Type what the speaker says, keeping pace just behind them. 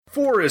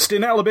Forrest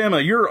in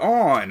Alabama, you're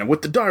on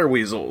with the Dire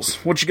Weasels.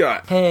 What you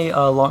got? Hey,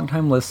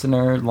 long-time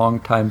listener,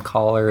 long-time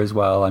caller as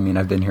well. I mean,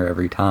 I've been here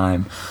every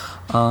time.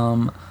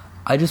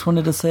 I just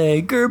wanted to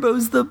say,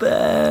 Gerbo's the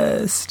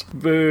best!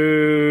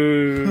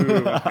 Boo!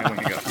 When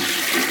you go.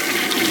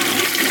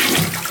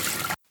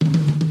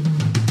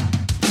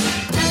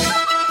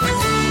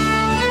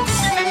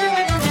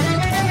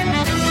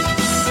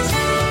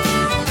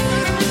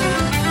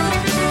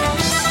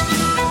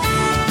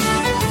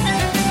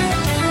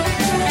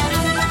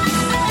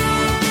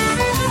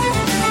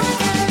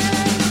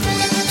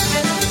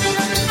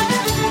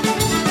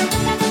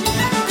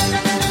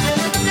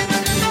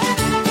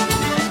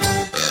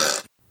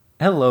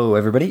 Hello,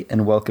 everybody,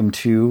 and welcome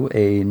to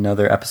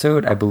another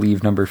episode, I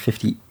believe number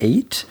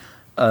 58,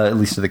 at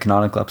least of the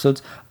canonical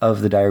episodes,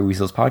 of the Dire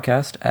Weasels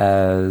podcast.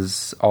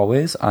 As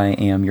always, I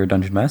am your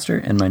Dungeon Master,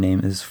 and my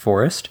name is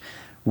Forrest.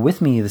 With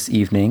me this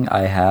evening,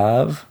 I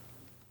have...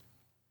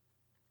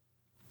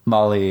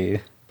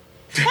 Molly.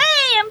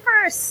 Hey, I'm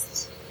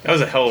first! That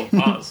was a hell of a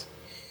pause.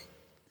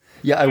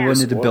 Yeah, I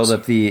wanted to build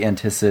up the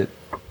Anticipation?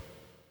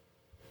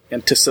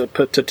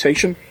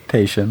 anticipation.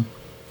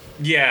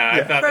 Yeah, I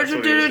thought that's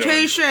what he was doing.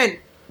 Presentation!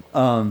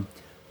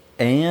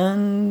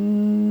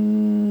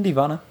 And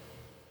Ivana.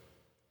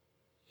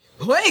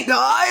 Hey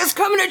guys,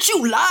 coming at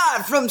you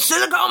live from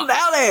Silicon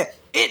Valley!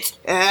 It's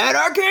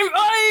Anarchy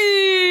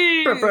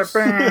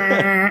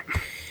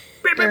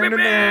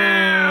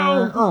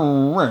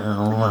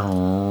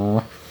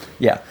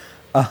Yeah,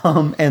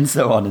 and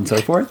so on and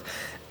so forth.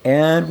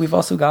 And we've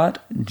also got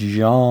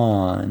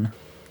John.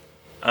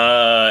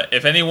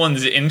 If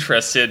anyone's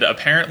interested,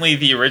 apparently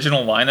the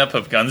original lineup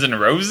of Guns N'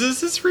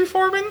 Roses is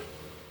reforming.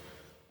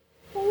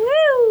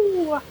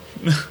 Woo!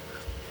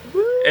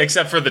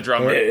 Except for the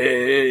drummer.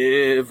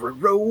 Every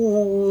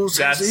rose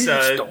That's has its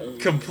a stone.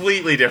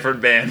 completely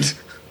different band.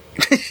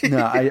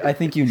 No, I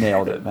think you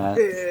nailed it, Matt.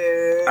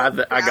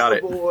 I got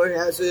it.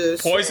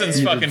 Poison's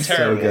You fucking did so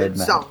terrible. good,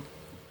 Matt.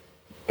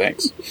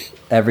 Thanks.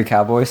 Every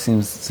cowboy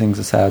sings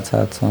a sad,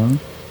 sad song.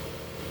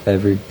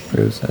 Every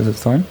rose has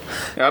its thorn.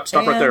 Yep,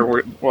 stop right there.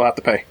 We'll have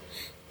to pay.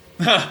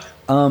 Dallas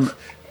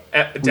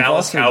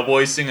also-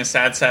 Cowboys sing a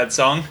sad, sad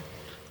song.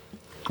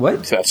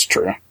 What? That's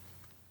true.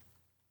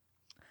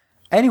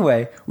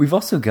 Anyway, we've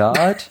also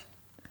got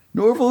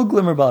Norval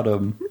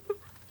Glimmerbottom.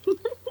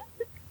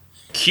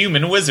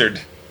 Human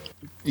Wizard.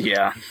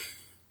 Yeah.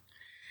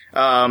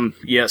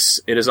 Yes,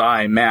 it is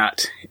I,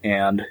 Matt,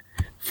 and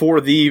for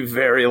the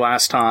very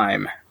last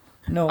time,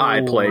 No.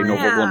 I play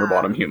Norval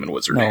Glimmerbottom Human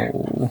Wizard.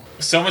 No.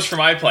 So much for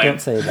my plan.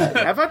 Don't say that.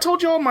 Have I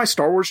told y'all my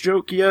Star Wars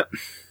joke yet?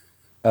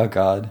 Oh,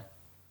 God.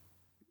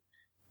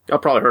 Y'all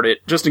probably heard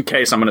it. Just in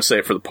case, I'm going to say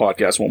it for the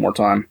podcast one more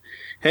time.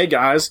 Hey,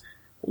 guys,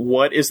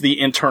 what is the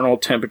internal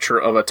temperature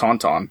of a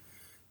tauntaun?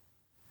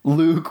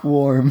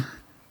 Lukewarm.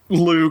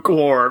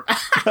 Lukewarm.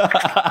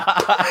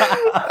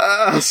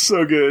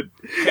 So good.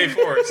 Hey,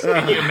 Forrest,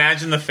 can you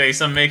imagine the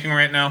face I'm making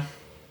right now?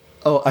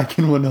 Oh, I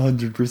can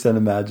 100%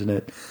 imagine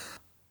it.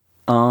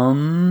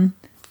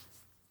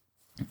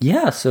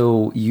 Yeah,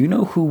 so you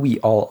know who we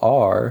all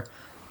are,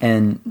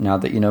 and now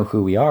that you know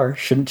who we are,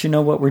 shouldn't you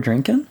know what we're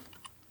drinking?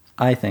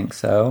 I think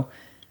so.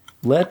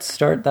 Let's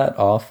start that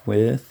off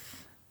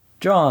with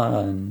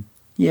John.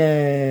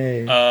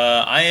 Yay!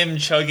 I am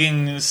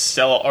chugging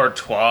Stella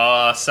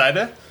Artois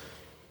cider,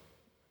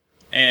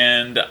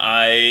 and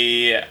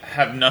I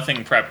have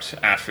nothing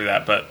prepped after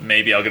that, but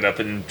maybe I'll get up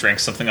and drink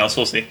something else.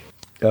 We'll see.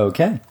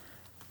 Okay.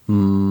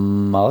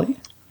 Molly?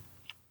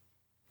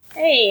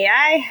 Hey,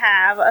 I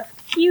have a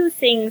few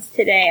things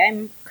today.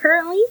 I'm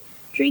currently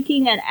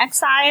drinking an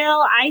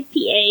Exile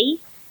IPA.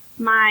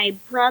 My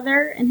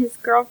brother and his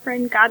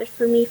girlfriend got it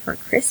for me for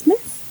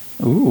Christmas.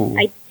 Ooh.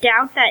 I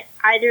doubt that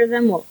either of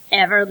them will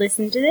ever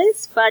listen to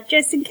this, but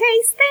just in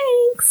case,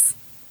 thanks!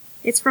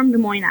 It's from Des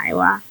Moines,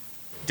 Iowa.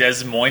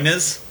 Des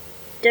Moines?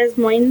 Des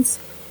Moines.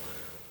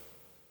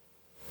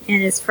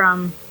 And it's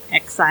from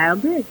Exile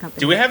Brewing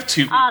Company. Do we have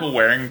two people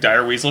wearing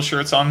Dire Weasel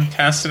shirts on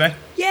cast today?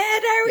 Yeah,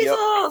 Dire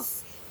Weasels!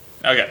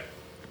 Okay.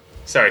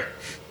 Sorry.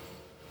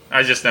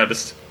 I just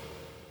noticed.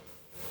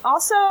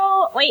 Also,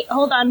 wait,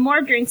 hold on,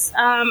 more drinks.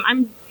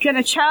 I'm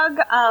gonna chug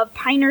a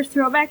Piner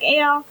Throwback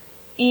Ale,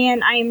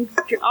 and I'm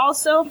three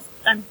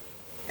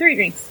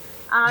drinks.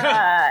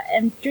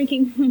 I'm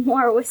drinking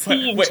more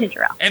whiskey and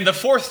ginger ale. And the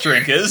fourth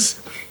drink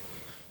is...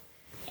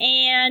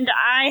 And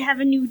I have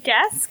a new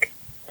desk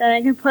that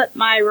I can put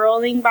my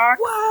rolling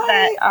box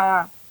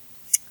that,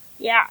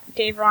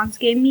 Dave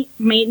Ronsky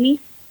made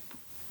me.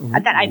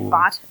 That I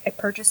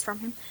purchased from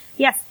him.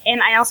 Yes,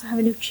 and I also have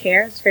a new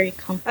chair. It's very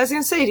comfortable. I was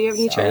gonna say, do you have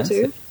a new chair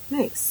too?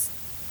 Nice.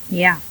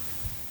 Yeah.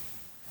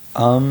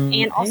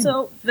 And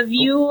also, the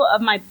view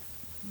of my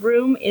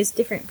room is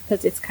different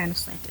because it's kind of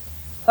slanted.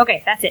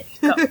 Okay, that's it.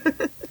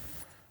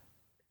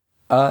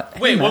 Go.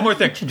 Wait, one more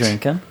thing. What you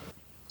drinking?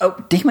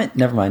 Oh, damn it.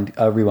 Never mind.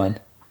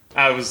 Rewind.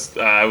 I was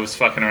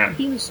fucking around.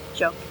 He was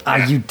joking.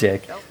 Ah, you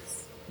dick.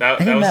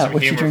 That Hey, was Matt, some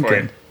what you humor for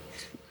you.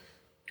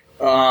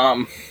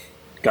 drinking?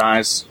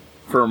 Guys,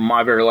 for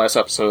my very last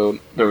episode,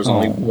 there was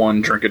only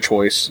one drink of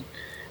choice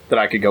that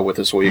I could go with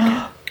this week.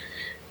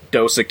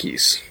 Dos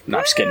Equis. No,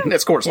 I'm just kidding.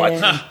 It's Coors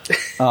Light.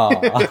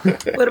 Aw.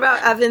 What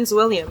about Evans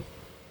William?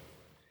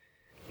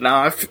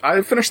 No,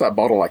 I finished that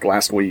bottle like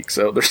last week,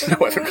 so there's no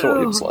Evans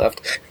Williams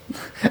left.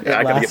 It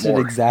I gotta get lasted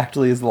more.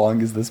 exactly as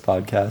long as this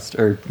podcast,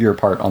 or your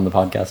part on the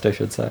podcast, I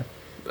should say.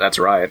 That's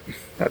right.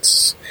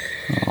 That's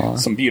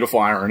some beautiful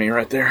irony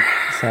right there.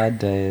 Sad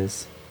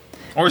days.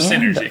 Or And,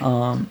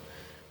 synergy.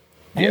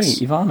 Yes.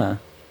 Hey, Ivana,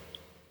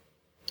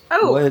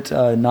 Oh, what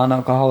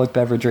non-alcoholic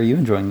beverage are you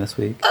enjoying this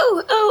week?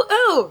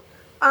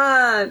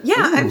 yeah,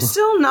 I'm Ooh.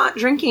 still not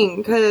drinking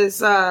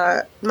because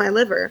my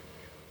liver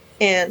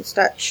and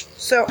such.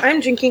 So I'm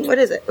drinking. What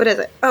is it?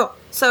 Oh,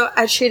 so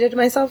I treated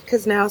myself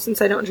because now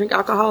since I don't drink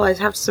alcohol, I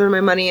have to spend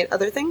my money at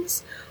other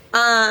things.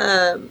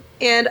 And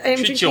I'm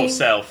Treat drinking.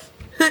 yourself.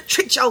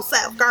 Treat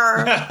yourself,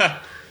 girl.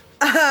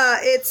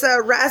 It's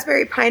a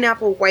raspberry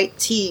pineapple white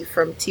tea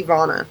from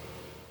Tivana,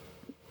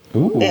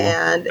 Ooh.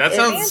 and That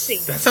Fancy.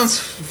 sounds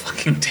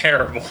fucking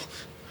terrible.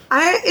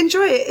 I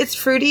enjoy it. It's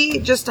fruity,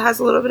 just has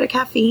a little bit of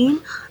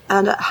caffeine,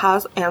 and it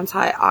has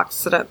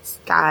antioxidants,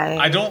 guys.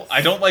 I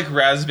don't like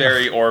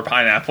raspberry or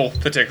pineapple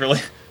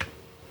particularly.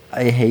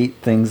 I hate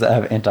things that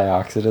have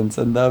antioxidants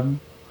in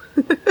them.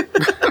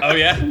 Oh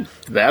yeah?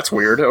 That's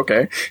weird.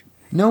 Okay.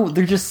 No,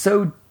 they're just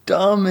so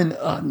dumb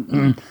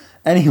and...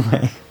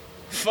 Anyway.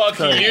 Fuck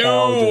Sorry, you,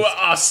 I'll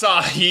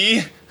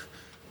Asahi.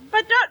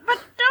 But don't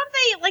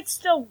they like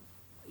still?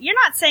 You're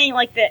not saying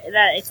like that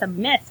it's a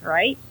myth,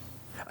 right?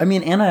 I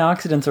mean,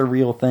 antioxidants are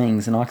real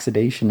things, and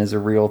oxidation is a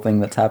real thing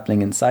that's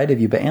happening inside of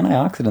you, but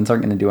antioxidants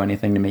aren't going to do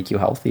anything to make you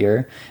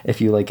healthier.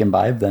 If you, like,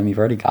 imbibe them, you've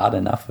already got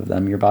enough of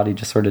them. Your body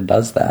just sort of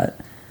does that.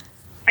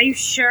 Are you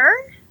sure?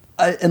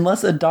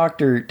 Unless a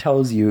doctor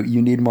tells you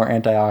you need more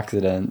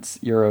antioxidants,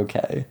 you're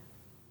okay.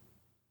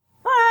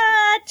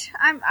 But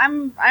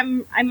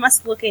I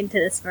must look into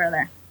this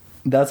further.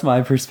 That's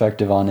my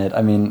perspective on it.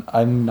 I mean,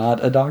 I'm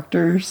not a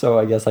doctor, so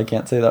I guess I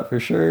can't say that for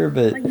sure,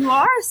 but But you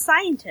are a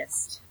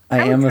scientist.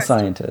 I would am a trust you.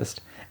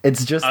 scientist.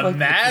 It's just A like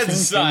mad the same thing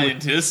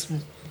with- scientist.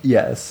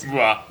 Yes.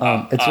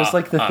 It's just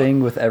like the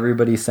thing with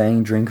everybody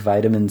saying drink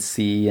vitamin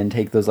C and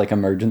take those like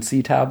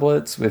emergency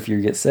tablets if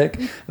you get sick.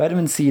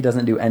 Vitamin C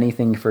doesn't do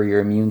anything for your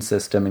immune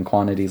system in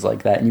quantities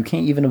like that, and you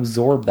can't even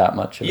absorb that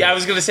much of it. Yeah, I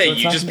was gonna say, So it's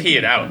you not just gonna pee do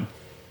it out. anything.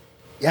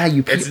 Yeah,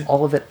 you pee It's-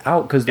 all of it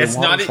out because they're it's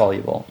not water e-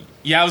 soluble.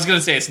 Yeah, I was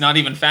gonna say it's not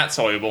even fat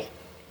soluble.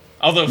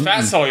 Although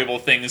fat soluble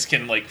things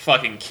can like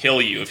fucking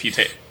kill you if you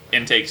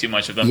intake too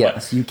much of them.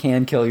 Yes, you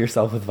can kill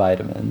yourself with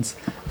vitamins.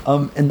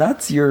 And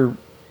that's your,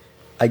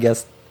 I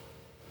guess,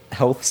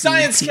 health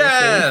Science PSA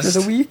cast! for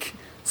the week.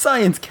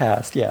 Science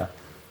cast, yeah.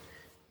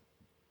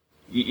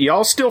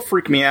 Y'all still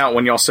freak me out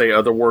when y'all say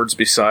other words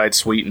besides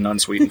sweet and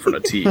unsweetened for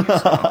the tea.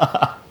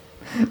 So.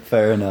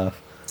 Fair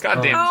enough.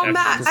 Goddamn. Oh, Tim.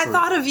 Matt, I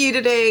thought of you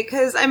today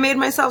because I made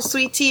myself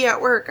sweet tea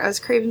at work. I was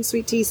craving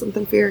sweet tea,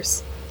 something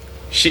fierce.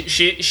 She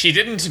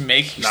didn't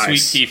make Nice.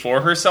 sweet tea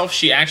for herself.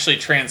 She actually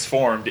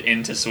transformed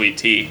into sweet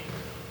tea.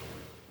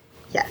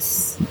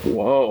 Yes.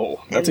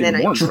 Whoa, that's And then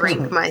even I more.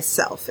 drank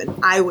myself, and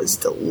I was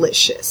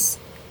delicious.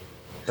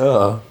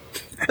 Ugh.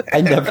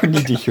 I never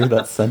need to hear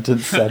that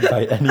sentence said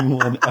by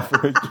anyone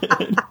ever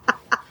again.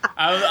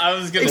 I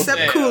was gonna Except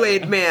say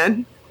Kool-Aid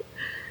Man.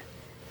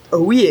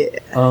 Oh, yeah.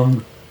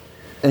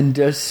 And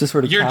just to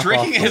sort of you're cap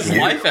drinking off his the-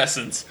 life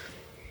essence.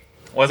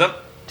 What's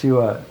up?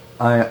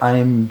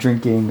 I'm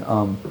drinking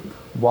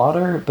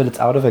water, but it's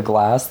out of a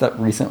glass that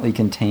recently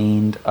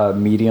contained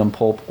medium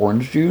pulp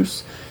orange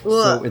juice. So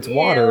Ugh. it's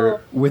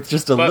water with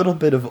just a But- little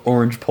bit of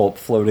orange pulp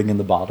floating in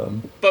the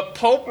bottom. But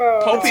pulpy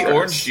gross.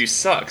 orange juice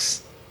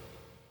sucks.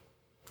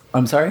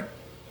 I'm sorry?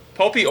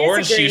 Pulpy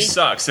orange Disagree. juice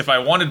sucks. If I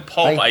wanted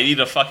pulp, I'd eat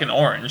a fucking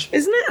orange.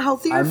 Isn't it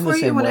healthier I'm the for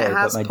you same when way, it but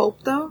has my- pulp,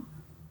 though?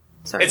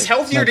 Sorry. It's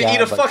healthier My to dad eat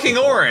a likes fucking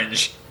the pulp.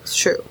 orange. It's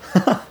true.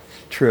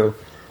 True.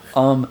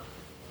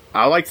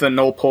 I like the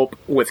no pulp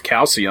with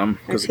calcium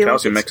because I the feel like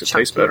calcium it's makes it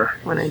taste chunky better.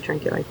 when I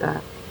drink it like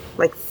that.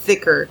 Like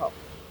thicker.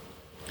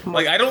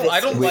 Like I don't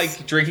Viscous.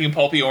 like drinking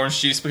pulpy orange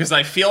juice because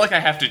I feel like I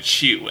have to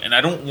chew, and I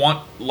don't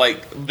want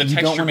like the You texture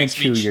don't want to makes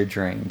chew me your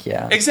drink,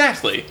 yeah.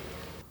 exactly.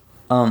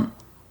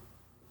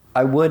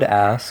 I would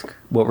ask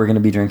what we're going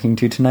to be drinking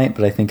to tonight,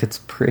 but I think it's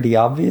pretty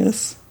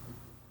obvious.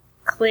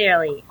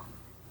 Clearly.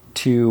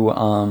 To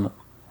our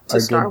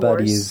Star good Wars,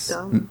 buddies,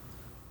 dumb.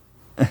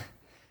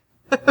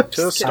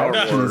 To Star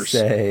to Wars.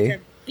 say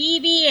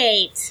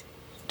BB-8.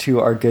 to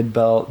our good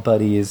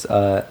buddies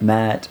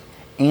Matt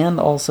and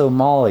also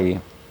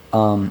Molly.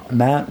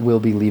 Matt will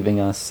be leaving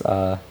us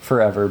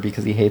forever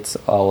because he hates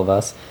all of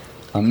us.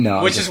 No,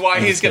 I'm Which just- is why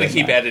I'm he's just going to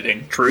kidding, keep Matt.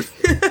 editing. Truth.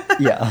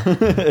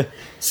 Yeah.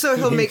 So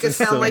he'll make us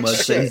hates us sound so like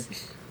much shit.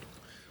 that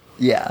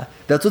Yeah,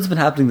 that's what's been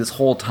happening this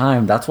whole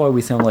time. That's why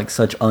we sound like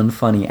such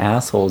unfunny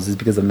assholes, is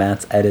because of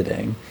Matt's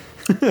editing.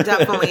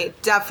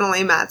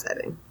 Definitely Matt's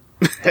editing.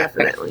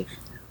 Definitely.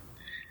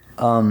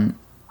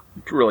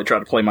 Really try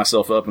to play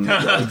myself up and make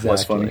it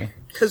less funny. Exactly.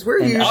 Because we're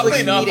And usually oddly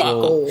enough, eating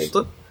I'll- gold.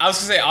 I was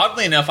going to say,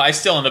 oddly enough, I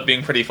still end up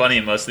being pretty funny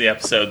in most of the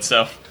episodes,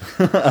 so.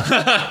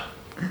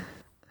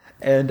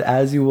 And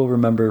as you will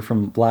remember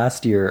from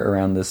last year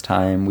around this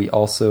time, we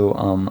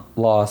also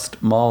lost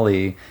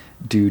Molly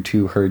due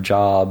to her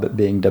job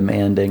being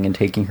demanding and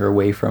taking her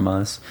away from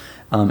us.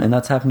 And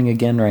that's happening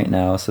again right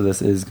now, so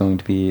this is going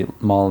to be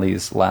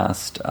Molly's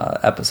last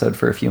episode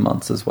for a few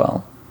months as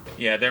well.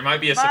 Yeah, there might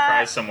be a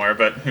surprise somewhere,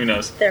 but who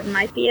knows? There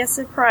might be a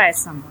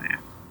surprise somewhere.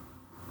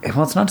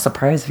 Well, it's not a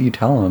surprise if you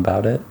tell him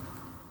about it.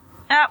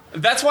 Oh,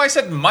 That's why I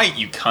said might,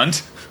 you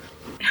cunt.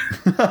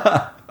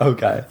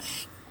 Okay.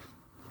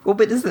 Well,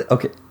 but is it...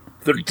 Okay.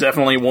 There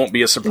definitely won't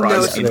be a surprise.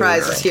 No there we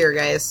surprises go. here,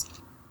 guys.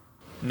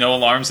 No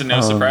alarms and no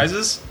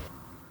surprises?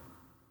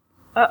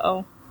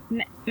 uh-oh.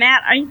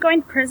 Matt, are you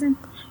going to prison?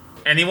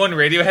 Anyone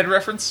Radiohead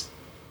reference?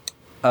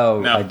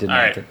 Oh, No, I did not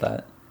alright. get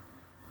that.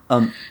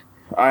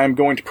 I am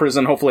going to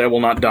prison. Hopefully I will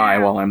not die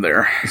while I'm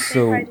there. Say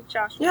So... hi to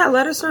Josh. Yeah,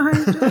 let us know how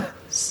you do.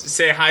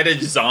 Say hi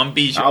to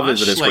Zombie Josh. I'll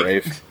visit his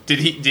grave. Did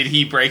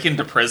he break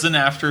into prison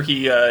after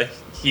he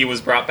was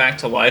brought back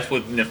to life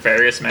with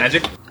nefarious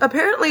magic?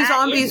 Apparently, That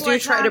zombies is do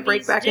what try to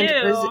break zombies back into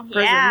do. prisons.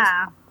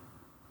 Yeah,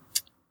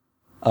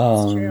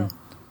 it's true.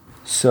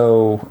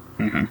 So...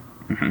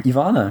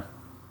 Ivana,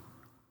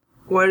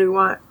 What do you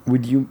want?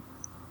 would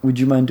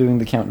you mind doing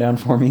the countdown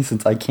for me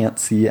since I can't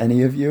see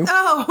any of you?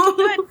 Oh!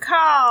 Good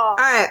call. All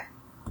right.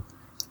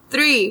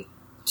 3,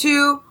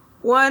 2,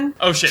 1.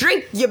 Oh, shit.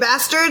 Drink, you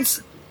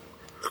bastards!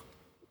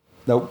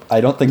 Nope,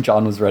 I don't think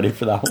John was ready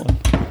for that one.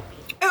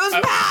 It was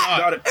Matt!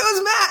 Got It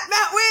was Matt!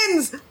 Matt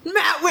wins!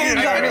 Matt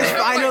wins Yeah, on his yeah,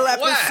 final yeah.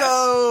 Blast.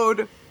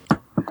 episode!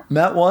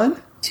 Matt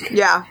won?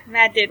 Yeah.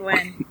 Matt did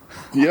win.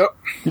 Yep.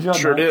 Good job,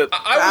 Sure Matt. did.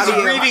 I was Proud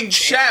of you. reading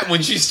chat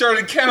when she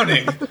started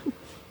counting.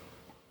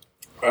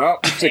 Well,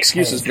 it's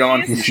excuses,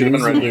 John. You should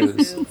have been ready.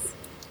 Lose.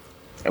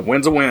 A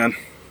win's a win.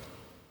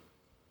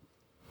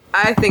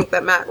 I think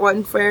that Matt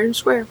won fair and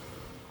square.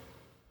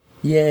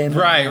 Yay,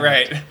 Matt.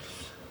 Right.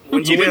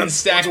 Win's a You win. didn't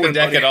stack Win's a the win,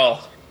 deck buddy. at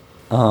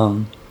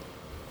all.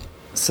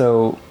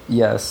 So,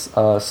 yes,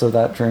 so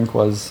that drink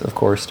was, of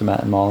course, to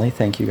Matt and Molly.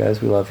 Thank you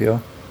guys, we love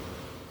you.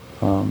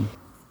 I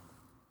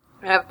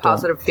have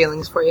positive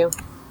feelings for you.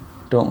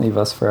 Don't leave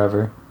us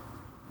forever.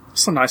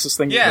 It's the nicest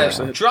thing you've ever Yeah,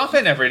 said. drop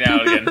in every now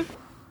and again.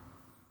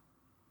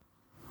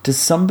 Does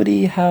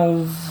somebody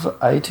have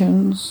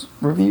iTunes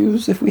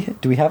reviews?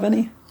 Do we have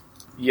any?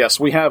 Yes,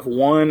 we have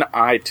one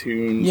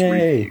iTunes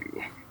Yay.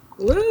 review.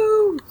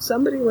 Woo!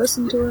 Somebody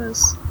listen to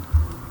us.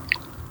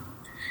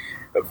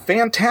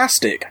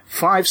 Fantastic.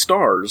 5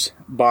 stars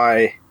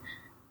by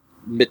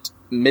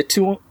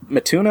Mituna,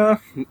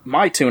 MyTuna,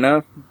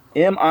 MITUNA.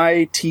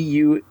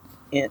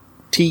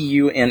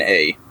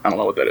 I don't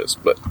know what that is,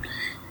 but.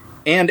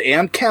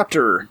 And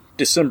Captor,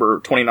 December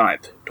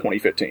 29th,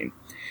 2015.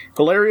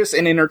 Hilarious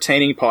and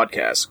entertaining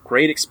podcast.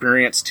 Great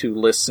experience to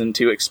listen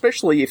to,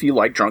 especially if you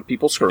like drunk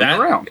people screwing That-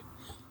 around.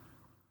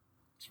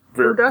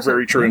 Who Very, doesn't?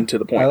 very true and to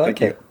the point. I like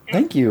Thank it.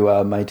 Thank you,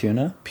 my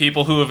tuna.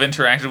 People who have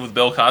interacted with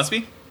Bill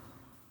Cosby?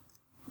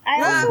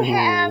 I also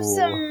have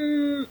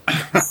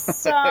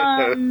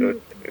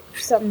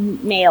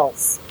some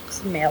mails,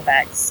 some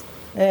mailbags.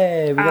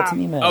 Hey, we got some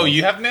emails. Oh,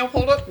 you have mail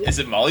pulled up? Is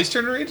it Molly's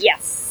turn to read?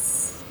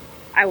 Yes,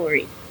 I will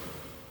read.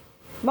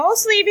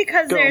 Mostly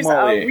because Go, there's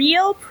Molly. a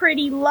real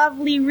pretty,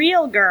 lovely,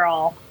 real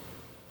girl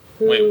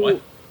who Wait,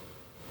 what?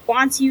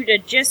 wants you to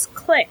just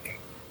click.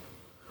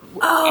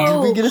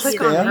 Oh, Did we get a click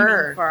spam? on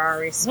her. For our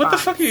response. What the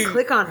fuck are you...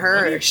 Click on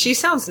her. She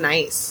sounds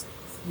nice.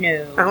 I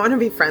No. want to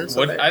be friends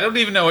with What? her. I don't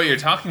even know what you're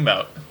talking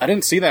about. I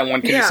didn't see that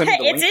one. Can you Yeah. send me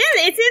the It's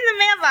link? in the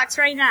mailbox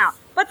right now.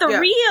 But the Yeah.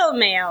 real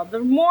mail, the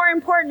more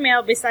important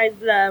mail besides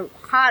the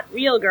hot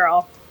real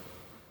girl,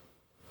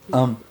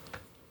 Oh,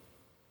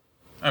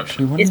 we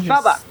shit. wanna is just-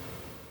 Bubba.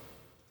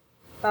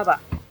 Bubba.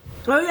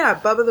 Oh yeah,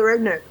 Bubba the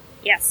Redneck.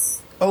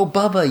 Yes. Oh,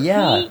 Bubba,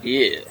 yeah.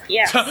 Yeah.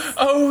 Yes.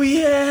 Oh,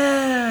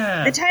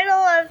 yeah! The title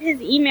of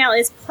his email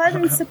is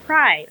Pleasant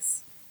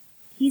Surprise.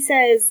 He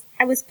says,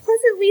 I was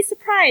pleasantly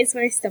surprised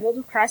when I stumbled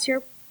across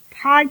your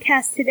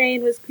podcast today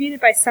and was greeted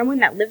by someone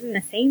that lives in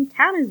the same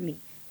town as me.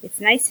 It's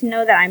nice to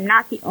know that I'm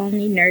not the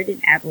only nerd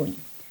in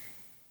Abilene.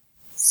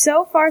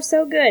 So far,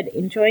 so good.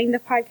 Enjoying the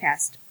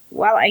podcast.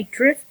 While I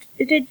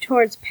drifted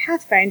towards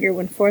Pathfinder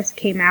when 4th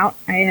came out,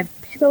 I have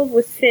piddled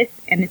with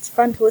 5th, and it's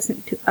fun to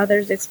listen to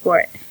others explore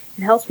it.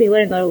 It helps me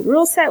learn the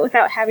rule set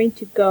without having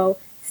to go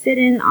sit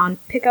in on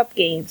pickup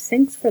games.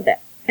 Thanks for the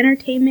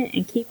entertainment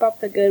and keep up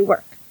the good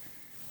work.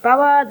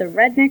 Bubba, the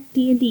redneck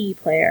D&D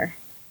player.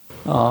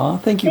 Aw,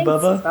 thank you,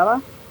 Thanks,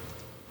 Bubba.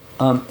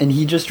 And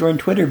he just joined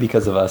Twitter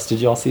because of us.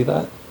 Did y'all see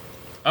that?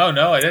 Oh,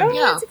 no, I Oh, didn't.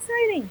 Yeah. that's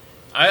exciting.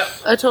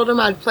 I told him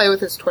I'd play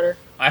with his Twitter.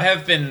 I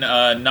have been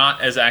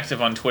not as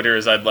active on Twitter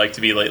as I'd like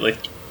to be lately.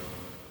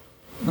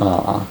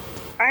 Aw.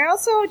 I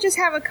also just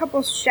have a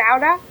couple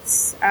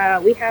shout-outs.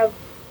 We have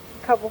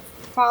a couple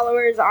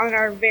followers on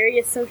our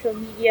various social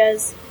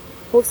medias.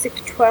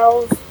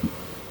 Ho612,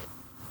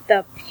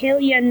 the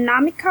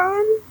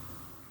Paleonomicon,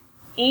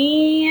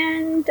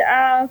 and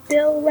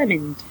Bill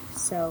Lemond.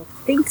 So,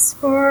 thanks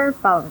for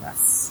following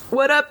us.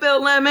 What up,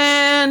 Bill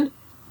Lemon?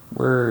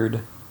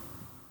 Word.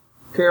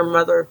 Here,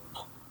 mother.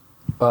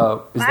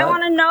 Is I that...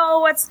 want to know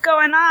what's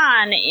going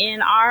on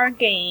in our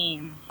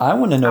game. I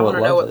want to I know want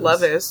what to know love what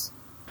love is.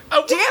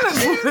 Oh, Damn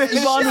it, Bush.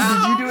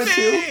 Ivana, did you do it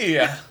too?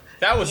 too?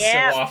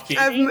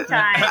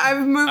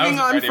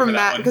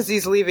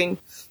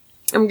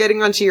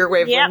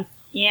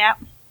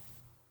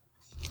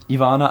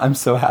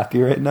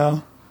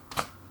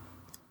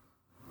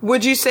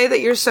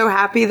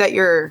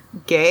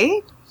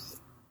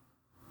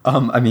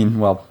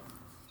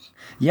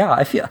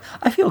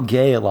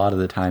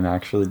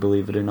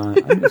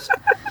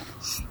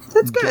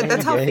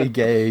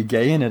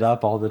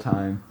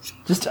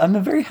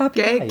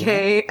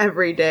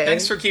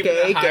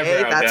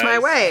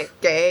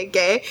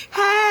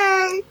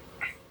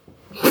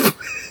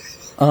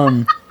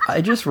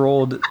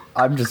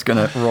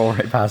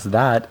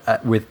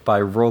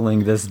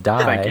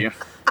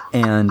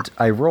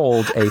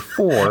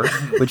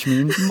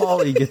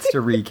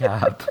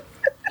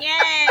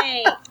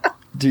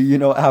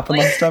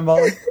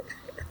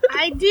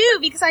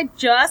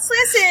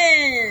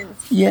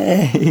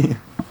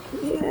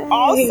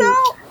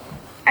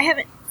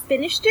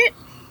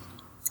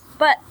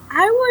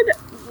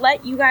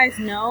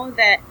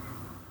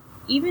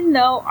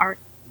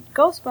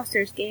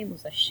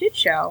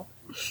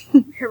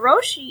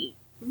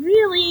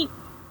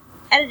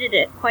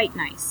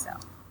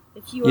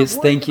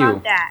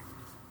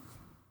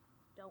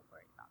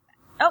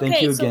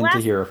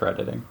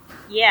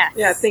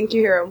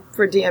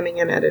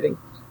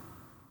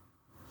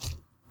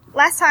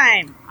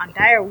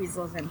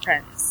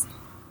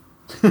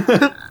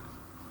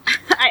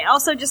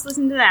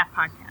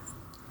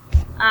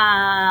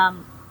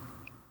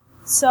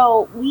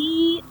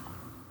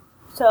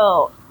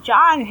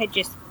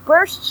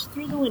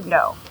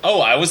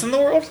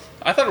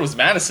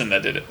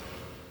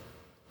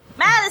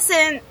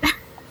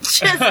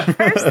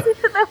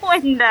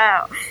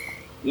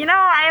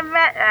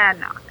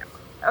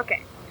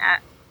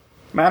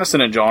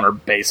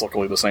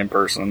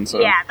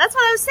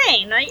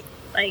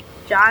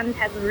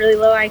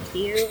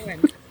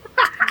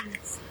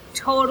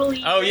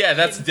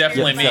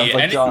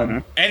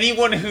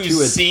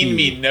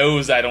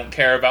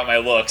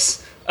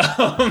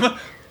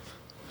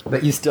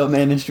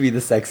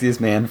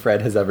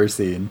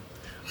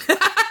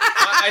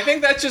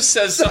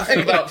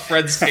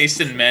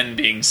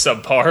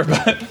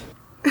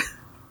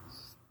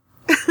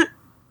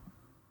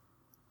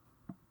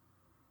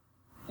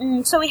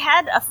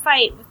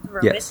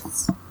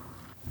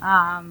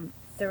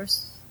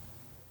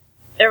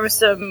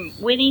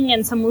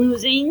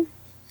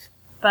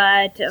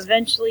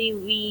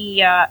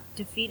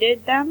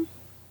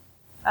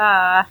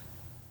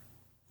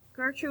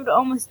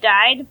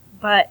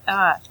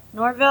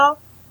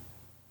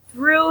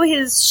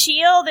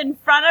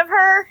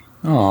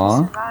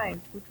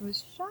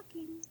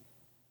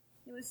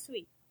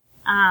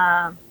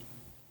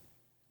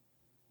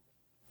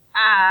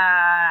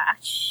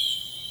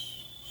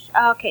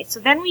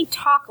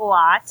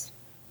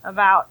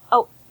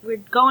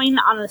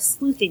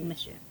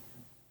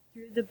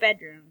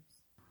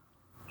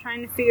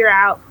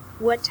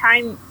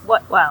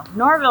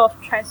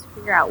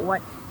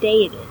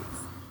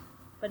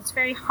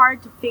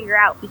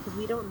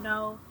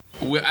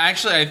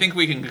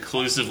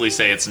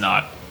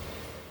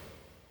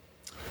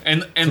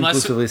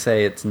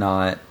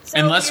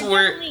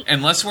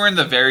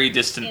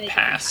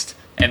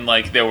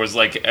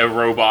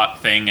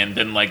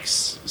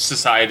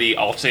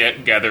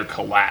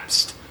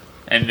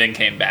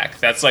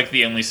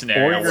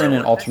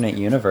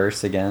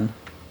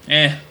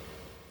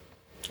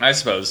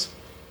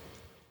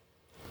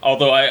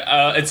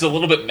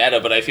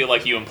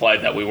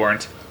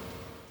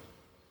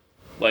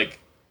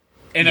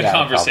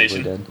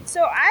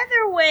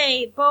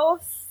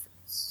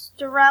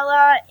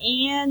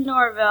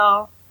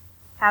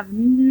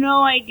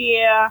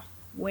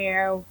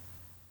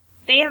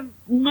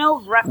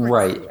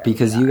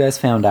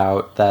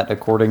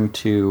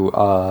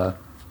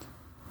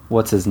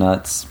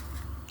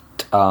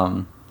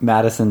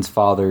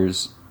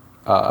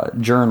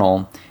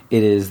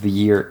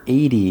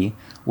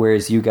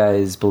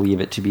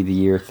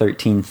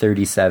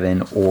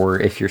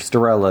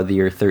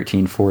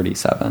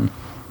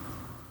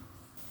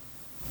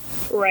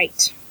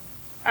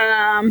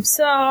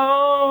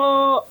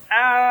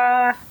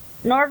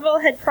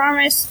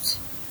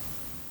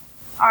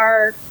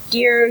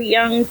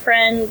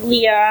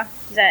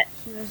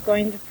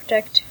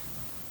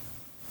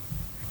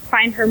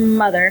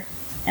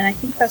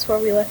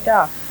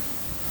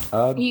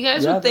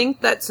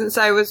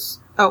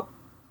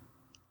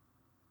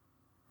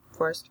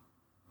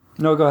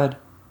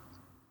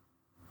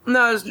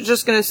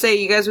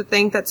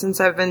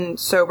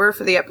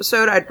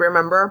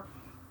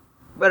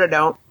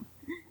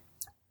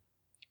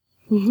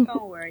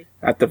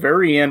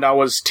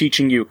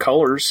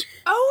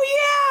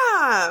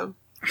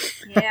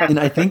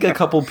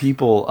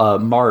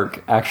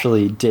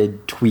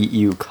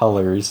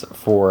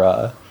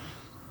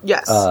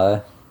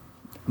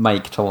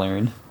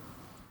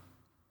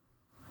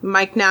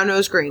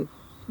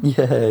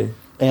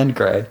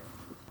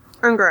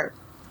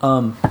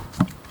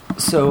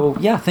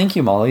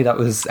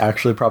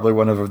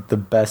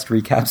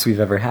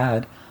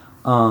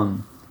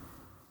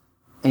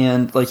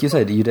 And like you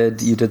said, you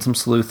did some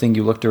sleuthing.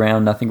 You looked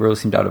around. Nothing really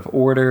seemed out of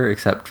order,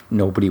 except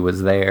nobody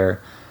was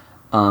there.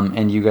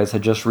 And you guys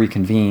had just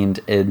reconvened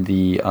in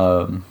the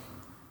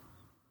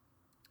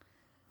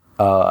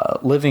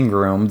living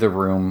room, the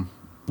room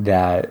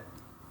that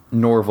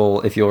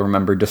Norval, if you'll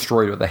remember,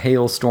 destroyed with a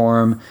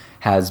hailstorm,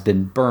 has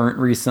been burnt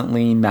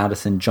recently.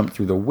 Madison jumped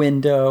through the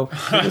window.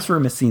 This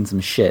room has seen some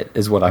shit,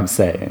 is what I'm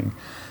saying.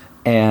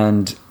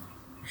 And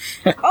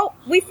Oh,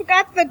 we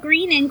forgot the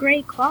green and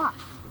gray cloth.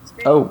 It's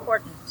very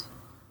important.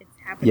 It's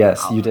happening.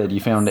 yes, you did. You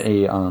found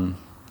a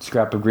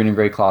scrap of green and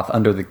gray cloth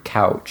under the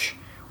couch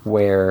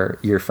where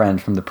your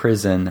friend from the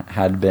prison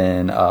had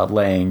been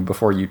laying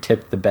before you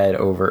tipped the bed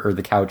over, or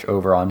the couch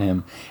over on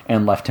him,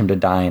 and left him to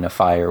die in a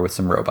fire with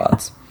some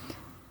robots.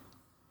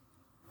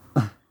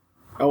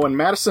 Oh, and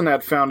Madison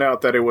had found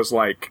out that it was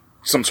like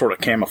some sort of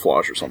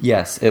camouflage or something.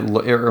 Yes, it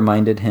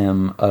reminded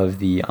him of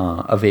the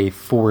of a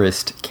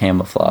forest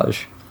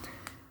camouflage.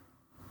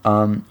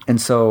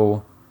 And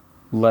so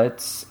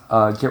let's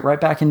get right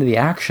back into the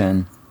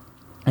action.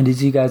 And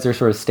as you guys are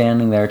sort of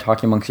standing there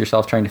talking amongst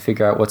yourself, trying to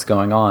figure out what's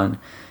going on,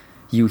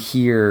 you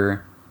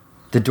hear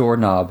the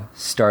doorknob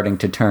starting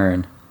to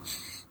turn.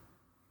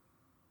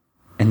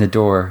 And the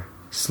door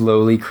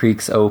slowly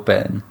creaks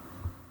open.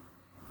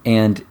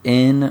 And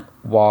in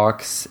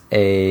walks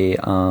a...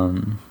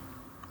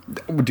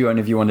 do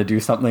any of you want to do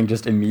something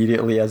just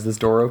immediately as this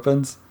door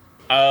opens?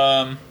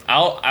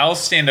 I'll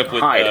stand up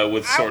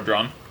with sword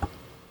drawn.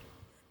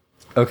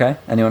 Okay.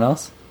 Anyone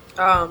else?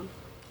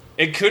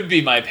 It could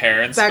be my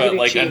parents, but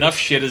like enough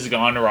shit has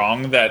gone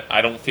wrong that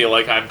I don't feel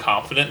like I'm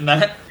confident in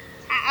that.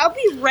 I'll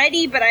be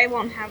ready, but I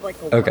won't have like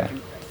a Okay.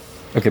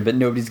 Okay, but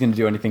nobody's going to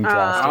do anything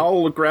drastic.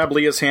 I'll grab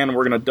Leah's hand and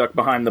we're going to duck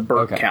behind the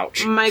burnt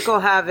couch. Mike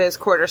will have his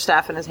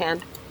quarterstaff in his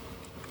hand.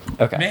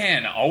 Okay.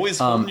 Man, always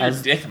holding your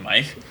dick,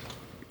 Mike.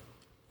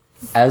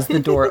 As the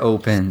door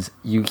opens,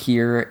 you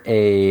hear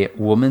a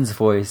woman's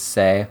voice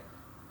say,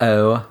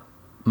 "Oh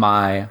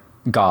my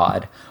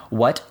God,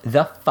 what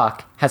the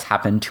fuck has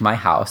happened to my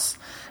house?"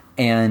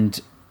 And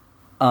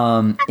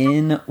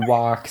in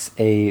walks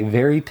a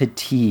very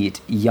petite,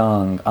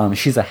 young,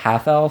 she's a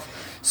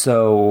half-elf,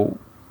 so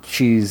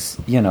she's,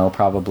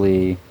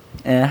 probably...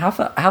 And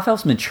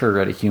half-elf's mature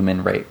at a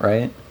human rate,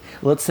 right?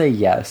 Let's say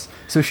yes.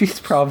 So she's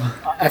probably...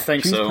 I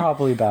think so. She's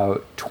probably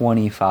about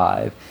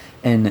 25.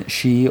 And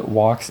she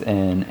walks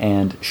in,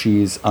 and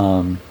she's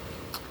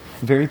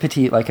very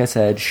petite, like I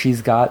said.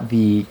 She's got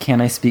the "can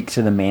I speak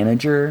to the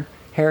manager"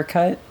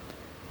 haircut.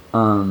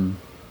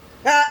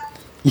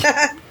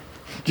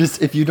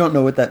 Just, if you don't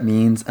know what that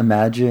means,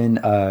 imagine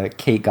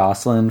Kate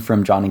Gosselin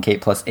from John and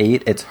Kate Plus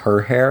 8. It's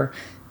her hair.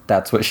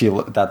 That's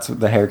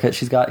the haircut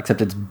she's got,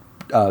 except it's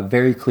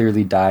very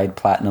clearly dyed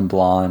platinum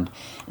blonde.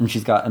 And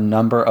she's got a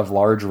number of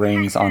large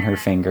rings on her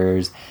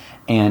fingers,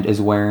 and is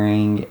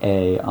wearing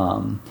a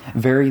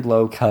very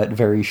low-cut,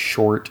 very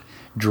short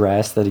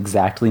dress that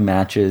exactly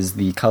matches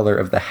the color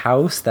of the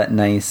house, that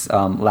nice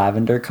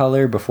lavender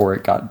color before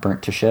it got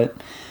burnt to shit.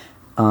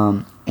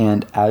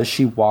 And as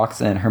she walks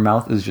in, her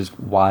mouth is just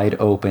wide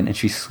open, and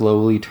she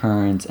slowly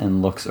turns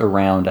and looks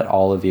around at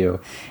all of you.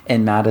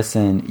 And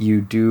Madison,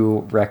 you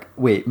do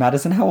wait,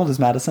 Madison, how old is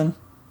Madison?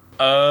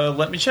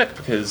 Let me check,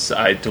 because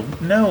I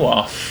don't know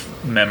off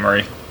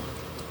memory.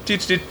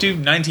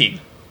 19.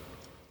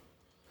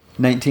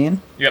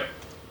 19? Yep.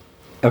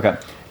 Okay.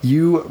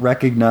 You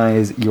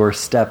recognize your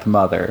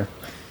stepmother,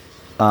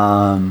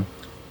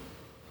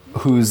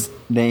 whose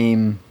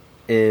name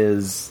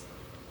is...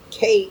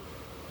 Kate.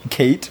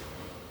 Kate?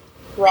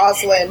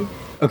 Roslyn.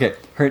 Okay,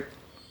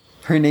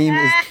 her name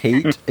is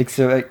Kate,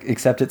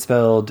 except it's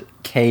spelled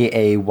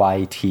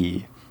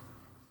Kayt.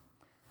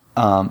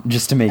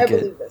 Just to make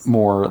it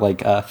more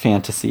like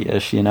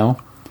fantasy-ish,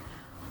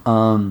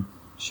 Sure.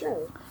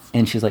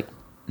 And she's like,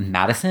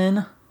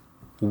 "Madison,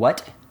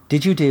 what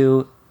did you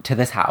do to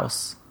this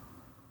house?"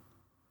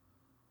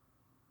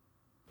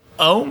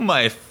 Oh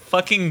my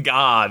fucking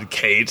God,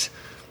 Kate.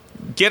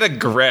 Get a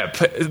grip.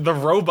 The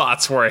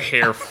robots were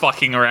here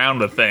fucking around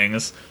with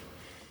things.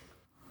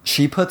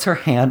 She puts her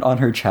hand on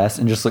her chest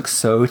and just looks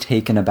so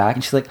taken aback,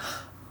 and she's like,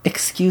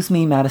 "Excuse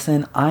me,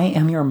 Madison, I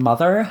am your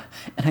mother,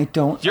 and I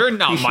don't You're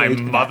not my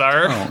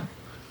mother."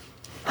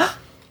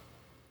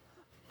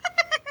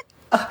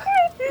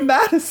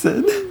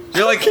 Madison,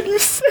 you're like, how can you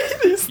say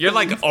these You're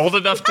things? like old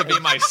enough to be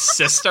my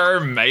sister,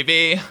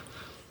 maybe?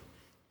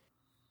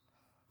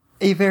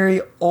 A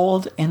very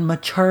old and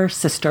mature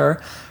sister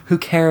who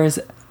cares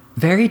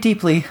very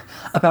deeply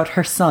about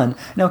her son.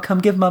 Now come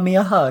give Mommy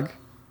a hug.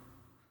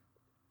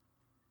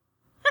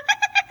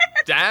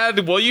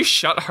 Dad, will you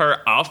shut her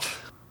up?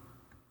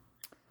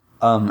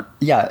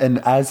 Yeah, and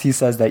as he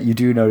says that, you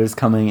do notice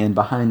coming in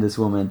behind this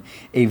woman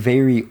a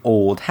very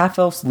old...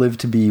 Half-elves live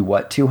to be,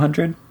 what,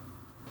 200?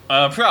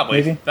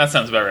 Probably. Maybe? That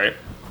sounds about right.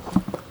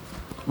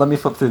 Let me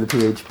flip through the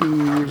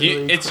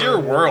PHP. It's your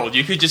world.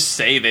 You could just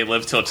say they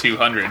live till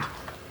 200.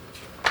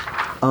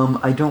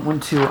 I don't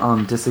want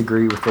to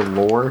disagree with the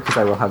lore, because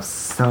I will have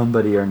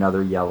somebody or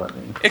another yell at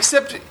me.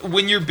 Except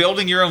when you're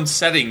building your own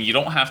setting, you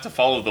don't have to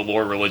follow the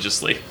lore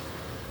religiously.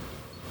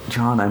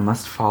 John, I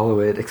must follow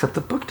it, except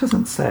the book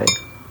doesn't say.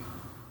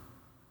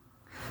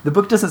 The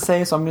book doesn't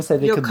say, so I'm going to say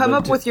they You'll could come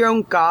live up with your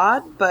own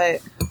god,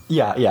 but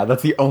Yeah,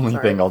 that's the only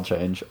thing I'll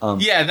change.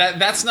 Yeah,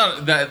 that's not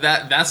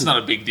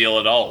a big deal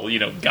at all.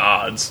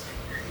 Gods.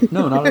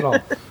 No, not at all.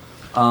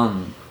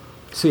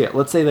 So yeah,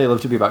 let's say they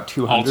live to be about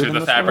 200 Alter in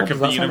the this fabric world. of Does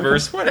the that sound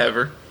universe.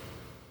 Whatever.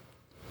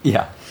 okay?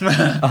 Yeah.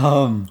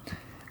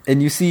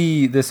 And you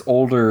see this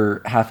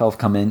older half-elf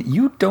come in.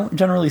 You don't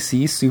generally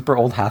see super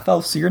old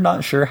half-elves, so you're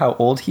not sure how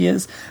old he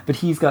is, but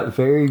he's got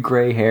very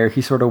gray hair. He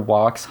sort of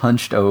walks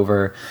hunched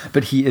over,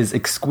 but he is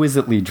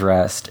exquisitely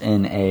dressed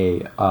in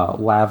a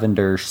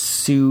lavender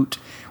suit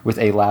with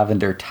a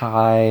lavender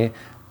tie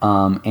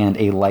and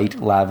a light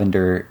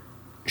lavender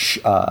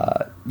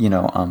shirt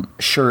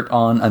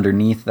on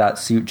underneath that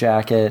suit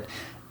jacket.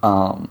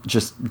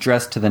 Just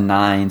dressed to the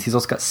nines. He's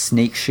also got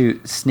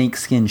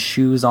snakeskin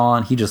shoes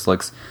on. He just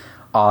looks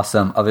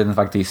awesome, other than the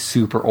fact that he's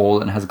super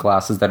old and has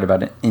glasses that are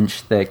about an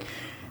inch thick.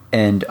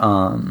 And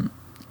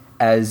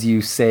as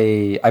you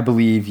say, I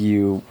believe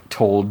you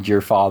told your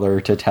father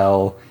to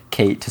tell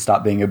Kate to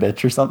stop being a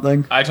bitch or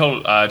something. I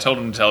told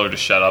him to tell her to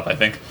shut up, I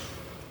think.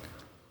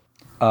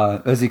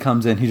 As he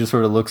comes in, he just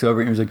sort of looks over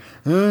and he's like,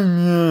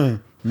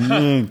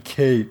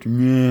 Kate,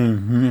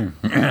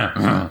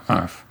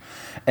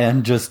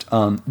 and just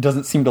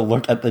doesn't seem to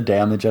look at the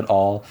damage at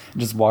all.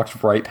 Just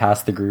walks right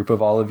past the group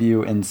of all of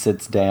you and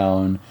sits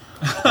down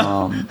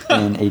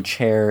in a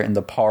chair in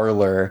the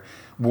parlor,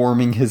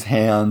 warming his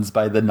hands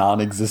by the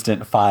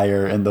non-existent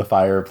fire in the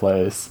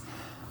fireplace.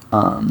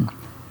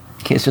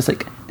 Kate's just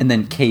like, and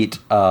then Kate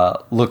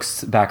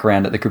looks back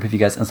around at the group of you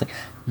guys and is like,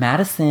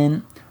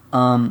 Madison,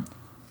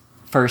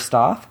 first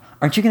off,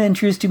 aren't you going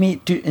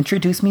to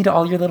introduce me to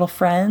all your little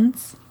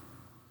friends?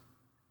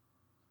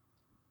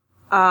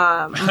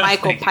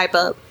 Michael pipe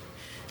up.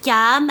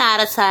 Yeah,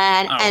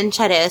 Madison,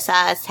 introduce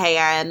us to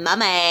your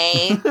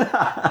mummy.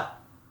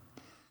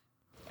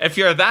 If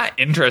you're that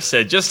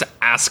interested, just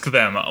ask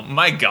them. Oh,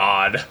 my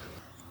God.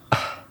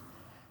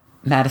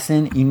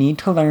 Madison, you need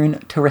to learn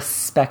to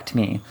respect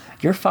me.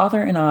 Your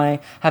father and I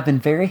have been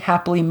very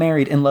happily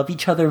married and love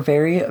each other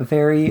very,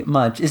 very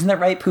much. Isn't that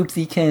right,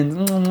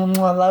 Poopsiekins?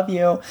 I love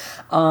you.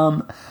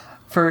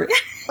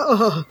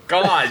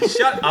 God,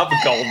 shut up,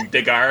 gold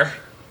digger.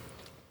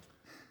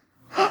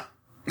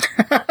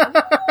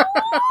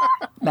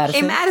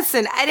 Madison? Hey,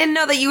 Madison, I didn't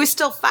know that you were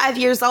still 5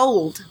 years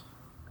old.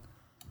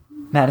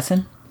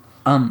 Madison,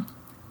 I'm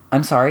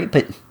sorry,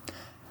 but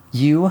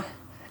you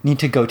need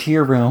to go to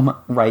your room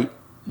right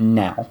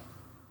now.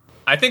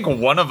 I think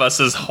one of us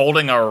is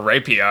holding a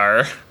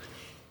rapier.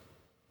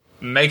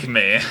 Make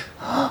me.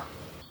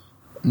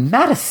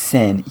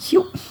 Madison,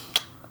 you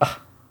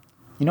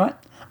know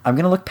what? I'm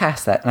going to look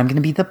past that, and I'm going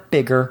to be the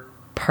bigger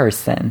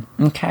person,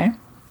 okay?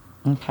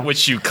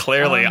 Which you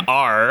clearly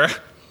are.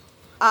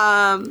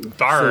 Burn.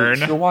 So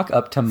she'll walk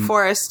up to...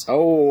 Forrest.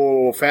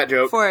 Oh, fat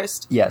joke.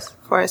 Forrest. Yes.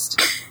 Forrest.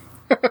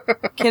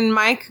 Can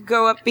Mike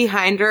go up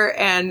behind her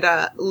and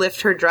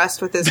lift her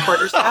dress with his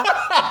quarterstaff?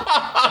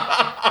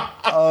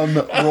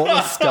 Roll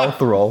a stealth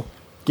roll.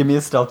 Give me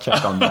a stealth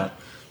check on that.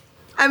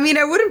 I mean,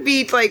 I wouldn't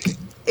be,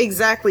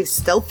 exactly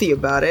stealthy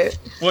about it.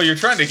 Well, you're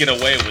trying to get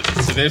away with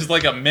it, so there's,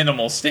 a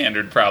minimal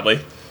standard, probably.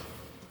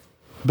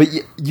 But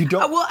you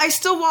don't... Well, I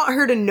still want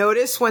her to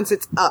notice once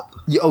it's up.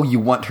 you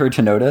want her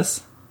to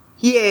notice?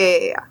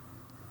 Yeah.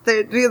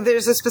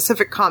 There's a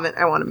specific comment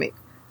I want to make.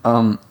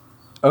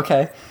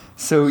 Okay.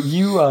 So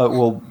you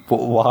will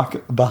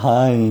walk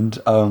behind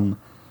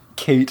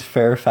Kate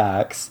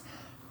Fairfax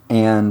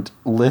and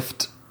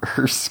lift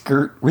her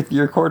skirt with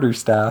your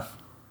quarterstaff.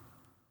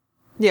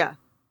 Yeah.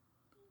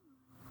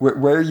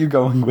 Where are you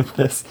going with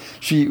this?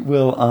 She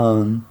will,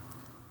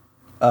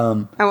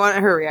 I want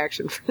her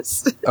reaction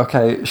first.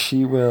 okay,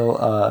 she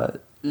will,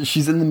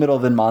 she's in the middle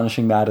of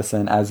admonishing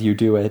Madison as you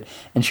do it,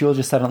 and she will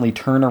just suddenly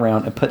turn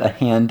around and put a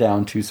hand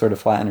down to sort of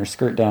flatten her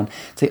skirt down.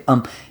 Say,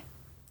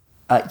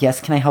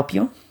 yes, can I help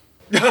you?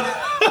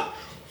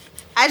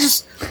 I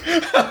just...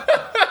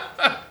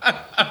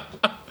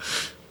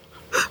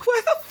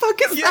 Why the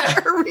fuck is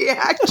that her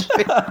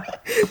reaction?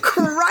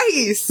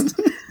 Christ!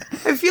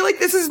 I feel like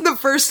this isn't the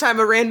first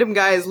time a random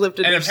guy has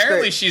lifted her And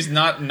apparently skirt. she's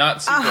not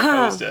super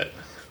opposed to it.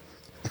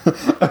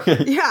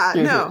 Okay. Yeah,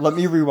 no. Let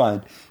me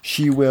rewind.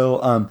 She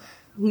will,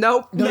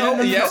 Nope. No,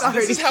 Yes, sorry.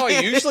 this is how I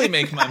usually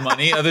make my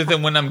money, other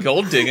than when I'm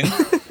gold digging.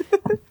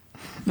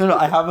 No,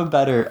 I have a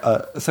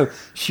better, so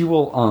she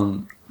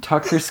will,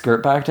 tuck her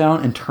skirt back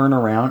down and turn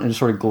around and just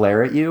sort of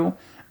glare at you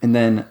and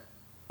then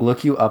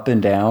look you up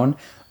and down,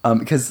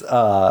 because,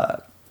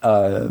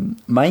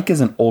 Mike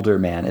is an older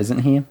man, isn't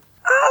he?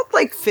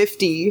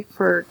 50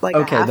 for a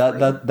Okay,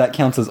 halfling. that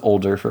counts as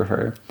older for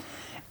her.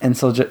 And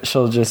so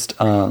she'll just,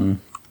 sort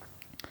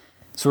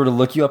of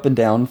look you up and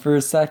down for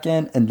a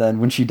second, and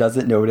then when she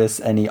doesn't notice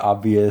any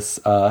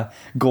obvious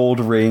gold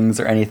rings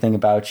or anything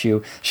about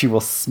you, she will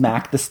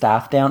smack the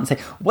staff down and say,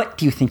 "What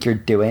do you think you're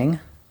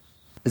doing?"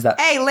 Is that...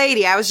 Hey,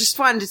 lady, I was just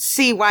wanting to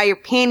see why your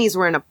panties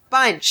were in a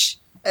bunch.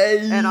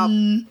 And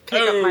I'll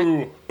pick up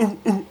my...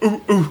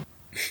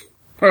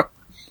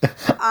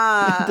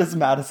 Does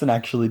Madison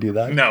actually do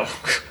that? No.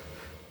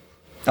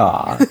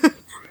 Aw.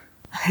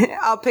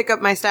 I'll pick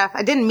up my staff.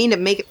 I didn't mean to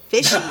make it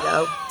fishy,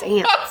 though.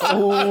 Damn.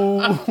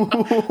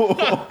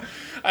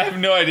 I have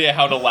no idea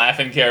how to laugh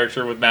in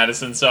character with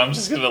Madison, so I'm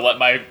just going to let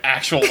my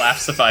actual laugh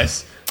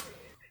suffice.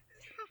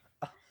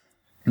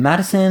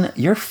 Madison,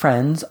 your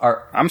friends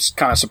are... I'm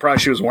kind of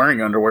surprised she was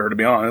wearing underwear, to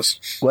be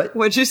honest. What?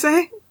 What'd you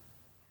say?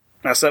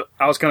 I said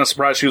I was kind of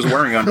surprised she was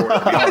wearing underwear,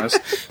 to be honest.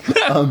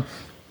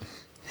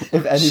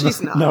 If anybody...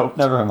 She's not. No,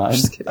 never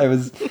mind. I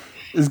was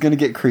going to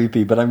get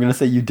creepy, but I'm going to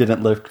say you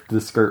didn't lift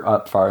the skirt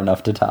up far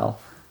enough to tell.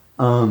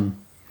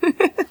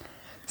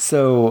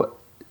 So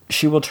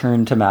she will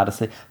turn to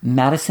Madison.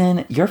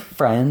 Madison, your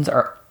friends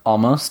are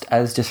almost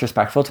as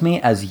disrespectful to me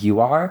as you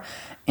are,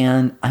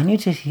 and I need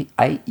to...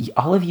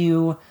 all of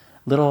you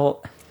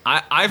little...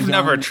 I've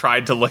never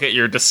tried to look at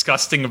your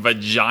disgusting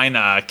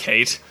vagina,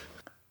 Kate.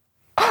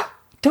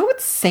 Don't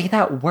say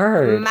that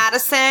word.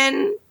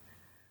 Madison,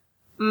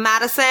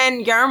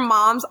 your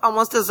mom's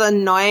almost as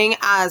annoying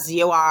as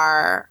you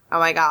are. Oh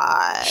my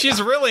god.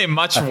 She's really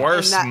much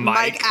worse, Mike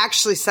Mike.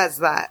 actually says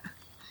that.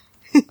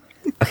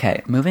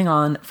 Okay, moving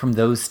on from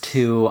those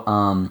two,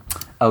 oh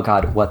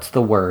god, what's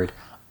the word?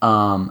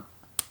 Hooligans.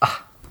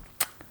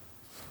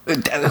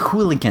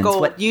 Gold.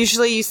 What?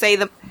 Usually you say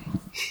the...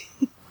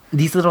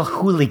 These little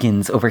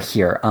hooligans over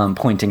here,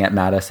 pointing at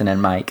Madison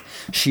and Mike.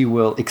 She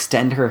will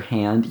extend her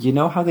hand. You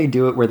know how they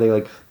do it where they,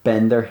 like,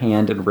 bend their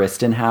hand and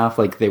wrist in half,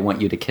 like they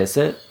want you to kiss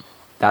it?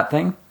 That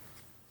thing?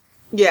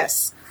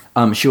 Yes.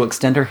 She will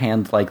extend her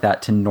hand like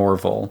that to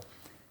Norval.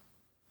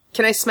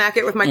 Can I smack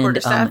it with my And,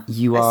 quarterstaff?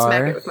 you I are-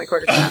 smack it with my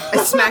quarterstaff. I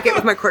smack it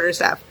with my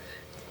quarterstaff.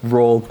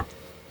 Roll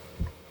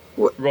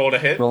Roll to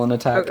hit, an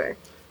attack. Okay.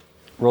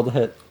 Roll the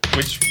hit.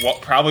 which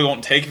probably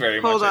won't take very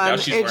Hold much. I on. doubt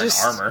she's It wearing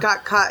just armor.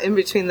 got caught in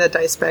between the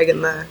dice bag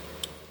and the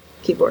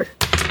keyboard.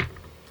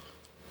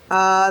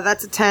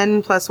 That's a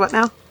 10 plus what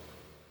now?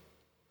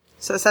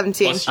 So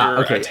 17. Plus your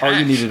Okay, attack. all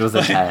you needed was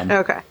a 10.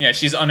 Okay. Yeah,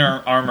 she's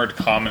unarmored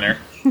commoner.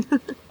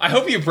 I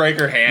hope you break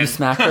her hand. You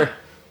smack her.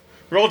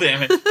 Roll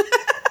damage.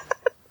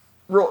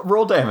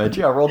 Roll damage.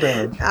 Yeah, roll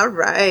damage. All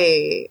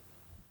right.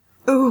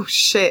 Oh,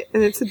 shit.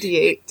 And it's a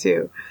D8,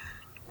 too.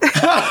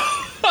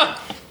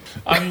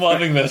 I'm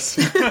loving this.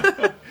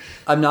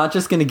 I'm not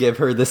just going to give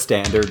her the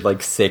standard,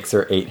 like, 6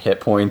 or 8 hit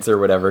points or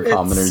whatever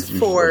commoners usually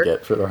 4.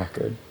 get for the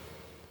record.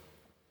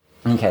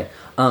 Okay.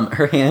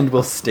 Her hand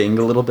will sting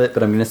a little bit,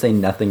 but I'm going to say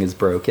nothing is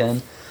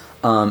broken.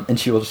 And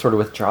she will just sort of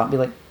withdraw and be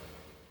like,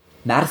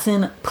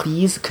 Madison,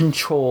 please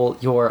control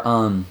your,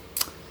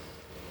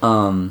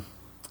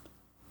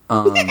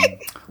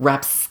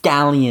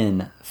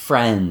 rapscallion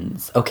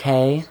friends,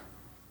 okay?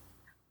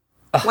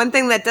 One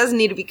thing that doesn't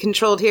need to be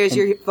controlled here is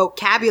your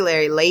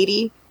vocabulary,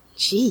 lady.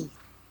 Gee.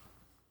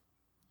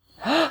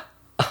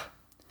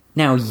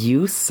 Now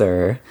you,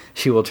 sir,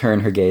 she will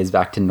turn her gaze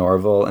back to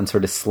Norval and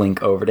sort of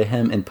slink over to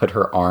him and put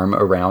her arm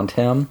around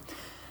him.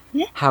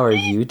 How are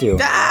you doing?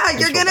 Ah, And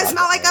you're she'll gonna wrap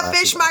smell her like a eyelashes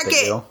fish up at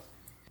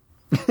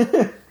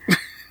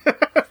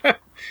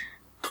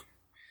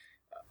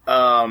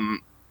you.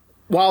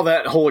 While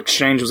that whole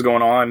exchange was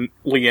going on,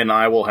 Leah and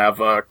I will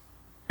have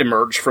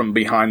emerged from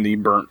behind the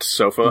burnt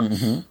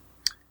sofa.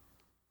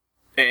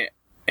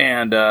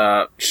 And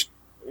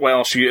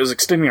well, she is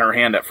extending her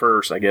hand at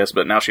first, I guess,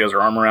 but now she has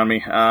her arm around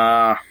me.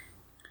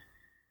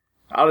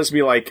 I'll just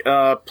be like,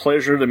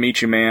 pleasure to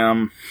meet you,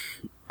 ma'am.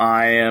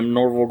 I am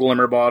Norval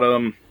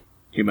Glimmerbottom,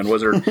 human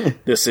wizard.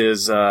 This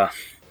is, Leah.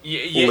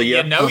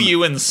 You know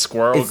you and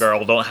Squirrel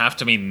Girl don't have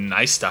to be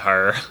nice to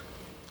her.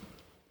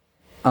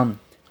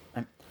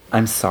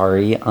 I'm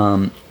sorry.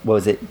 What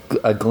was it?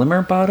 A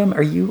Glimmerbottom?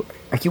 Are you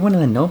one of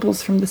the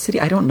nobles from the city?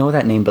 I don't know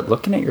that name, but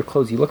looking at your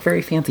clothes, you look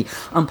very fancy.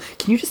 Can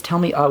you just tell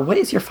me what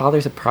is your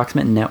father's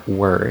approximate net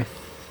worth?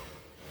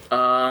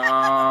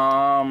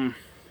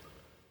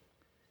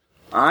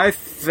 I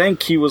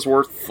think he was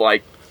worth,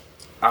 like,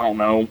 I don't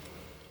know,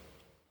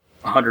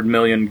 100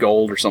 million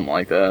gold or something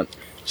like that.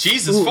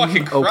 Jesus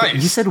fucking Christ. Okay,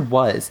 you said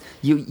was.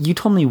 You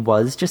told me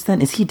was just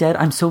then. Is he dead?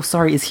 I'm so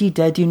sorry. Is he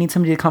dead? Do you need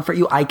somebody to comfort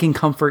you? I can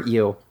comfort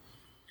you.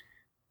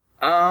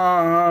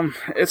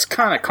 It's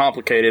kind of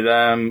complicated.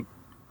 I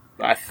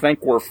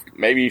think we're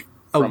maybe.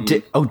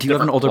 Do you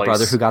have an older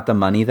brother who got the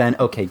money then?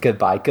 Okay,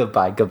 goodbye.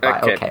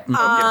 Okay.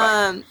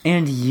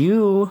 And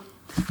you,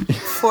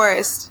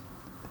 Forrest,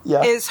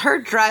 yeah. is her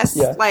dress,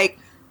 Yeah. like,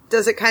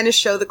 does it kind of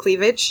show the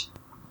cleavage?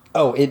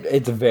 Oh,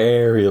 it's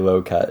very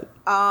low cut.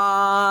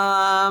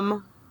 I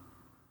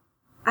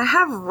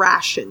have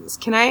rations.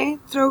 Can I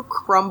throw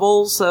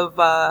crumbles of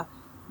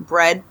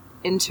bread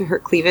into her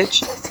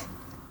cleavage?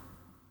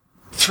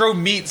 Throw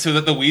meat so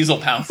that the weasel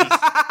pounces.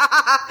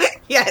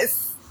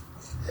 Yes.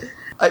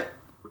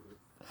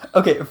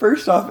 Okay,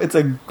 first off, it's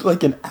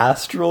like an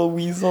astral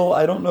weasel.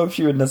 I don't know if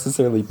she would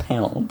necessarily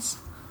pounce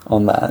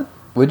on that.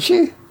 Would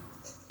she?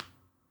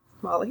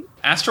 Molly?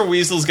 Astral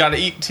Weasel's gotta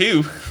eat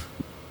too,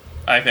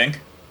 I think.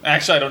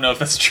 Actually, I don't know if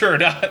that's true or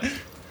not.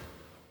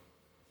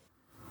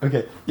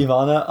 Okay,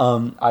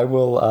 Ivana, I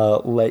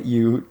will let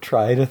you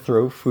try to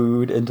throw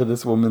food into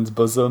this woman's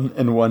bosom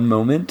in one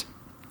moment.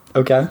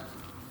 Okay.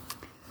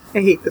 I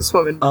hate this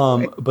woman. by the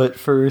way. But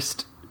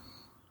first,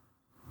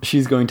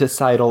 she's going to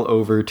sidle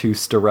over to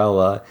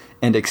Starella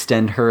and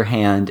extend her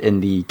hand in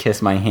the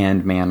kiss my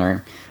hand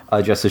manner,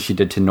 just as she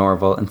did to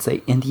Norval, and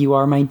say, "And you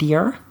are my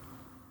dear?"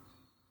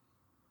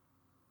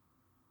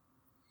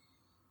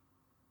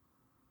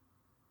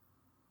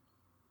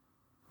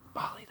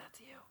 Molly,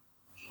 that's you.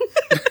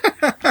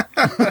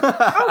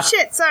 Oh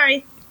shit!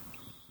 Sorry,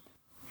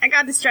 I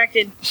got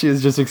distracted. She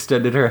has just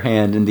extended her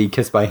hand in the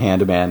kiss by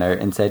hand manner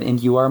and said,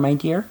 "And you are my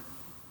dear?"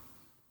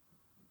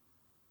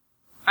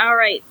 All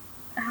right.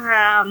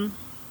 I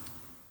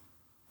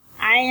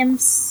am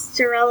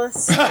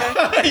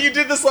Starella. You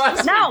did this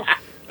last No,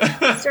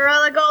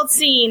 Starella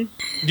Goldstein.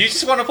 You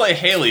just want to play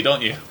Haley,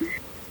 don't you?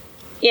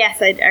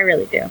 Yes, I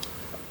really do.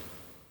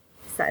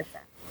 Besides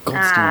that,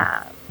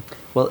 Goldstein.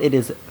 Well, it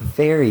is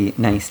very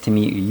nice to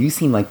meet you. You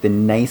seem like the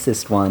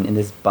nicest one in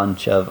this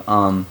bunch of,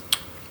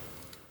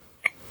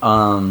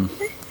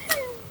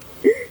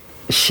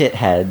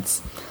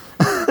 shitheads.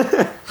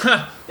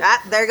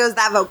 There goes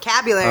that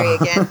vocabulary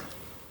again.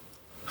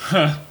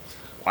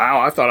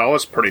 Wow, I thought I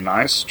was pretty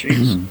nice.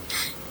 Jeez.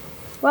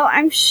 well,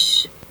 I'm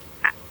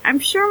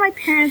sure my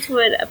parents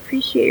would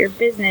appreciate your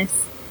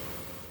business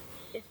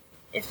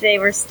if they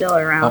were still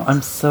around. Oh,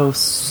 I'm so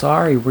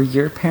sorry. Were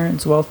your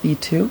parents wealthy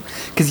too?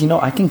 Because,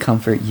 I can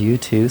comfort you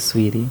too,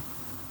 sweetie.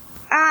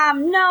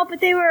 No, but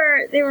they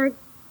were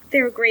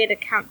great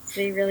accountants.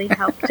 They really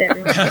helped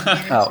everyone.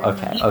 Oh,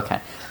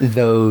 okay.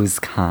 Those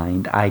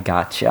kind. I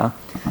gotcha.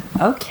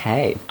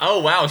 Okay. Oh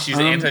wow, she's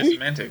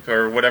anti-Semitic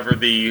or whatever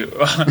the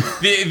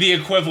the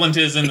equivalent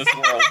is in this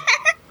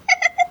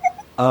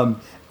world.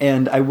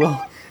 And I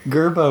will...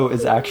 Gerbo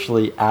is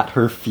actually at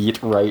her feet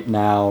right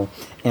now,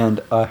 and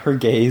her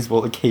gaze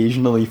will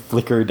occasionally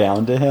flicker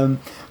down to him,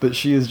 but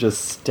she is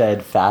just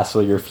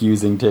steadfastly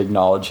refusing to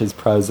acknowledge his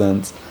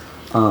presence.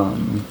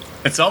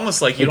 It's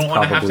almost like you It's don't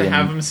want to probably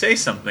have an- him say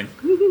something.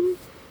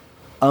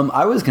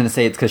 I was gonna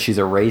say it's because she's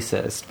a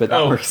racist, but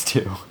that works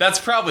too. That's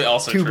probably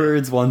also Two true.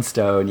 birds, one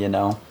stone,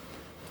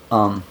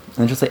 And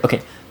just say,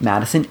 okay,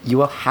 Madison, you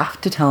will have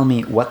to tell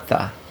me what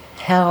the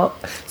heck,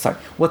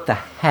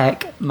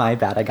 my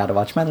bad, I gotta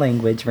watch my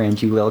language,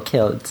 around you little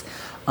kids.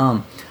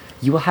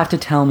 You will have to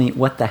tell me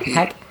what the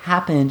heck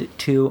happened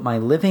to my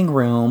living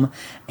room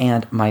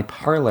and my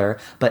parlor,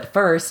 but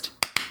first,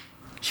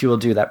 she will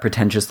do that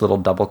pretentious little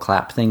double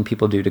clap thing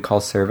people do to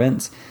call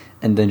servants,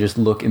 and then just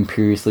look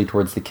imperiously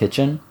towards the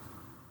kitchen.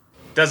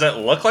 Does it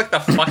look like the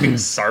fucking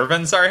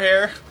servants are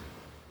here?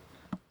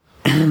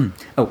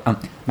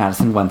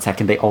 Madison, 1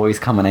 second. They always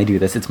come when I do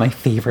this. It's my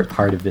favorite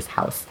part of this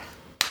house.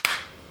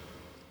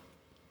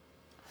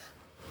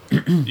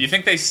 Do you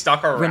think they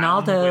stuck around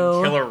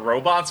Ronaldo. when killer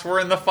robots were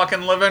in the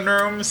fucking living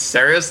room?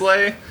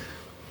 Seriously?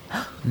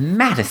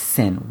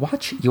 Madison,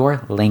 watch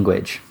your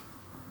language.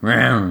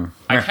 I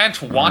can't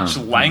watch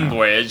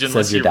language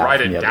unless Says your you dad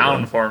write from the it other down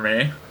room. for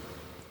me.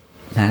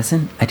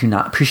 Madison, I do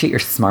not appreciate your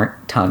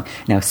smart tongue.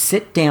 Now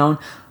sit down.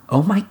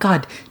 Oh my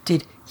god,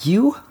 did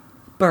you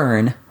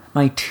burn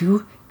my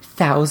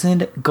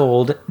 2,000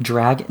 gold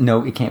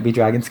No, it can't be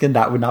dragon skin.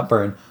 That would not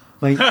burn.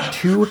 My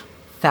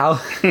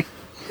 2,000...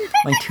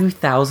 My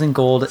 2,000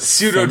 gold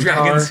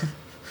Pseudo-dragons. centaur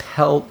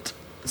pelt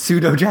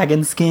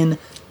pseudo-dragon skin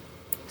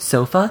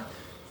sofa?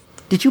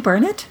 Did you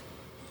burn it?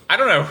 I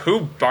don't know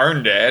who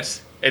burned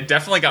it. It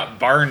definitely got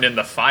burned in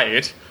the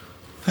fight.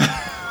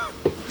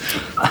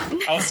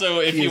 Also,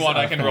 if you want,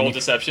 I can roll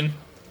deception.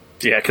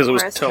 Yeah, because it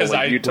was Because Because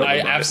totally... you totally I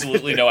burned it.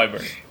 absolutely know I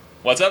burned it.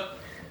 What's up?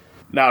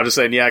 No, I'm just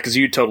saying, yeah, because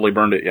you totally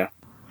burned it, yeah.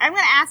 I'm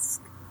gonna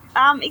ask.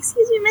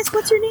 Excuse me, miss,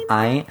 what's your name?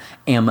 I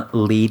am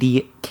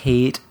Lady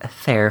Kate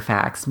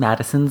Fairfax,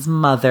 Madison's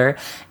mother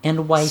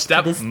and wife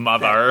to this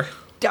Stepmother.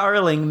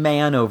 darling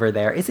man over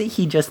there. Isn't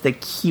he just the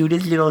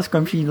cutest little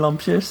scrumptious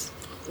lumptious?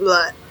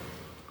 Blah.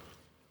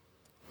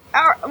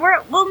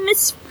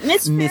 Miss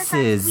Fairfax, we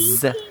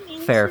Mrs. came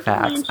into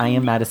Fairfax. the I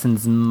am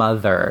Madison's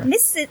mother.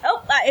 Mrs.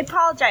 Oh, I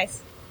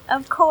apologize.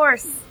 Of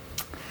course,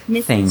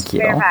 Mrs. Thank you.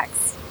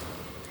 Fairfax.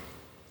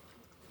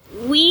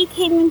 We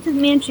came into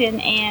the mansion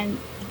and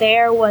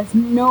there was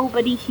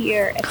nobody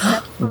here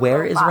except for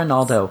Where is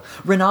robots.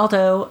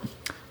 Ronaldo?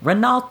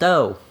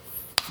 Ronaldo!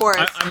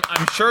 Forrest.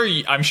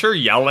 I'm sure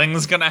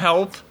yelling's gonna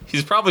help.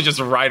 He's probably just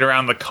right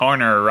around the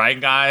corner, right,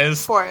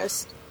 guys?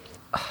 Forrest.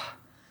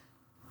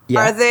 Yeah.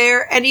 Are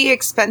there any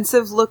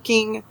expensive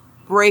looking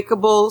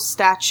breakable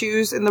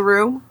statues in the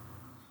room?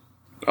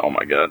 Oh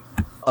my god.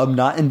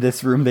 Not in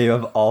this room. They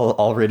have all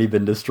already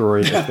been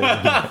destroyed.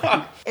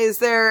 Is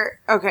there...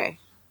 Okay.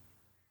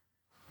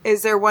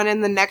 Is there one in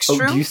the next Oh,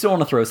 room? do you still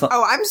want to throw something?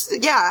 Oh, I'm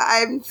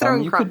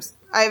throwing you crumbs.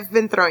 I've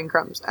been throwing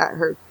crumbs at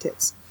her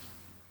tits.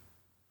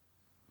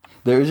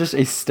 There's just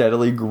a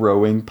steadily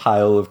growing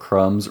pile of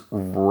crumbs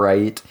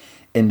right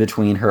in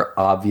between her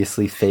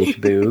obviously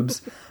fake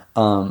boobs.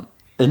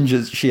 And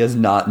just she has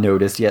not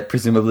noticed yet,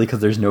 presumably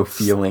because there's no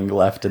feeling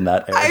left in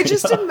that area. I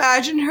just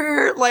imagine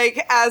her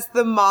like as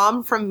the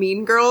mom from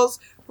Mean Girls,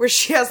 where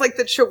she has like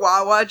the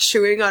chihuahua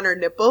chewing on her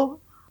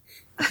nipple.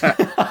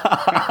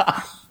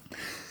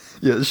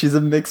 Yeah, she's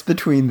a mix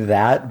between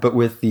that, but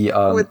with the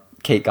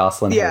Kate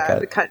Gosselin haircut.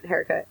 the cut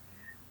haircut.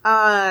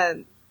 Yeah.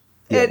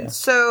 And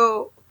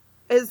so,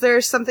 is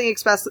there something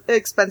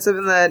expensive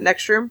in the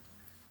next room?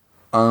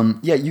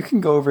 Yeah, you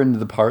can go over into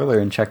the parlor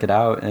and check it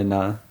out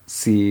and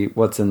see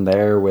what's in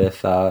there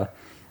with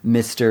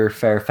Mr.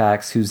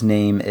 Fairfax, whose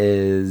name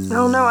is...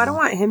 Oh no, I don't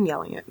want him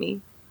yelling at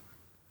me.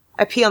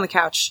 I pee on the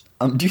couch.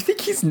 Do you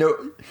think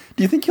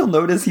he'll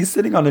notice he's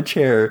sitting on a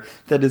chair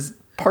that is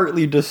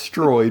partly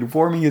destroyed,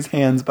 warming his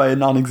hands by a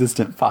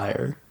non-existent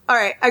fire?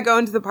 Alright, I go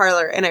into the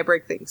parlor and I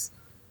break things.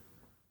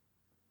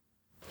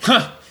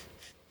 I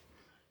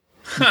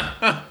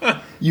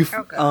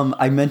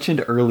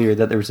mentioned earlier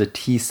that there was a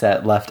tea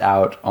set left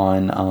out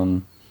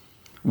on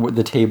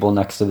the table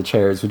next to the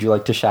chairs. Would you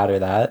like to shatter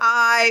that?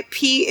 I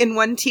pee in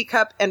one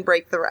teacup and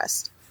break the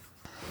rest.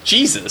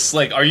 Jesus,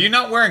 like, are you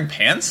not wearing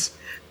pants?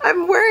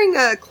 I'm wearing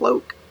a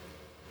cloak.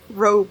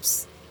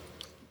 Robes.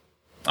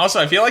 Also,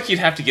 I feel like you'd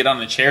have to get on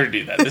the chair to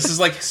do that. This is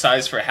like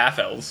size for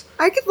half-elves.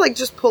 I could, like,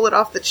 just pull it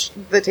off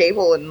the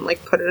table and,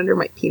 like, put it under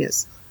my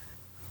penis.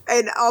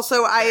 And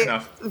also,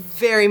 I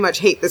very much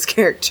hate this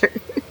character.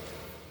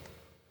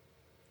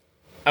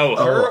 Oh,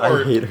 her?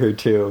 I hate her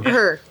too.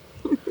 Her.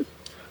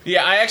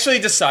 Yeah, I actually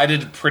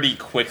decided pretty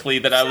quickly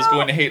that I was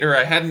going to hate her.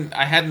 I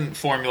hadn't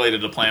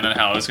formulated a plan on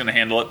how I was going to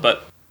handle it,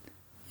 but...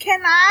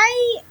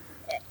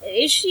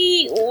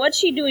 What's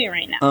she doing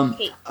right now?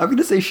 Kate? I'm going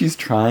to say she's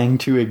trying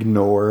to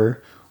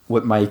ignore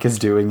what Mike is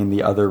doing in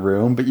the other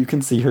room, but you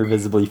can see her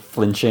visibly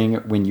flinching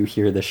when you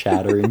hear the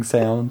shattering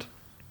sound.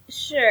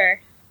 Sure.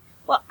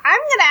 Well, I'm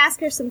going to ask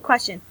her some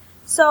questions.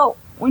 So,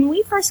 when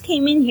we first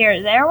came in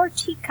here, there were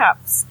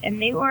teacups, and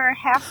they were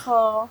half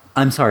full.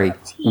 I'm sorry,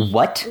 tea.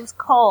 what? It was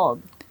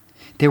cold.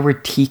 There were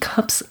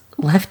teacups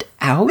left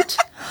out?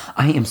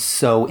 I am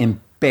so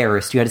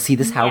embarrassed. You had to see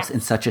this house in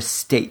such a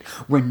state.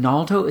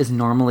 Ronaldo is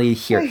normally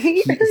here. He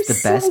is the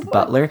best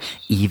butler,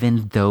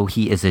 even though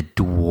he is a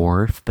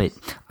dwarf, but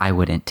I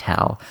wouldn't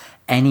tell.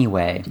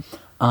 Anyway,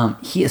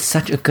 he is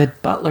such a good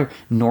butler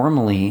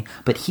normally,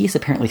 but he's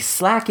apparently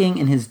slacking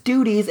in his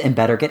duties and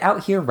better get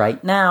out here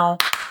right now.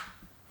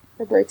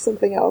 I break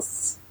something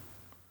else.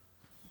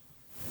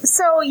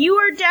 So, you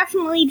were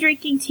definitely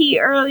drinking tea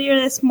earlier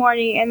this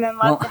morning and then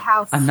left the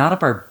house. I'm not a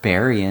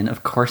barbarian.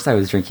 Of course I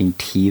was drinking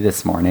tea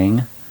this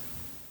morning.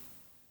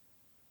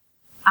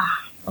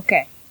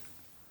 Okay.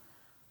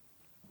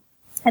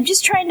 I'm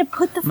just trying to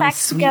put the My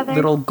facts sweet together.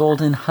 little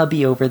golden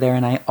hubby over there,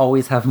 and I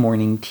always have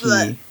morning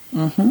tea.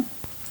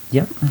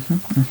 Yep.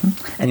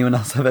 Anyone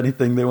else have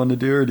anything they want to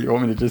do, or do you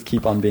want me to just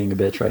keep on being a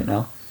bitch right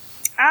now?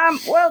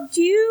 Well,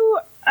 do you,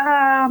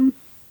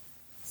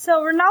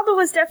 so Ronaldo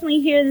was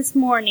definitely here this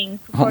morning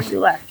before you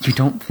left. You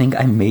don't think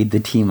I made the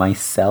tea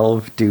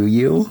myself, do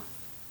you?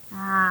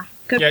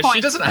 Good Yeah, point.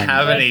 she doesn't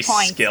have Good any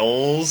point.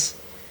 skills.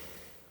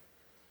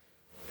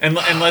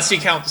 Unless you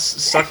count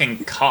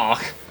sucking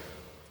cock.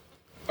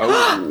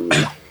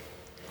 Oh.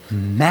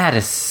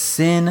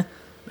 Madison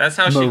That's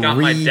how she got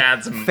my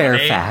dad's money.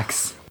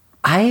 Fairfax.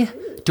 I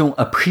don't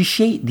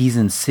appreciate these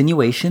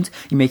insinuations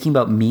you're making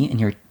about me and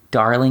your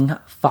darling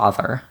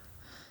father.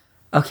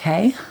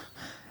 Okay?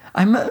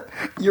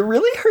 You're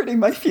really hurting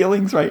my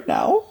feelings right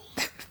now.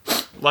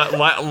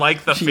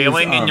 Like the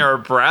feeling in your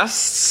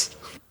breasts?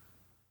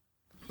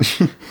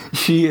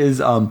 She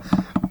is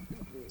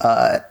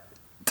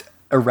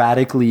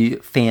erratically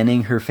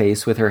fanning her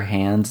face with her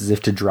hands as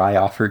if to dry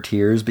off her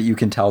tears, but you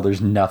can tell there's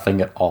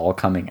nothing at all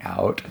coming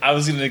out. I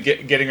was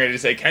getting ready to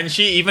say, can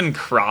she even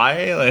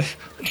cry? Like,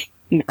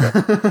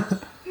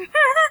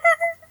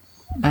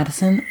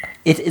 Madison,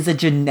 it is a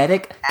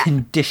genetic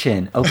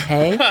condition,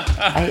 okay?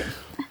 I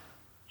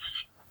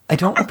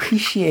don't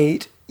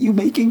appreciate you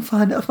making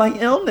fun of my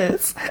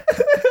illness.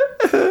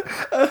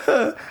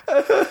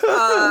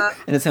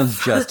 And it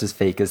sounds just as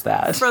fake as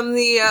that. From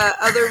the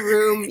other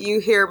room, you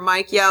hear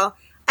Mike yell,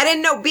 "I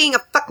didn't know being a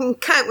fucking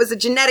cunt was a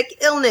genetic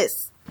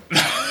illness."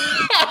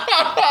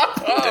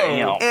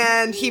 Damn.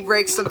 And he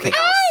breaks something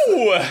else.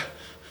 Ooh!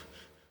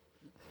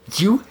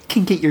 You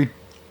can get your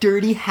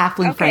dirty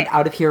halfling friend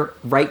out of here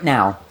right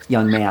now,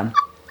 young man.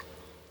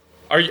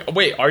 Are you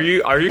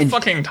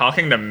fucking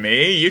talking to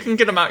me? You can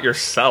get him out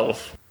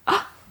yourself.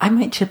 I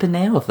might chip a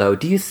nail, though.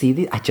 Do you see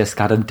these? I just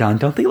got them done.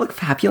 Don't they look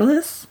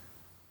fabulous?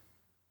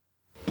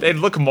 They'd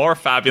look more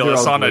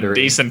fabulous They're all on glittery. a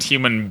decent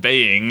human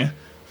being.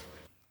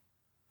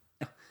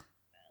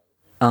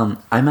 I'm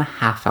a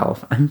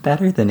half-elf. I'm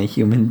better than a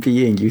human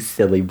being, you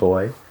silly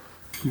boy.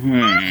 But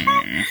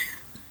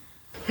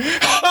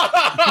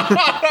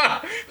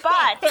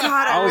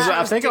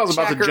I think I was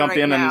about to jump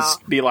in and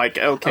be like,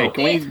 okay,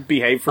 can we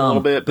behave for a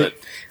little bit? But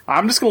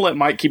I'm just going to let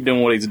Mike keep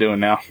doing what he's doing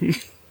now.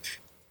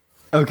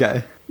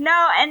 Okay.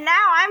 no, and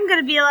now I'm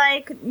gonna be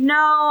like,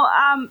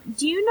 no,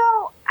 do you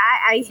know,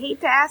 I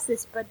hate to ask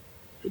this, but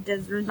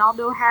does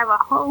Ronaldo have a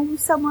home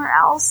somewhere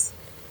else?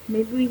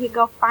 Maybe we could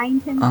go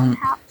find him,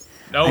 perhaps?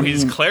 No, I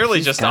he's mean, clearly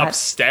he's just got-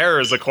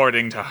 upstairs,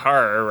 according to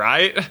her,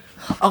 right?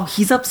 Oh,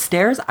 he's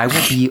upstairs? I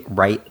will be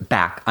right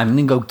back. I'm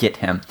gonna go get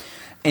him.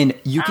 And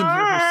you can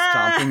hear her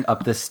stomping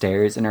up the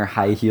stairs in her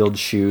high-heeled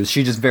shoes.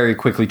 She just very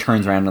quickly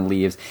turns around and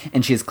leaves.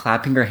 And she is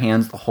clapping her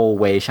hands the whole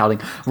way, shouting,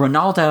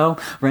 Ronaldo!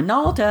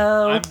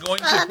 Ronaldo! I'm going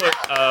to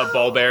put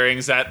ball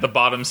bearings at the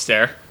bottom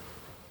stair.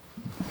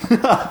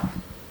 Oh,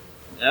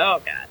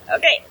 God.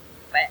 Okay,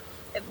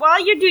 but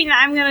while you're doing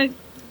that, I'm gonna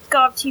go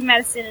up to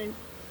Medicine and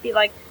be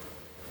like,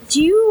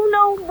 do you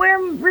know where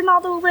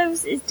Ronaldo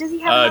lives? Does he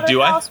have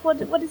another house? What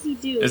does he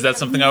do? Is that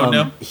something I would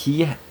know?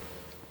 He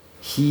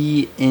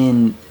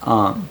in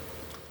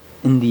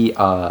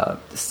the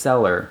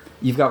cellar.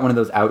 You've got one of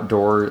those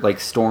outdoor like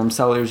storm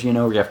cellars, you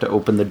know, where you have to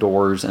open the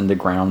doors and the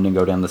ground and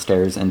go down the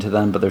stairs into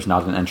them, but there's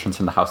not an entrance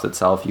from the house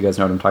itself. You guys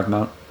know what I'm talking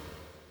about?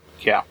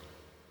 Yeah.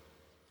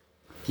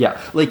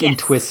 Yeah, like in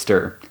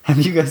Twister. Have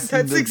you guys seen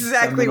That's the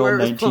exactly where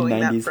I was pulling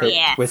that 1990s from. hit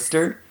Yes.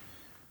 Twister?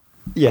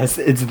 Yes,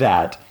 it's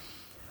that.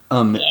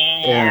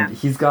 And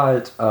he's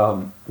got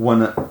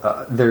one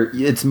there.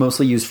 It's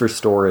mostly used for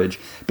storage,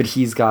 but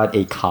he's got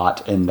a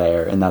cot in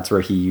there, and that's where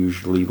he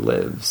usually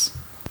lives.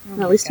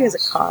 At least he has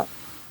a cot.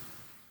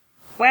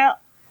 Well,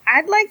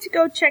 I'd like to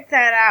go check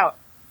that out.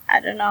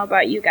 I don't know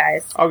about you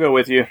guys. I'll go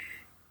with you.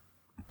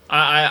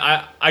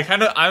 I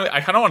kind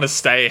of want to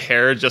stay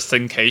here just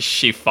in case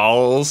she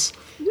falls.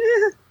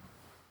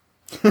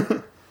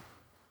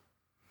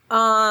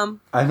 I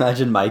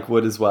imagine Mike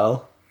would as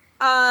well.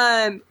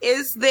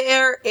 Is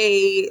there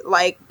a,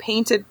 like,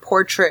 painted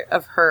portrait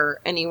of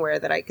her anywhere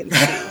that I can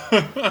see?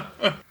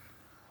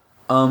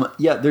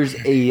 Yeah, there's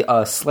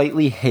a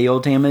slightly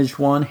hail-damaged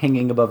one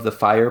hanging above the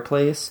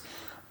fireplace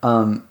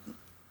in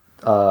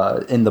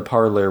the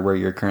parlor where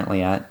you're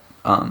currently at.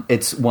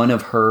 It's one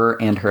of her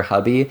and her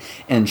hubby,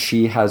 and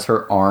she has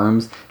her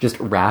arms just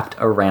wrapped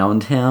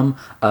around him,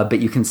 but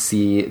you can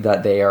see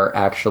that they are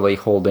actually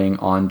holding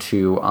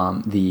onto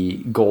the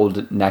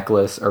gold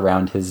necklace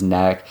around his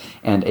neck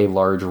and a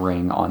large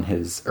ring on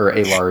his, or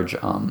a large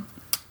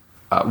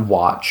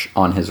watch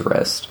on his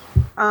wrist.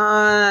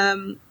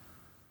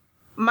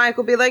 Mike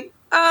will be like,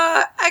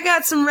 I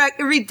got some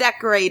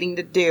redecorating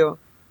to do.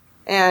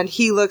 And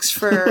he looks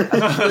for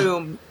a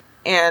plume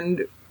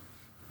and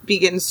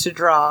begins to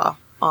draw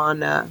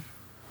on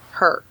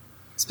her.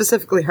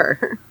 Specifically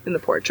her in the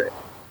portrait.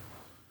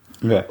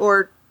 Okay.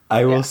 Or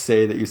I will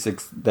say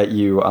that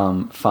you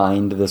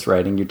find this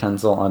writing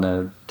utensil on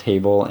a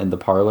table in the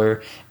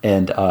parlor,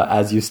 and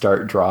as you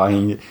start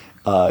drawing,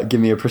 give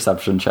me a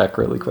perception check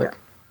really quick.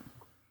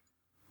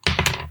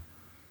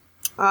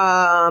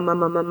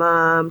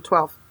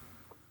 12.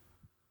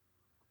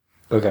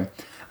 Okay.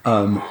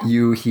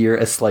 You hear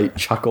a slight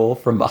chuckle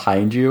from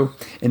behind you,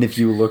 and if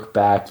you look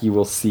back, you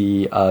will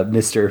see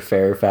Mr.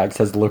 Fairfax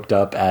has looked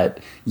up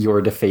at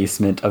your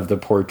defacement of the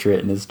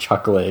portrait and is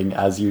chuckling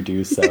as you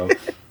do so.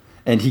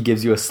 And he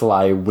gives you a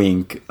sly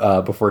wink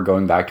before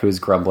going back to his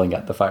grumbling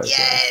at the fireplace.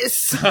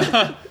 Yes!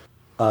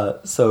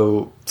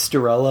 So,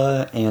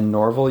 Sturella and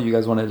Norval, you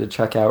guys wanted to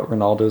check out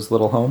Ronaldo's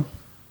little home?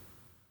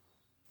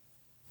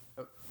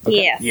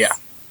 Okay. Yes. Yeah.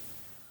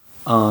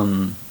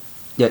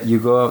 Yeah, you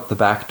go out the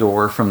back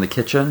door from the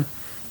kitchen,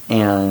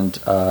 and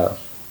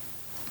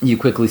you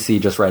quickly see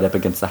just right up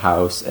against the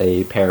house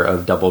a pair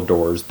of double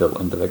doors built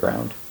into the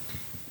ground.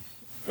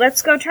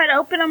 Let's go try to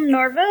open them,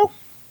 Norville.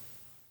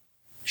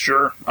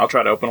 Sure, I'll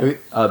try to open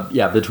them.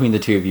 Yeah, between the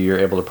two of you, you're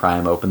able to pry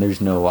them open.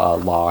 There's no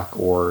lock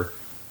or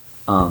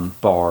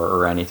bar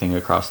or anything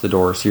across the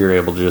door, so you're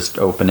able to just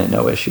open it,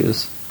 no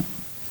issues.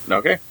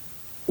 Okay.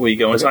 We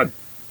go inside.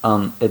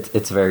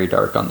 It's very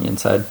dark on the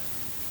inside.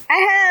 I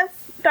have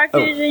dark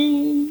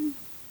vision.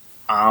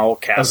 I'll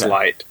cast Okay.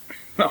 light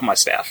on my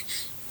staff.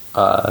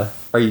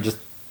 Are you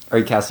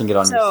casting it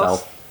on So-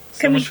 yourself?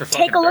 Can we much for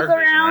take a fucking look dark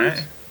vision, around?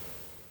 right?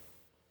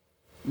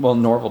 Well,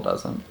 Norval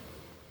doesn't.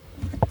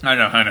 I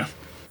know.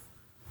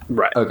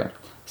 Right. Okay.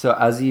 So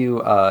as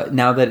you,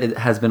 now that it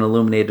has been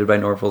illuminated by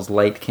Norval's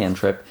light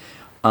cantrip,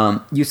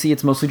 you see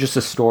it's mostly just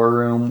a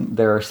storeroom.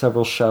 There are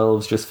several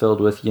shelves just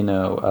filled with,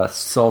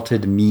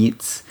 salted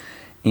meats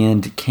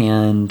and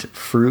canned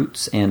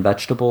fruits and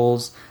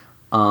vegetables.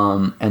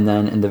 And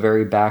then in the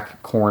very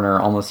back corner,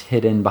 almost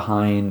hidden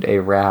behind a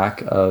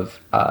rack of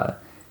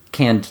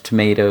canned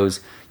tomatoes,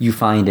 you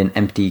find an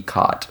empty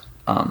cot.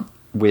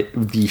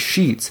 With the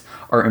sheets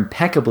are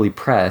impeccably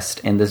pressed,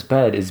 and this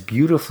bed is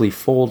beautifully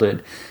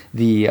folded.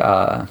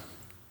 The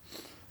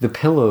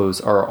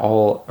pillows are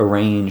all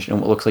arranged in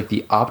what looks like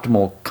the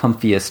optimal,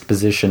 comfiest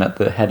position at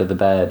the head of the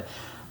bed.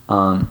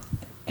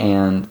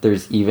 And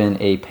there's even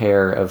a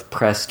pair of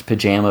pressed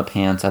pajama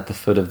pants at the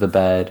foot of the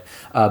bed,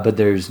 but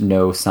there's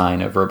no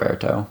sign of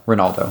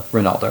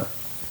Ronaldo.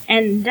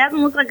 And it doesn't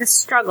look like a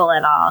struggle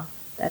at all.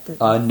 That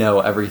doesn't.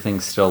 No, everything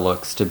still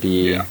looks to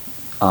be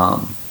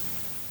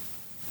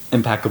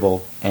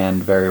impeccable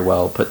and very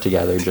well put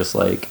together, just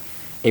like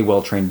a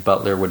well-trained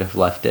butler would have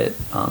left it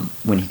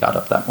when he got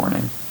up that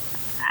morning.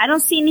 I don't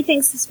see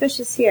anything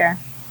suspicious here.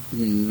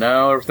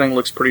 No, everything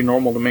looks pretty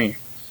normal to me.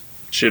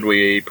 Should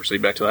we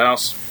proceed back to the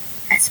house?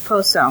 I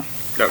suppose so.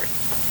 Okay.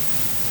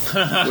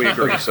 We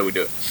agree, so we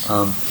do it.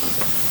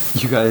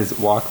 You guys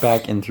walk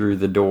back in through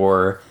the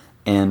door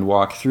and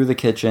walk through the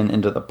kitchen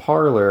into the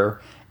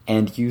parlor,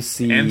 and you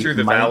see And through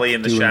the Mike valley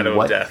in the doing shadow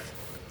what- of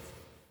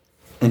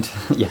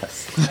death.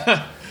 Yes.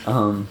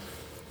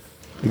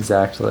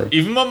 Exactly.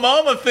 Even my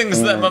mama thinks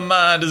that my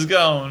mind is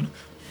gone.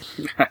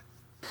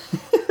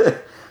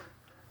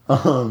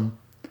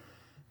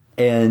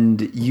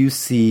 And you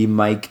see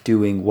Mike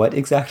doing what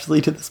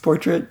exactly to this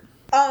portrait?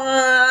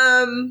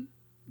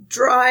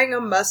 Drawing a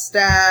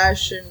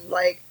mustache and,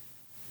 like,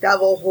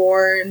 devil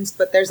horns,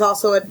 but there's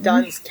also a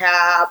dunce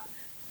cap,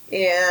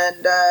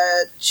 and,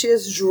 she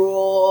has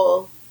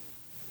drool,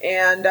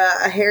 and,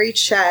 a hairy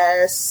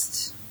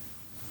chest.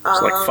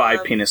 It's like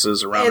 5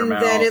 penises around her And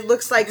mouth. then it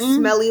looks like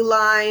smelly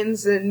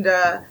lines and,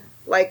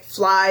 like,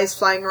 flies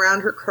flying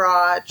around her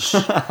crotch.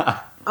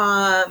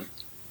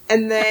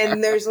 And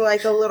then there's,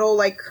 like, a little,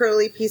 like,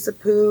 curly piece of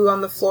poo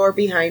on the floor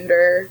behind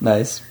her.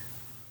 Nice.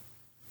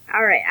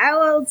 Alright, I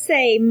will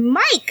say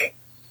Mike!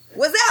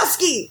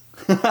 Wazowski!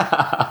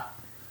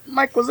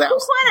 Mike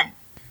Wazowski.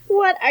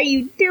 What are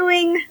you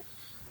doing?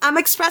 I'm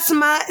expressing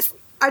my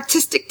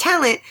artistic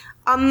talent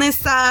on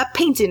this,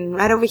 painting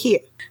right over here.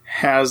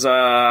 Has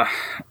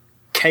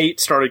Kate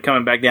started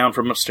coming back down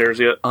from upstairs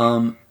yet?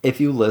 If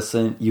you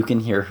listen, you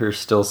can hear her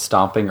still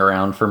stomping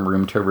around from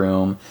room to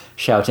room,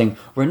 shouting,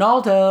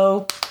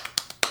 "Ronaldo!"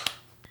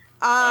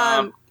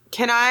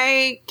 Can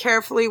I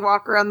carefully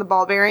walk around the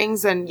ball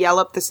bearings and yell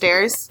up the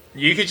stairs?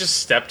 You could just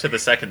step to the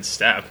second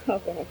step.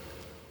 Okay.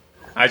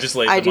 I just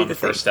laid I them do on the the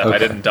first thing. step. I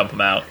Okay. didn't dump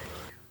them out.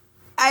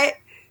 I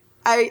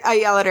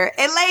yell at her,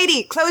 "Hey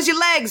lady, close your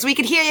legs, we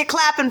can hear you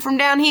clapping from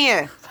down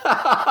here."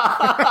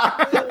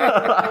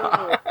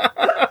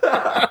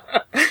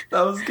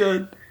 That was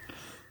good.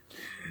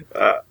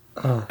 I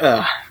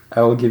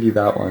will give you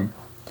that one.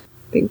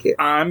 Thank you.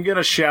 I'm going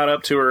to shout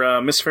up to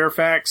her, Miss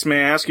Fairfax, may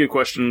I ask you a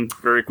question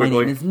very My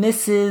quickly? name is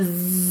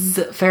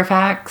Mrs.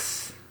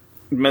 Fairfax.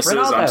 Mrs.,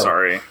 Ronaldo. I'm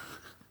sorry.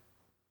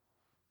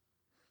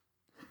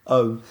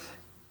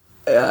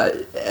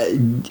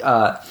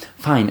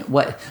 Fine.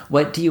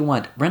 What do you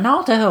want?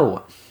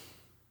 Ronaldo!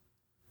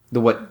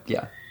 The what?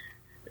 Yeah.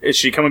 Is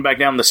she coming back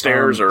down the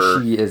stairs,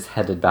 or... She is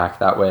headed back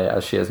that way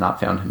as she has not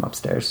found him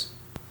upstairs.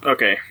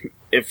 Okay.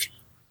 If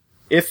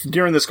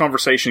during this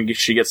conversation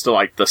she gets to,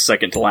 like, the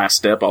second to last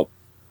step, I'll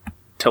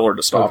tell her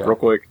to stop Okay. real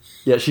quick.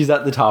 Yeah, she's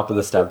at the top of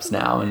the steps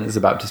now and is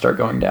about to start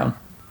going down.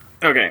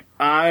 Okay.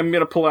 I'm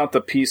going to pull out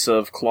the piece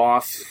of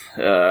cloth,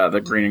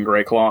 the green and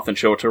gray cloth, and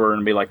show it to her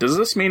and be like, does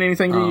this mean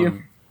anything to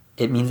you?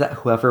 It means that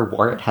whoever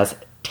wore it has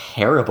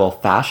terrible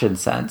fashion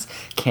sense.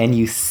 Can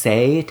you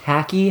say,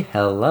 Tacky,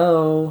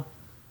 hello?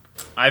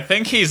 I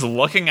think he's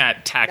looking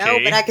at Tacky. No,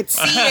 but I could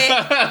see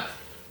it.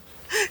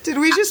 Did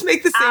we just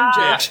make the same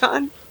joke,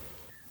 Sean?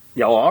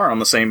 Y'all are on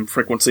the same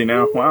frequency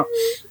now. Wow.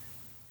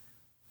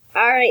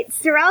 Alright,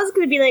 Sorrel's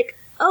gonna be like,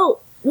 oh,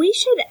 we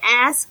should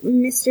ask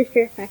Mr.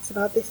 Fairfax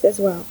about this as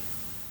well.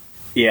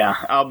 Yeah,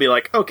 I'll be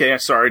like, okay,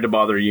 sorry to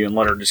bother you, and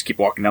let her just keep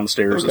walking down the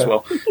stairs as Okay.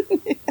 well.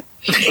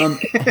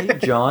 Hey,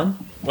 John,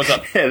 What's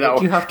up? Yeah, that what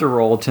do you have to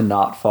roll to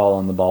not fall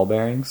on the ball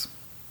bearings?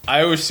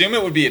 I would assume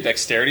it would be a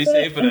dexterity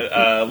save, but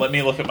let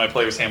me look at my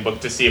player's handbook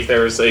to see if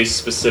there is a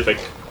specific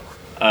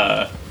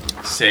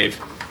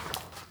save.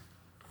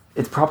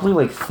 It's probably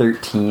like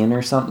 13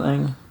 or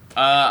something.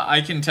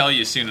 I can tell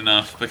you soon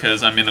enough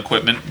because I'm in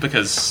equipment,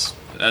 because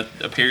that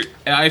appear.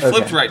 I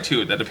flipped Okay. right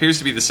to it. That appears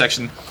to be the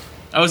section.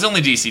 Oh, it's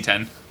only DC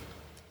 10.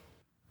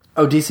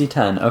 Oh, DC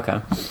 10,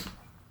 okay.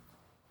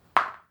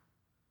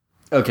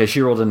 Okay,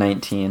 she rolled a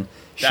 19.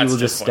 She That's will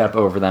just disappointing. step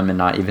over them and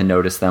not even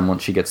notice them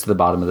once she gets to the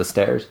bottom of the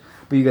stairs.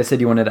 But you guys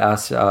said you wanted to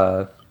ask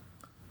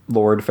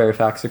Lord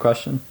Fairfax a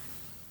question?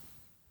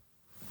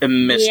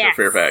 And Mr. Yes.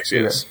 Fairfax,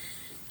 yes.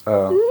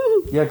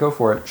 Yeah, go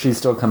for it. She's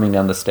still coming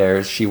down the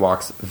stairs. She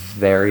walks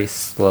very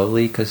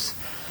slowly because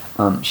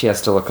she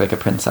has to look like a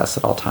princess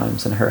at all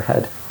times in her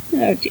head.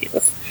 Oh,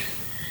 Jesus.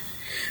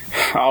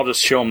 I'll just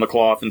show him the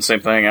cloth and same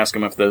thing, ask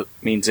him if that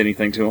means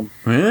anything to him.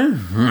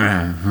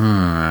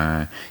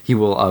 He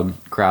will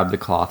grab the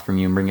cloth from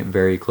you and bring it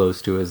very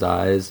close to his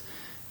eyes,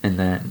 and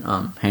then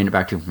hand it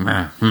back to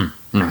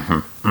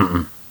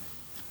you.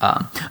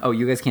 Oh,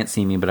 you guys can't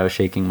see me, but I was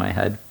shaking my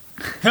head.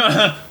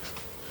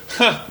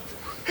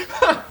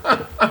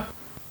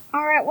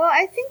 Alright, well,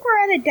 I think we're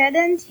at a dead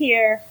end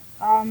here.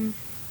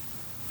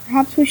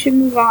 Perhaps we should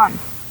move on.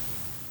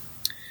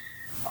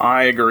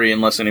 I agree,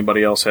 unless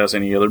anybody else has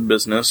any other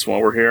business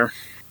while we're here.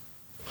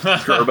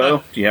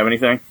 Turbo, do you have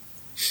anything?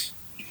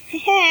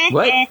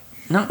 What?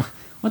 No.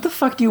 What the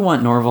fuck do you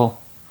want, Norval?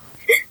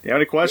 Do you have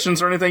any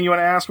questions or anything you want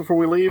to ask before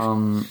we leave?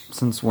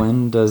 Since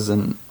when does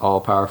an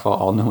all-powerful,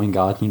 all-knowing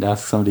God need to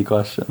ask somebody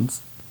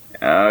questions?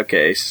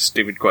 Okay,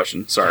 stupid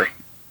question. Sorry.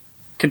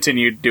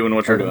 Continue doing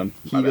what you're doing.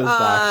 He goes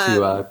back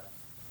to,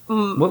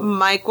 what?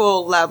 Mike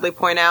will loudly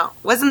point out,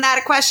 "Wasn't that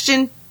a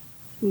question?"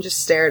 And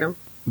just stare at him.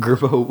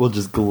 Gerbo will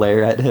just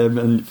glare at him,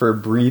 and for a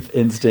brief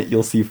instant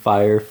you'll see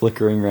fire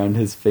flickering around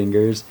his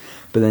fingers,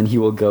 but then he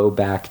will go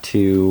back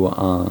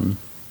to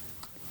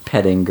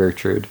petting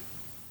Gertrude.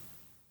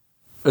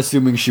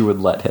 Assuming she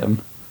would let him.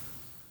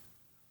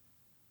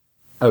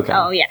 Okay.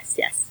 Oh, yes,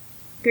 yes.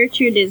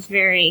 Gertrude is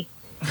very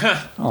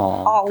Aw,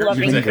 all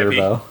Gertrude's loving. a hippie.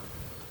 Gerbo.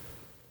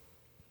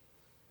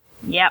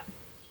 Yep.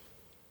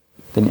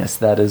 Then yes,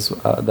 that is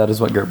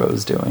what Gerbo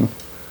is doing.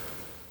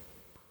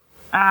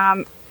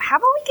 How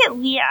about we get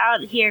Leah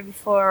out here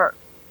before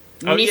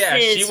Oh Mrs. yeah,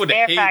 she would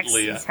Fairfax hate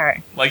Leah. sees her?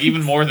 Like,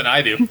 even more than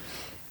I do.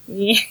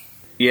 Yeah.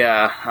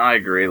 Yeah, I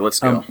agree. Let's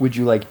go. Would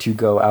you like to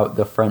go out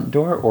the front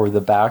door or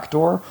the back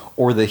door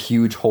or the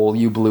huge hole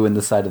you blew in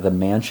the side of the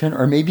mansion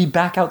or maybe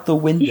back out the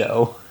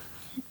window?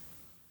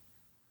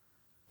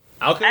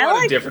 I'll go I out a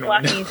like different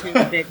walking window. through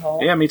the big hole.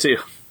 Yeah, me too.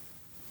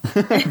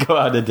 Go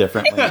out a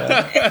different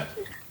window.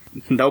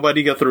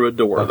 Nobody go through a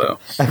door, though.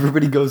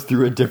 Everybody goes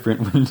through a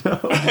different window.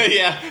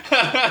 Yeah.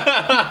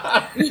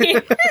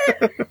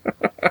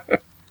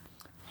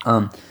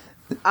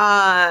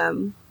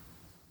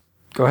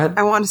 Go ahead.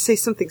 I want to say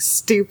something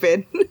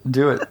stupid.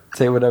 Do it.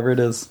 Say whatever it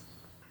is.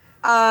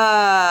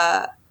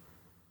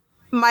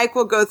 Mike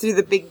will go through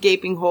the big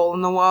gaping hole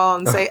in the wall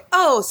and say,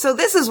 "Oh, so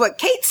this is what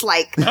Kate's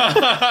like."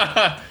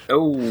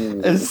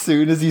 Oh. As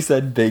soon as you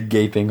said big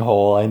gaping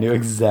hole, I knew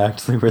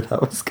exactly where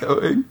that was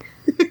going.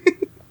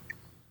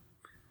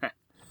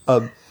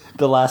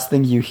 The last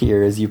thing you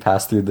hear as you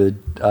pass through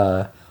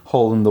the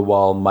hole in the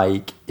wall,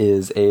 Mike,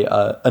 is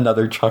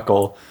another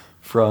chuckle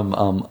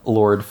from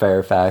Lord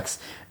Fairfax,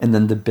 and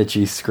then the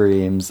bitchy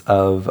screams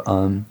of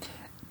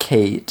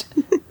Kate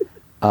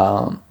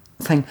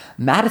saying,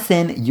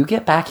 "Madison, you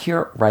get back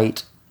here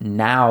right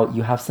now.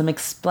 You have some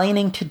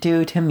explaining to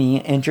do to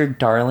me and your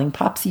darling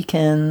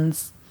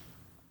Popsykins."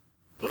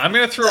 I'm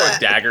going to throw a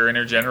dagger in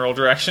her general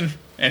direction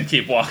and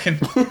keep walking.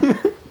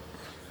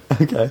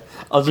 Okay,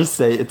 I'll just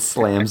say it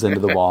slams into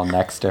the wall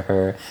next to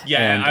her.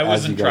 Yeah, and I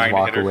wasn't as you guys trying to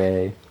walk hit her.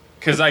 away,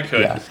 Because I could.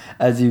 yeah,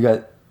 as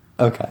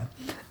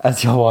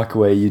y'all walk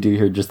away, you do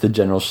hear just the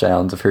general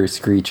sounds of her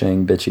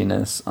screeching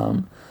bitchiness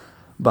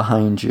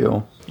behind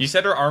you. You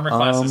said her armor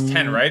class is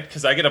 10, right?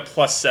 Because I get a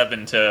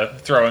 +7 to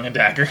throwing a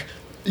dagger.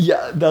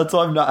 Yeah, that's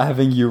why I'm not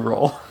having you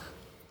roll.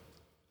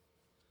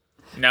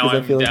 Now Because I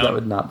I'm feel like that down.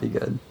 would not be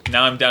good.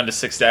 Now I'm down to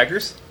 6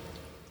 daggers.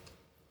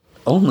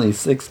 Only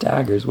 6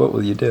 daggers. What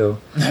will you do?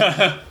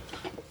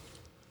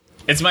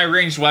 It's my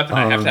ranged weapon.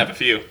 I have to have a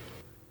few.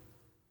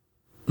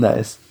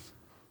 Nice.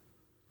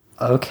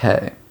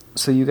 Okay.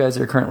 So you guys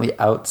are currently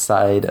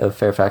outside of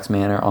Fairfax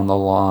Manor on the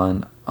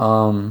lawn.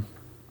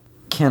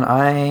 Can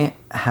I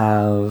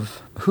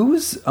have...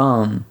 Who's,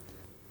 Hold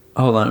on,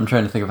 I'm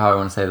trying to think of how I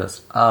want to say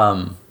this.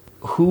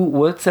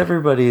 What's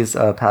everybody's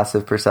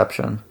passive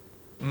perception?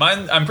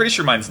 Mine. I'm pretty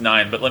sure mine's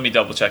 9, but let me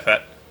double check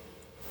that.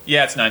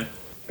 Yeah, it's 9.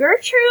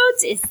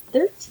 Gertrude's is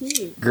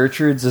 13.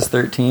 Gertrude's is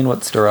 13.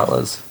 What's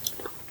Dorella's?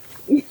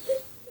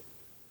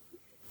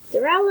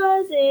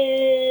 Dorella's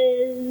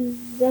is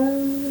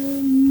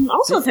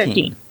also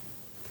 13.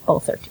 Oh,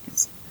 13.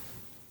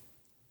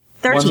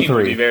 13. 14 would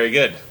 3. be very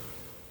good.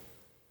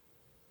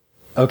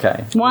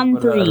 Okay. 1, What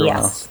about 3, everyone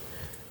yes. else?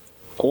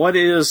 What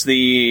is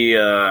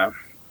the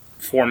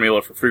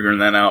formula for figuring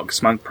that out?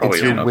 Because mine probably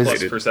It's your isn't wisdom.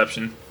 Plus updated.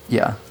 perception.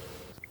 Yeah.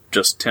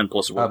 Just 10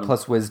 plus 1.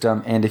 Plus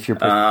wisdom, and if you're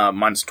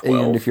mine's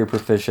 12. and if you're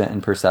proficient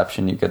in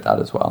perception, you get that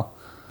as well.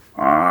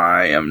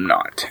 I am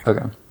not.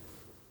 Okay.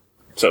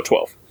 So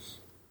 12.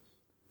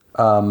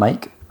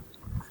 Mike?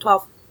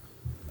 12.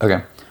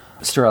 Okay.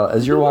 Storella,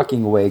 as you're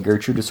walking away,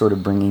 Gertrude is sort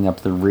of bringing up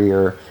the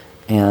rear,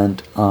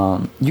 and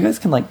you guys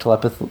can, like,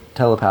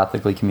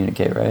 telepathically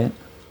communicate, right?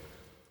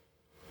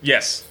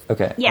 Yes.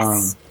 Okay.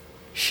 Yes.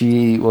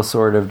 She will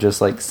sort of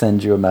just, like,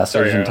 send you a message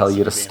Sorry, and tell Alice,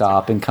 you to for the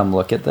stop and come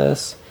look at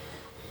this.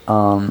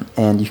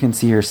 And you can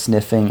see her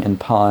sniffing and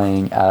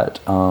pawing at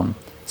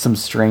some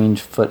strange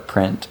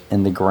footprint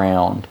in the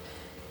ground.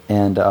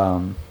 And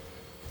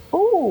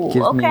Ooh,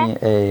 give okay. me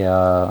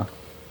a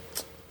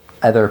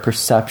either a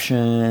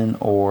perception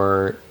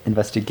or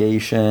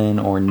investigation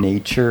or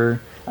nature,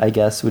 I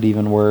guess, would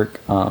even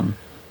work.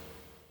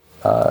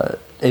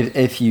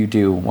 If you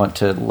do want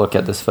to look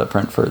at this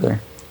footprint further.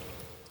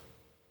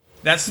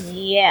 That's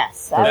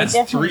Yes, I would that's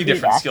definitely 3 do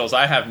different that. skills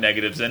I have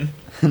negatives in.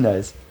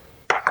 Nice.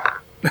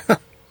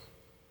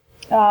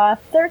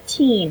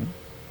 13.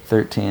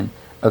 13.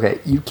 Okay,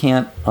 you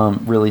can't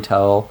really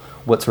tell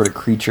what sort of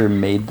creature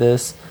made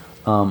this.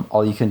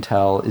 All you can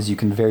tell is you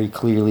can very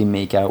clearly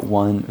make out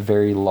one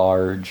very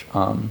large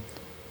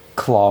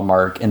claw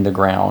mark in the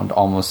ground,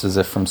 almost as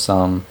if from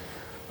some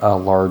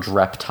large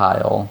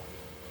reptile.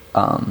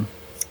 Something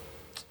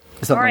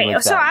All right,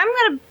 like so that.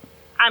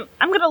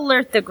 I'm gonna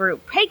alert the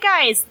group. Hey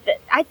guys,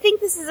 I think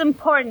this is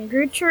important.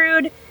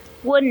 Gertrude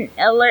wouldn't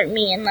alert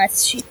me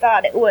unless she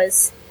thought it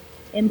was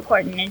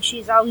important, and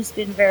she's always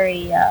been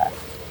very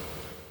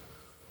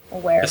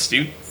aware.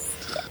 Astute.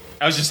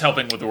 I was just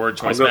helping with the word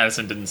choice. I'll go-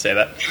 Madison didn't say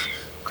that.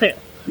 Clear.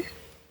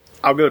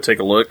 I'll go take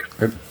a look.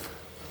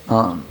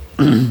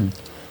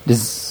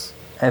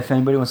 If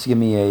anybody wants to give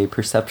me a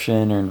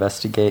perception or a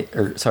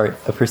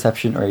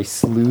perception or a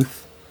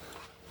sleuth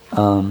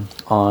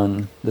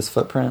on this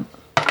footprint.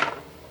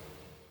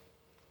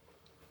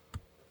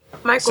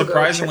 Mike will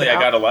Surprisingly, go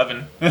check I it got out.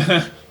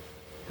 11.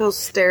 He'll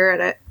stare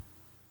at it.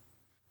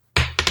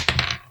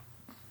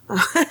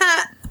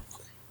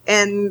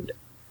 And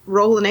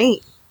roll an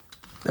 8.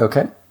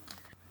 Okay.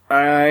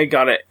 I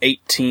got an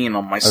 18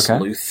 on my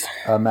sleuth.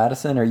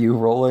 Madison, are you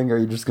rolling, or are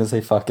you just going to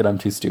say, fuck it, I'm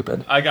too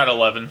stupid? I got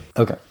 11.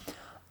 Okay.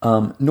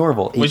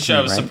 Norval, 18, Which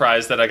I was right?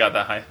 surprised that I got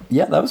that high.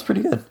 Yeah, that was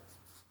pretty good.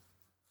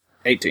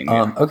 18,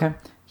 yeah. Okay.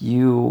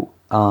 You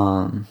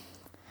will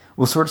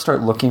sort of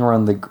start looking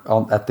around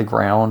at the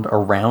ground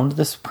around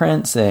this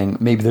print, saying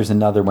maybe there's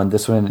another one.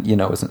 This one,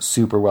 isn't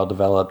super well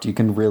developed. You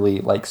can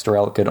really, like,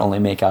 Storell could only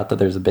make out that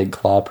there's a big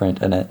claw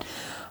print in it.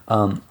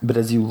 But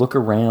as you look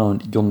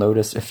around, you'll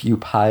notice a few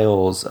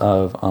piles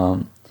of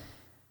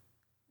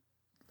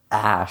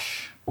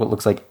ash, what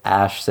looks like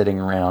ash sitting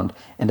around.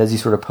 And as you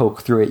sort of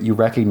poke through it, you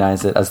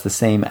recognize it as the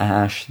same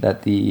ash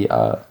that the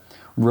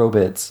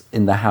robots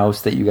in the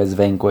house that you guys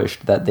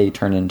vanquished, that they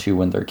turn into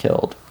when they're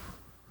killed.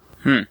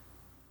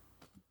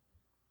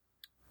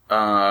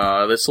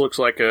 This looks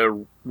like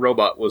a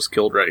robot was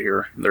killed right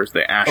here. There's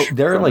the ash. Oh,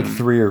 there are like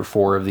 3 or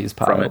 4 of these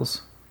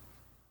piles.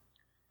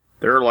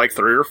 There are like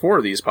 3 or 4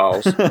 of these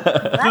piles.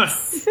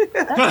 That's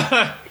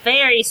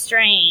very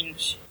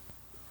strange.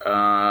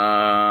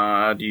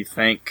 Do you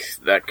think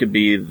that could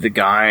be the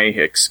guy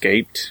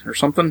escaped or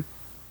something?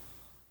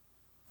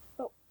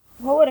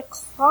 What would a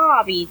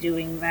claw be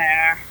doing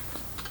there?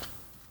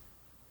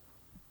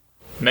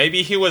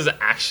 Maybe he was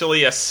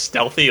actually a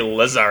stealthy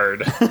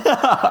lizard.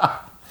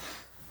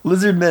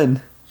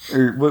 Lizardmen.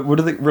 Or what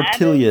are the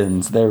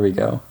reptilians? There we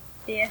go.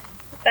 Yeah,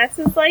 that's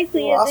as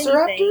likely as anything.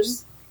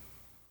 Velociraptors?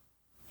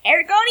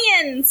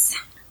 Argonians!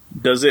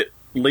 Does it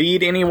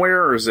lead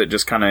anywhere, or is it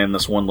just kind of in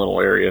this one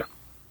little area?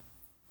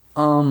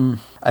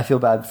 I feel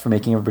bad for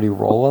making everybody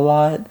roll a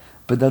lot,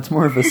 but that's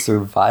more of a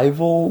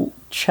survival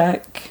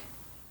check.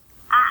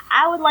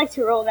 I would like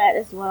to roll that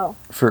as well.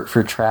 For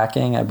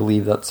tracking, I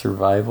believe that's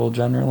survival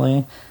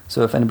generally.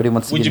 So if anybody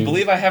wants to Would give you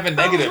believe I have a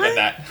negative in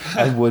that?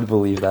 I would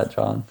believe that,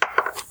 John.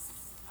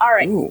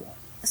 Alright. Ooh.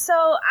 So,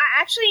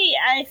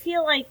 I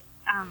feel like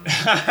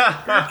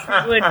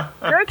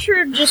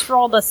Gertrude just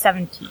rolled a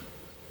 17.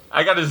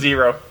 I got a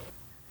 0.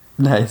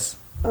 Nice.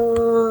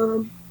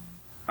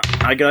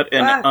 I got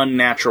an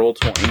unnatural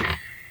 20.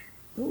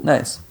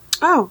 Nice.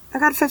 Oh, I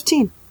got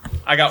 15.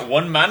 I got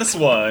 1 minus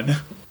 1.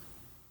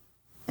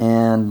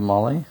 And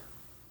Molly?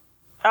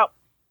 Oh.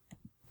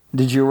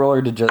 Did you roll,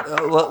 or did you...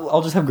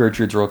 I'll just have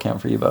Gertrude's roll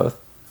count for you both.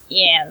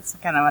 Yeah, that's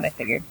kind of what I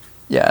figured.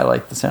 Yeah, I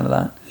like the sound of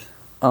that.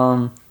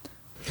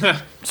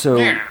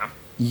 So,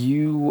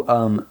 you,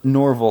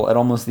 Norval, at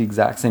almost the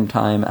exact same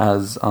time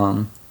as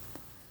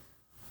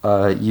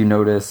you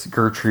notice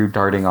Gertrude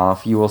darting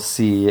off, you will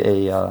see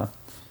a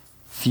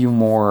few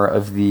more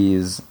of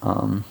these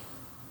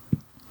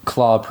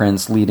claw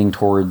prints leading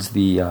towards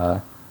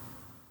the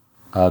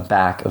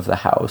back of the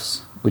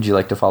house. Would you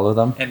like to follow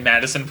them? And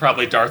Madison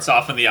probably darts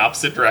off in the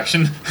opposite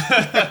direction.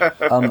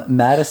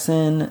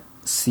 Madison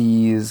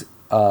sees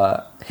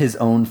his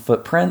own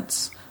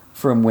footprints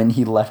from when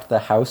he left the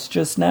house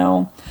just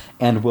now,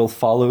 and will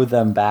follow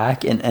them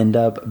back and end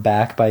up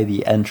back by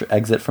the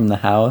exit from the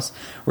house,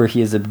 where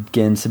he is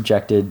again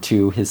subjected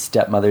to his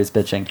stepmother's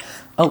bitching.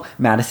 Oh,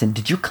 Madison,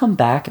 did you come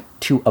back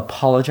to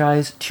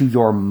apologize to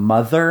your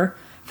mother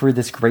for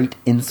this great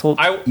insult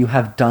you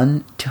have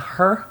done to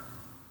her?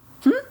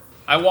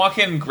 I walk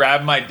in,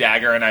 grab my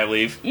dagger, and I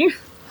leave.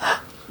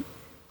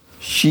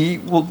 She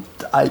will...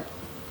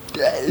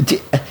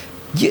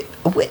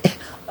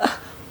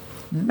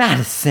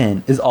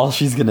 Madison is all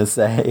she's gonna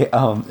say,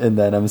 and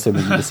then I'm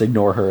assuming you just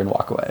ignore her and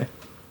walk away.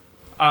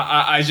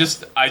 I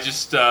just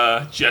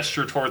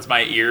gesture towards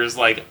my ears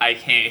like I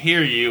can't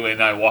hear you,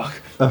 and I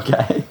walk.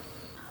 Okay.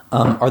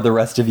 Are the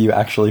rest of you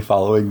actually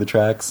following the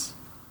tracks?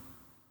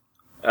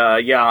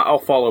 Yeah, I'll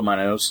follow my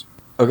nose.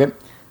 Okay.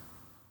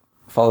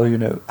 Follow your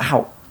nose.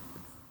 Ow.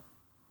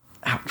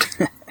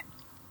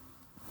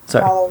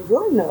 Sorry. Follow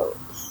your nose.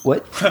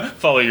 What?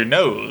 Follow your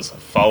nose.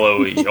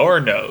 Follow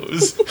your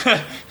nose.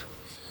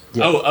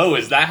 Yeah. Oh,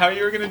 is that how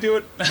you were going to do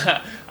it?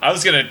 I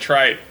was going to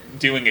try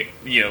doing it,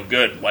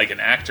 good, like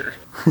an actor.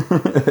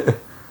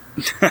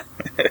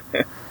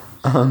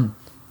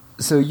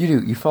 So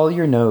you follow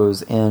your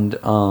nose, and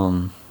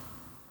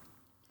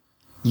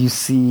you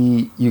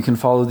can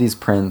follow these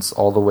prints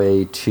all the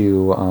way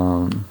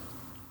to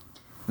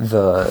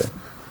the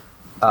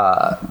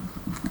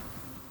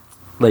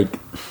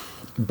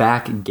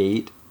back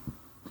gate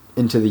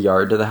into the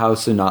yard to the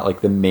house, so not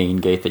like the main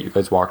gate that you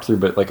guys walked through,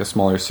 but like a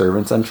smaller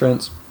servant's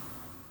entrance.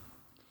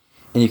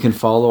 And you can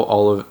follow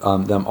all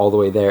of them all the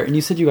way there. And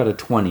you said you got a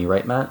 20,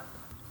 right, Matt?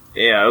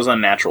 Yeah, it was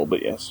unnatural,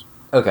 but yes.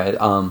 Okay,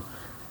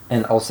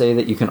 and I'll say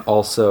that you can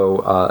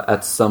also,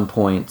 at some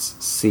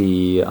points,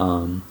 see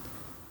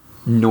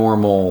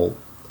normal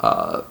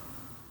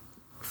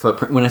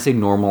footprint. When I say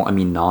normal, I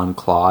mean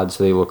non-clawed,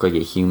 so they look like a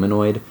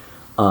humanoid.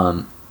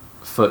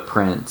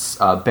 Footprints,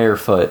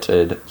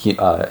 barefooted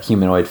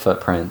humanoid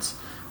footprints,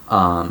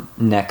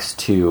 next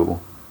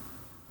to...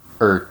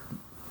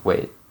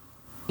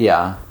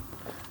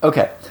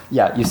 Okay,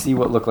 yeah, you see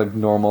what look like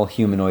normal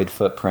humanoid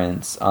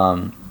footprints,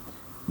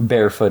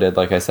 barefooted,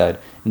 like I said,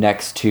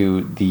 next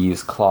to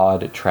these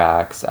clawed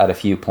tracks at a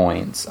few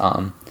points.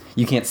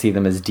 you can't see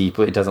them as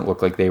deeply. It doesn't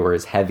look like they were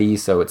as heavy,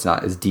 so it's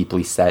not as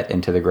deeply set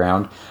into the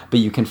ground. But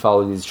you can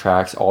follow these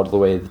tracks all the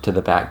way to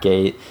the back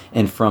gate,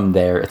 and from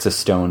there, it's a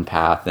stone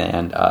path,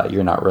 and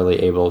you're not really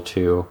able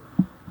to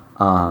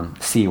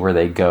see where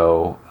they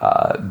go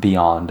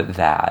beyond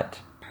that.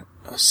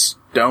 A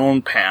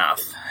stone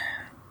path.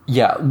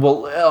 Yeah,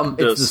 well,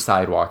 it's the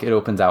sidewalk. It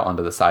opens out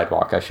onto the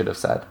sidewalk, I should have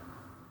said.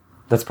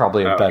 That's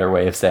probably a better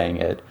way of saying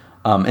it.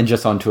 And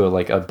just onto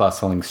a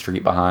bustling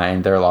street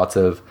behind. There are lots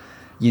of,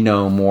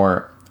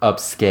 more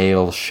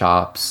upscale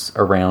shops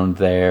around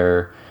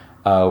there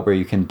where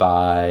you can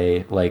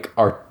buy,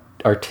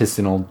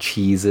 artisanal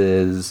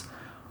cheeses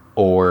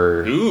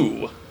or...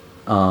 Ooh.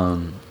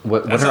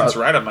 What that sounds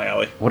right up my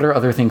alley. What are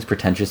other things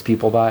pretentious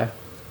people buy?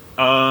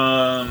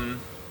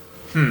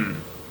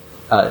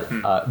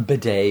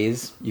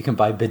 Bidets. You can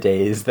buy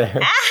bidets there.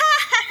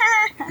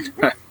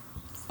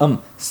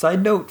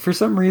 Side note, for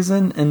some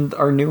reason, in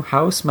our new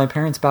house, my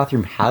parents'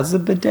 bathroom has a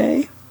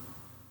bidet.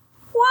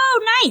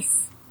 Whoa,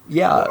 nice!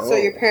 Yeah. So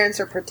your parents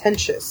are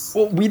pretentious.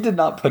 Well, we did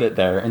not put it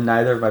there, and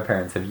neither of my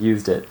parents have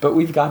used it, but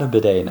we've got a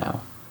bidet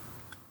now.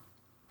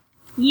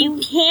 You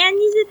can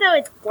use it, though?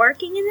 It's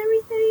working and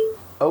everything?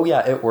 Oh,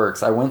 yeah, it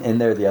works. I went in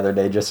there the other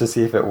day just to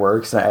see if it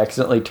works, and I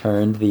accidentally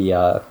turned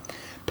the,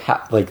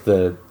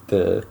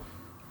 the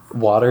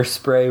water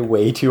spray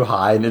way too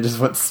high, and it just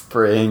went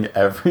spraying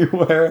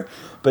everywhere.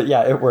 But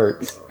yeah, it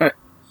works.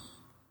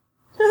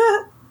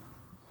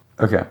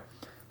 Okay.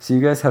 So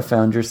you guys have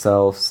found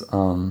yourselves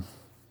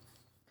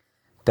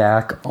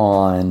back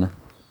on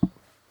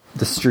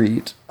the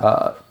street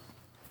on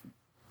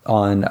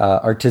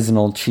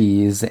Artisanal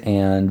Cheese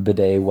and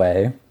Bidet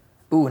Way.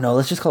 Ooh, no,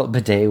 let's just call it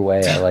Bidet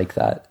Way. I like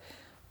that.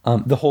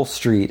 The whole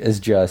street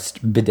is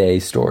just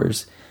bidet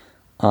stores.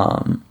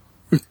 Yeah,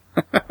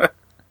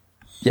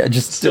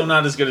 just Still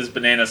not as good as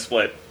Banana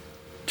Split.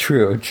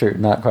 True.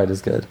 Not quite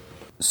as good.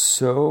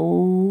 So,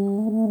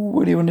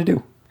 what do you want to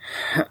do?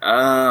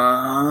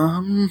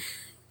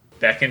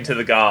 Back into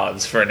the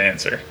gods for an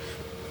answer.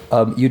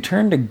 You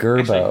turn to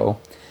Gerbo,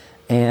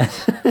 and...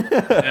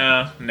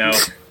 No.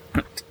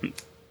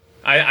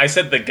 I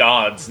said the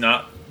gods,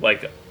 not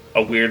like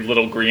a weird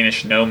little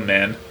greenish gnome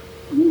man.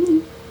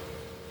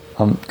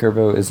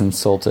 Gerbo is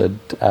insulted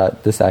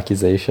at this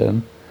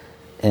accusation,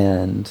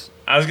 and...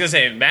 I was gonna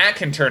say Matt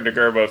can turn to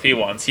Gerbo if he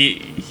wants.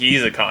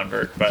 He's a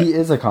convert, but He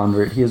is a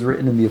convert. He is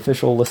written in the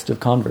official list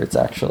of converts,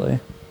 actually.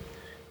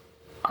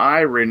 I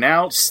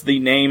renounce the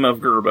name of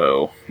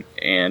Gerbo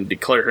and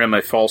declare him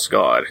a false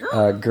god.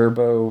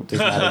 Gerbo does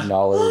not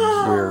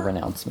acknowledge your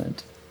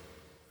renouncement.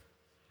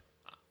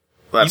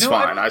 That's You know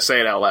fine. what? I say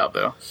it out loud,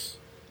 though.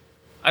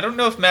 I don't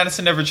know if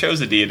Madison ever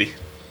chose a deity.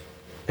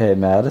 Hey,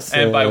 Madison.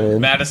 And by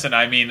Madison,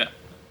 I mean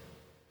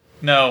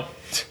no.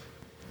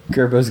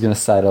 Gerbo's gonna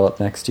sidle up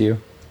next to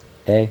you.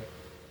 Hey,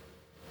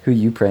 who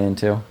you praying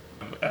to?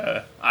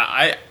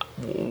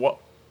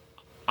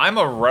 I'm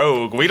a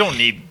rogue. We don't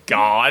need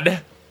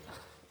God.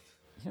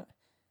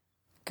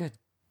 Good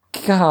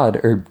God,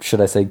 or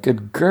should I say,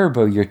 good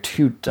Gerbo, you're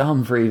too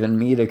dumb for even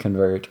me to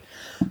convert.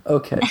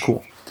 Okay,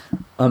 cool.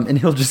 And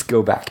he'll just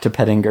go back to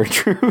petting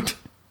Gertrude.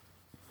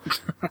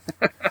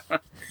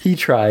 He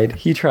tried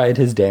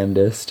his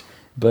damnedest,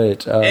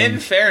 but In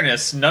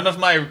fairness, none of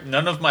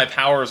my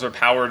powers are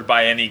powered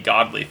by any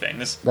godly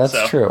things. that's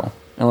so. true.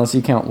 Unless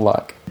you count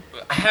luck.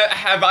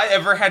 Have I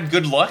ever had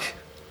good luck?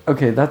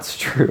 Okay, that's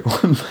true.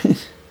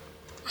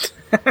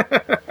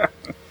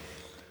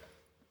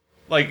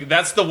 Like,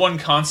 that's the one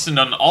constant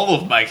on all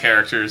of my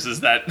characters,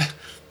 is that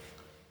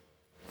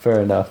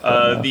Fair enough.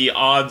 the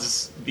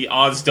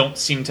odds don't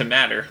seem to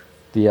matter.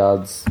 The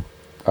odds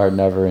are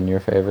never in your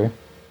favor.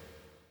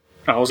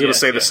 I was going to Yeah,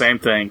 say yeah. the same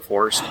thing,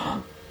 Forrest.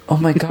 Oh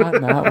my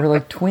god, Matt, we're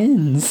like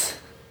twins.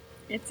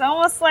 It's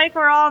almost like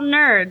we're all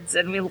nerds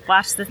and we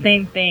watch the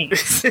same thing.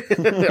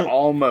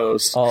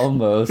 Almost.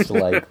 Almost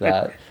like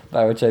that.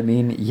 By which I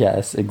mean,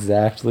 yes,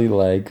 exactly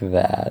like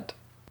that.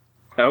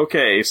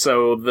 Okay,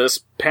 so this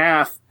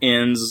path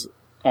ends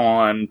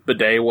on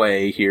Bidet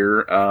Way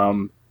here.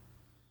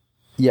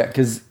 Yeah,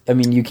 because, I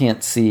mean, you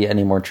can't see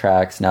any more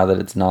tracks now that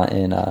it's not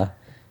in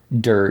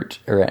dirt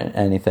or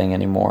anything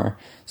anymore.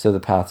 So the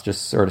path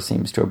just sort of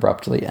seems to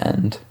abruptly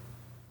end.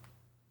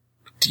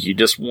 Do you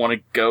just want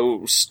to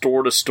go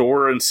store to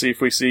store and see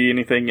if we see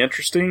anything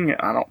interesting?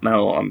 I don't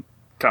know. I'm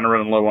kind of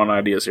running low on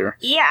ideas here.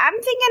 Yeah, I'm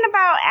thinking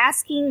about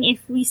asking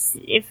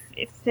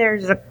if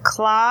there's a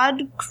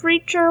clawed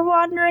creature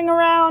wandering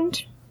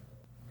around.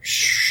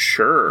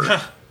 Sure.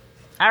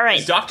 All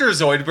right. Is Dr.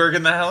 Zoidberg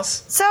in the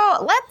house?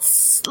 So let's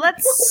split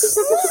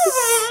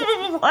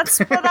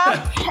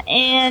up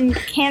and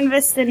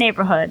canvass the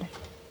neighborhood.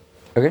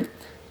 Okay.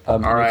 All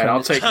right,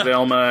 I'll take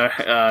Velma.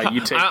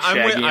 You take Shaggy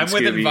and I'm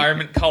with Scooby.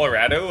 Environment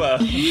Colorado.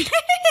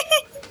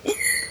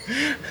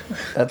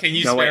 Can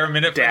you spare a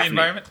minute for the Daphne.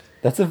 environment?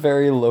 That's a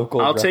very local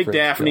I'll take reference,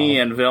 Daphne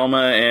John. and Velma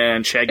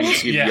and Shaggy and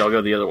Scooby. Yeah. I'll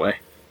go the other way.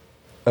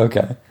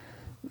 Okay.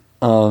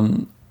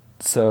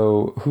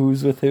 So,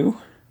 who's with who?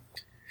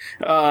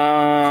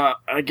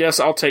 I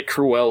guess I'll take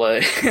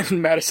Cruella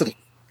and Madison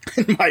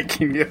and Mike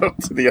can go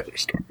to the other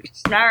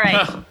stores. All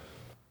right.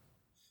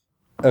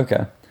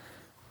 Okay.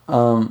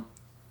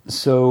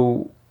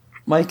 So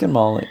Mike and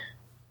Molly.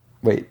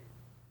 Wait.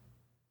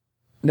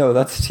 No,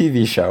 that's a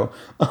TV show.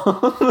 A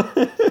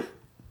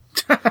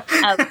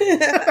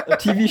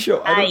TV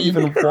show I don't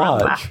even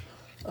watch.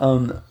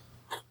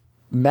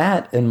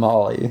 Matt and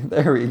Molly.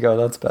 There we go.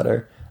 That's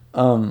better.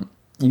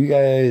 You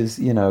guys,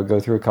 go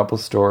through a couple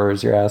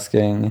stores. You're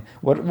asking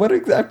what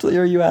exactly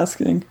are you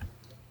asking?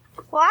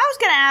 Well, I was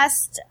going to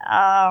ask,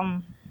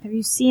 have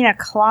you seen a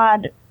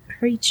clawed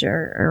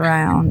creature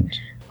around?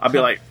 I'd be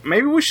like,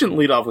 maybe we shouldn't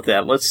lead off with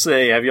that. Let's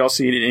say, have y'all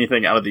seen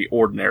anything out of the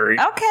ordinary?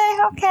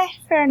 Okay,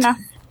 fair enough.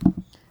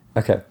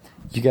 Okay,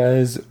 you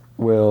guys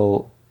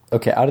will.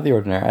 Okay, out of the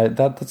ordinary.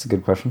 That's a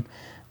good question.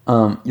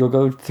 You'll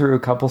go through a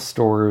couple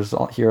stores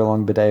here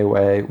along Bidet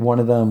Way. One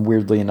of them,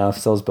 weirdly enough,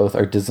 sells both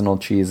artisanal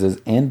cheeses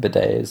and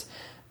bidets.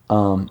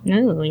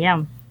 Ooh,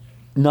 yum.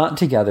 Not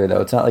together,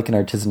 though. It's not like an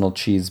artisanal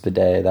cheese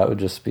bidet. That would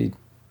just be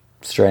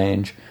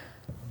strange.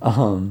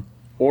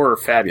 Or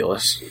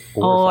fabulous.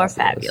 Or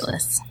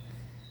fabulous.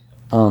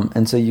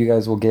 And so you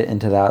guys will get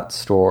into that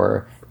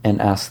store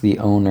and ask the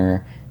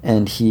owner,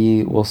 and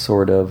he will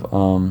sort of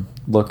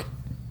look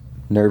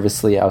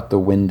nervously out the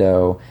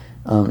window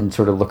and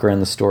sort of look around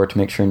the store to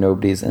make sure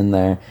nobody's in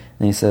there.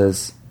 And he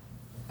says,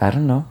 I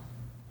don't know.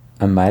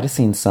 I might have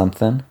seen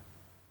something.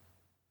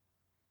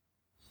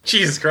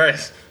 Jesus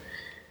Christ.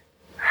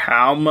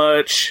 How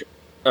much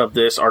of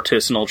this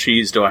artisanal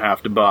cheese do I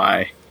have to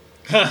buy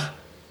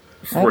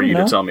for you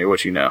to tell me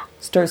what you know?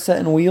 Start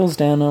setting wheels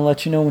down and I'll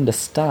let you know when to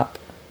stop.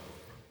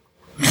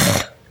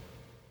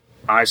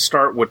 I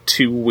start with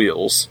 2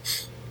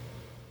 wheels.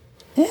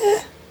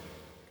 I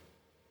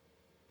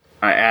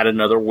add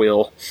another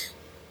wheel.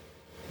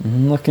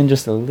 I'm looking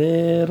just a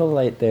little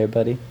light there,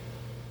 buddy.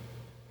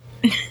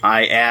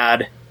 I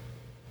add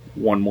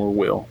 1 more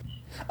wheel.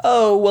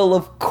 Oh, well,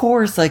 of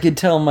course I could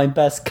tell my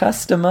best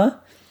customer.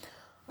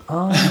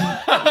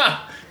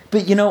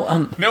 But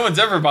no one's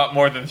ever bought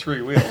more than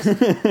 3 wheels.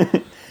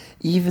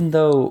 Even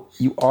though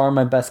you are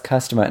my best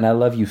customer and I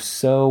love you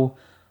so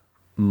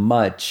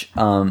much,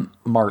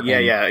 Martin.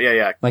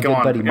 Yeah. My Go good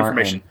on, buddy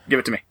information. Martin. Give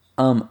it to me.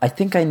 I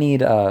think I need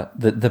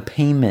the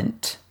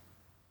payment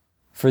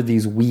for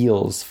these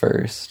wheels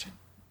first.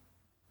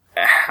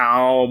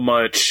 How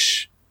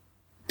much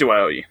do I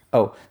owe you?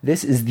 Oh,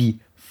 this is the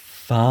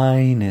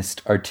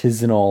finest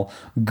artisanal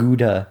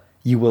Gouda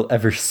you will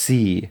ever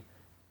see.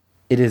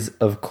 It is,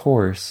 of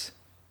course,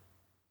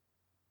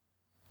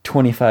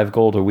 25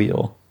 gold a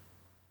wheel.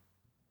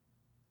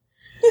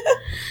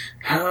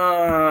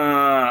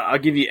 I'll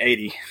give you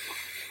 80.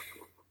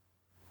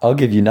 I'll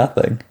give you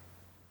nothing.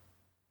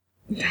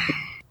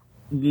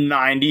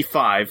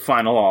 95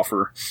 final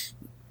offer.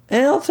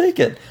 And I'll take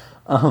it.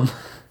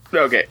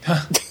 Okay.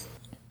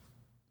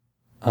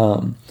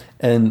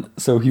 And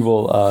so he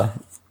will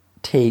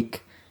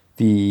take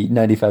the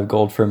 95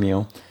 gold from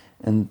you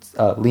and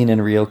lean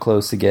in real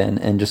close again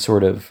and just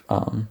sort of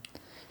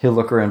he'll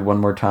look around one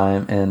more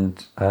time,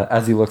 and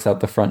as he looks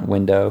out the front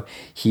window,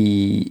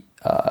 he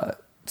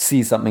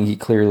sees something he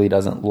clearly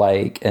doesn't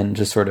like and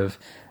just sort of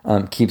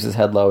keeps his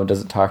head low and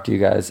doesn't talk to you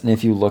guys. And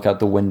if you look out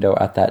the window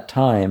at that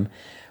time,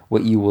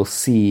 what you will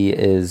see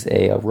is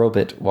a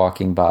robot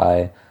walking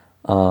by,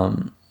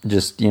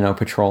 just,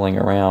 patrolling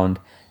around,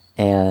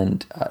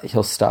 and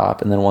he'll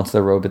stop, and then once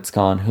the robot's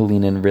gone, he'll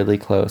lean in really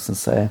close and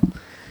say,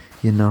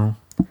 the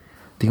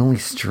only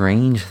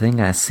strange thing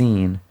I've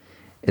seen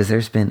is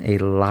there's been a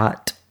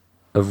lot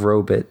of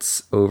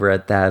robots over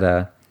at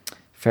that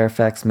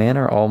Fairfax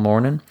Manor all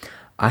morning.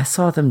 I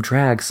saw them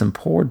drag some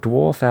poor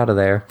dwarf out of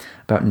there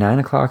about 9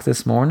 o'clock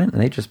this morning,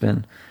 and they've just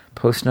been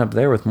posting up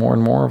there with more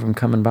and more of them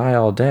coming by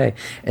all day.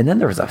 And then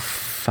there was a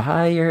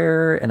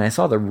fire, and I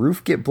saw the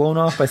roof get blown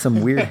off by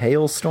some weird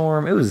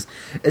hailstorm.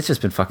 It's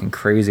just been fucking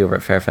crazy over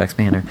at Fairfax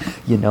Manor.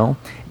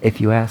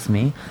 If you ask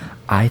me,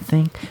 I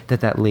think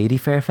that Lady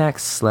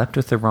Fairfax slept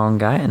with the wrong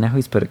guy, and now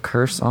he's put a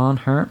curse on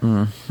her.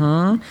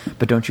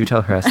 But don't you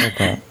tell her I said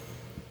that.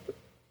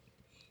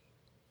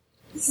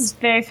 This is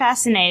very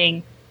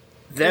fascinating.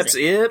 That's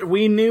it?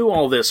 We knew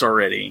all this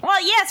already.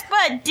 Well, yes,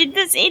 but did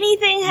this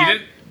anything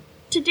have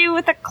to do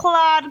with a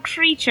clawed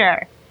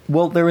creature?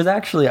 Well, there was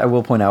actually, I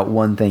will point out,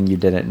 one thing you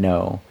didn't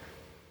know.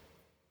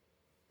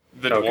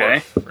 The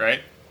dwarf,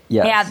 right?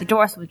 Yes. Yeah, the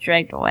dwarf was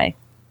dragged away.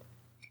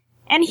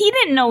 And he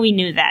didn't know we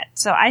knew that,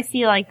 so I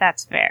feel like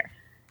that's fair.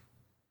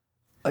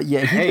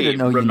 Yeah, he didn't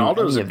know you knew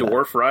Ronaldo's any a of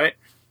dwarf, that. right?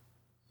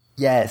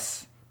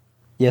 Yes.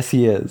 Yes,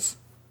 he is.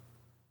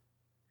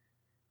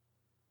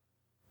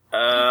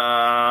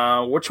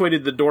 Which way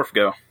did the dwarf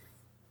go?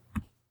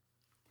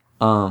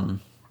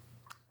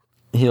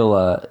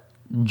 He'll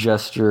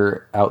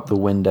gesture out the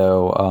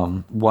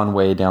window one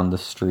way down the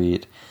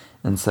street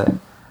and say,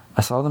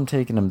 I saw them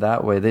taking him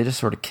that way. They just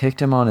sort of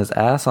kicked him on his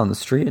ass on the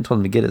street and told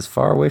him to get as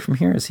far away from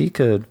here as he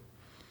could.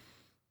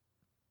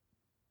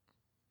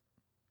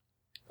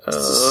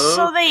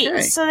 So they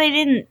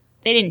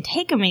didn't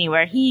take him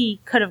anywhere.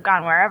 He could have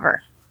gone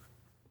wherever.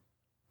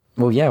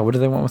 Well, yeah, what do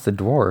they want with the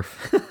dwarf?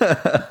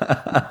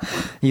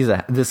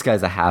 This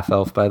guy's a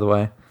half-elf, by the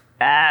way.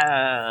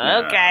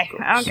 Okay.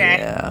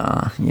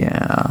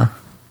 Yeah.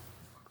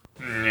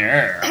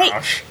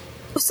 Yeah.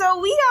 So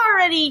we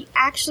already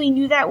actually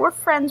knew that. We're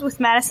friends with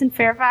Madison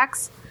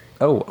Fairfax.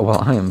 Oh,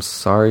 well, I am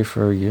sorry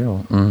for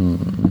you.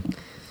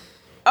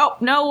 Oh,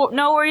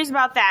 no worries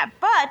about that.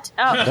 But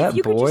That if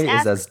you could boy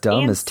just is as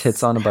dumb as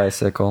tits on a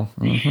bicycle.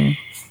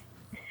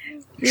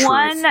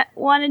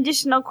 One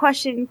additional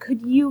question: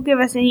 could you give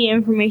us any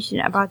information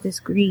about this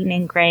green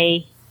and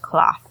gray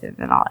cloth? And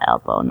then I'll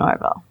elbow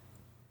Norval.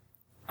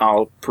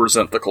 I'll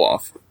present the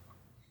cloth.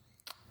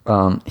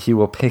 He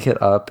will pick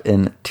it up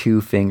in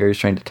 2 fingers,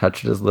 trying to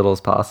touch it as little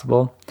as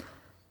possible.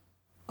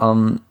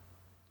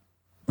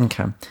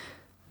 Okay.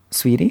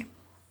 Sweetie?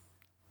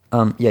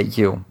 Yeah,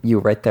 you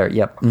right there.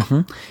 Yep.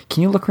 Can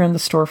you look around the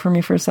store for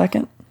me for a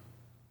second?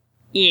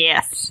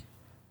 Yes.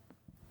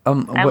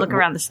 I look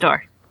around the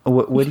store.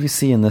 What do you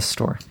see in this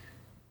store?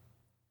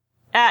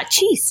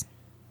 Cheese.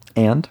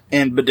 And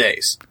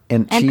bidets.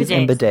 And cheese bidets.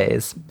 and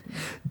bidets.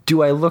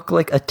 Do I look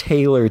like a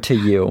tailor to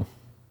you?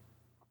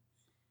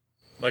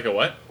 Like a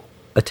what?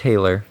 A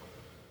tailor.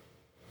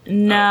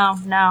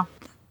 No.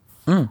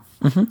 Do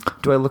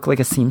I look like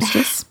a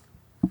seamstress?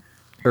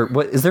 Or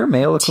what? Is there a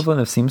male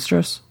equivalent of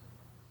seamstress?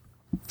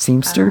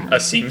 Seamster? A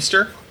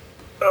seamster?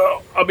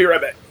 Oh, I'll be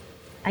right back.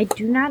 I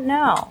do not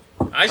know.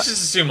 I just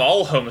assume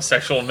all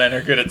homosexual men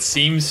are good at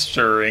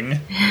seamstering.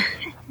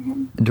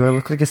 Do I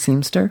look like a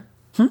seamster?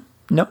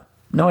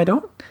 No, I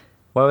don't.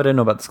 Why would I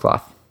know about this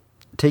cloth?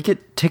 Take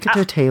it to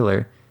a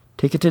tailor.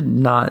 Take it to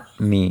not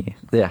me.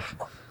 Yeah.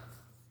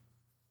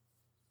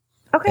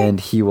 Okay. And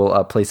he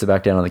will place it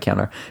back down on the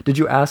counter. Did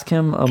you ask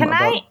him Can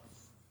about... I?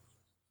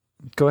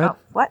 Go ahead.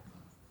 What?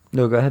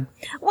 No, go ahead.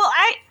 Well,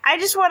 I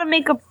just want to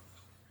make a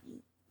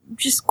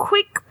just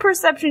quick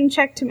perception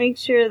check to make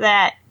sure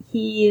that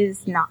he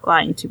is not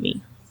lying to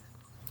me.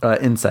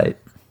 Insight.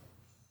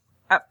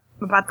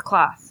 About the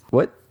cloth.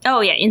 What?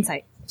 Oh, yeah,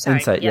 insight. Sorry.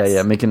 Insight, yes.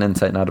 yeah. Make an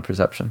insight, not a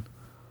perception.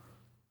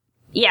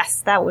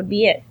 Yes, that would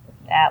be it.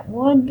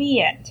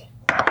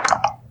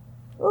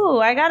 Ooh,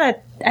 I got a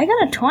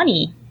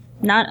 20.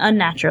 Not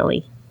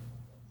unnaturally.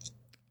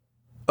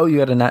 Oh, you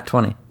got a nat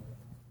 20.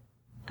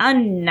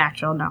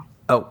 Unnatural, no.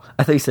 Oh,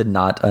 I thought you said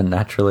not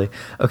unnaturally.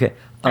 Okay.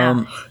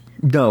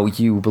 No,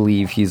 you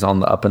believe he's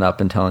on the up and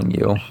up and telling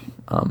you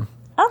the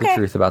Okay.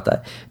 truth about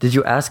that. Did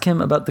you ask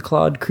him about the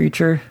clawed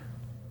creature?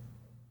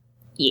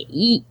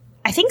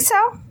 I think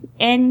so.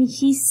 And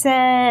he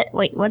said...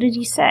 Wait, what did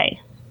he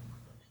say?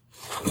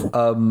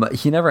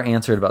 He never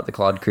answered about the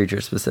clawed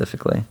creature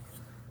specifically.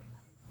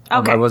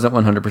 Okay. I wasn't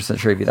 100%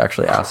 sure if you'd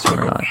actually asked him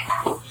or not.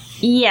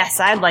 Yes,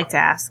 I'd like to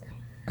ask.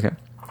 Okay.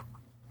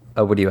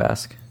 What do you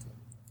ask?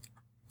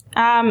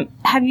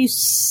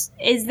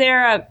 Is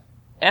there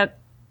a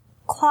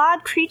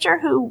clawed creature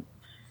who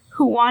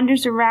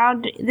wanders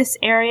around this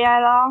area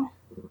at all?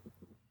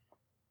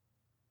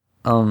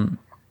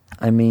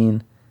 I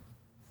mean,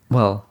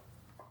 well,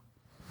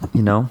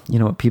 you know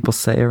what people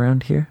say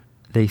around here?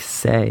 They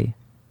say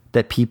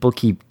that people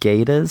keep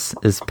gators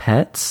as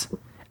pets,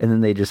 and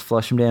then they just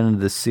flush them down into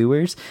the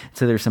sewers.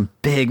 So there's some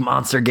big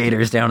monster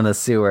gators down in the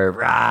sewer.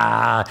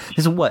 Rah!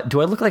 What?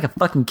 Do I look like a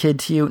fucking kid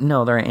to you?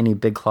 No, there aren't any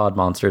big clawed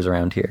monsters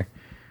around here.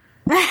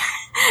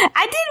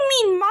 I didn't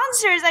mean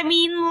monsters. I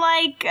mean,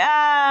 like,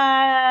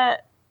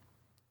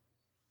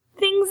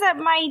 things that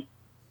might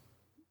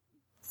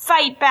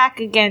fight back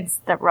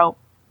against the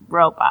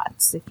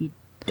robots, if you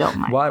don't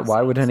mind.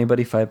 Why would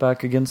anybody fight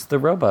back against the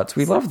robots?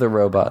 We love the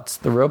robots.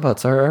 The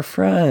robots are our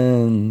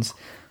friends.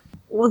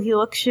 Will he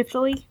look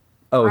shiftily?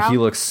 Oh, Well- he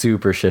looks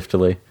super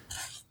shiftily.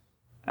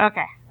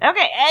 Okay.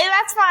 Hey,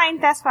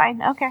 that's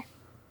fine. Okay.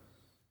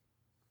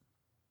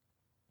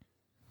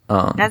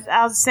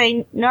 I was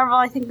saying, Norval,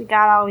 I think we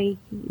got all we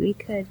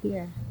could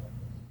here.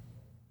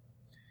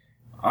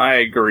 I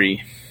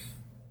agree.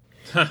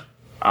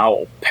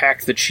 I'll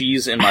pack the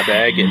cheese in my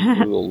bag and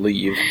we will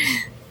leave.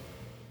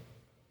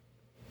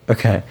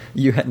 Okay,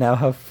 you now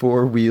have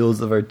 4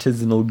 wheels of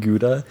artisanal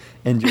Gouda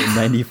and your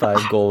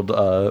 95 gold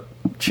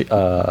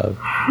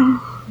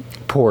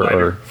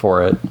pourer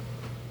for it.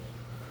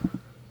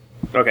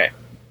 Okay.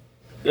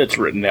 It's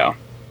written down.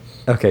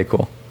 Okay,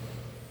 cool.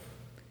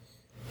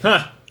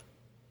 Huh.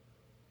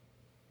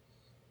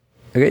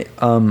 Okay,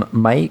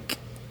 Mike,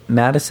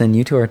 Madison,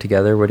 you two are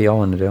together. What do y'all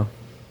want to do?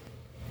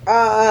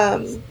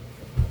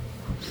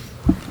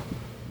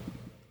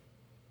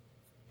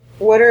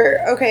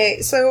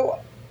 So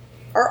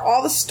are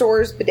all the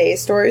stores bidet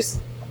stores?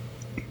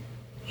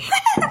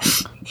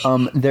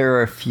 There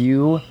are a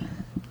few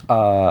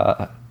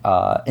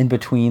in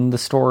between the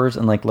stores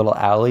and like little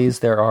alleys.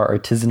 There are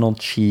artisanal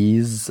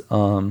cheese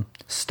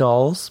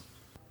stalls,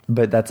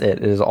 but that's it.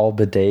 It is all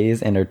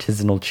bidets and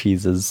artisanal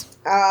cheeses.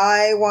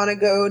 I want to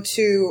go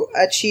to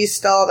a cheese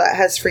stall that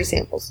has free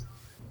samples.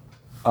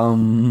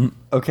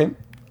 Okay.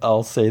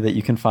 I'll say that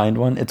you can find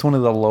one. It's one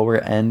of the lower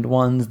end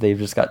ones. They've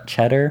just got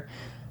cheddar.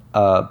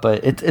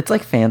 But it's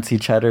like fancy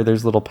cheddar.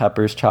 There's little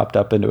peppers chopped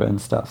up into it and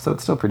stuff, so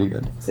it's still pretty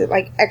good. Is it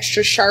like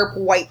extra sharp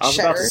white I was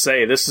cheddar? about to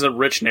say, this is a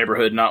rich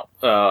neighborhood, not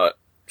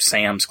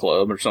Sam's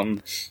Club or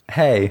something.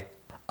 Hey,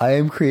 I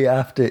am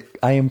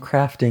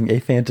crafting a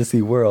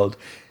fantasy world.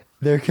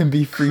 There can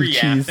be free cheese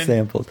Creafting?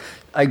 samples.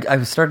 I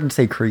was starting to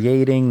say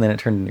creating, then it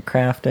turned into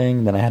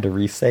crafting, then I had to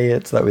re-say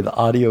it so that way the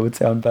audio would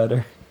sound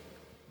better.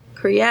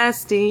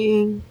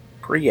 Creasting.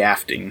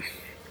 Pre-afting.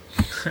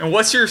 And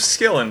what's your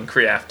skill in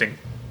crafting?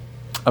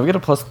 I've got a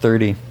plus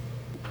 30.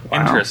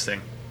 Wow.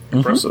 Interesting.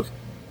 Impressive.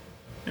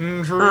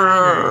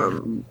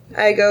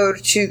 I go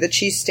to the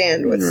cheese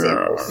stand with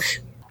samples,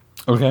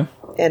 Okay.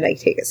 and I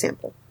take a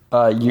sample.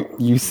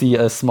 You see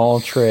a small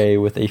tray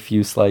with a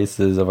few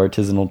slices of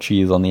artisanal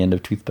cheese on the end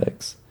of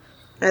toothpicks.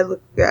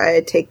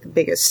 I take the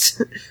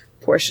biggest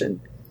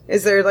portion.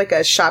 Is there like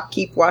a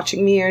shopkeep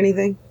watching me or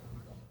anything?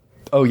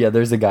 Oh yeah,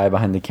 there's a guy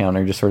behind the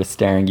counter just sort of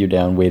staring you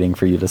down, waiting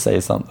for you to say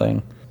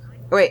something.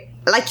 Wait,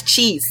 I like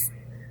cheese.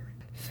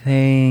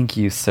 Thank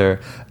you, sir.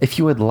 If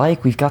you would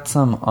like, we've got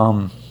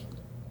some,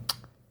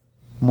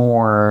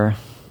 more,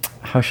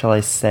 how shall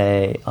I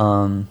say,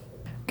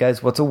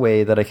 guys, what's a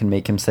way that I can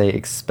make him say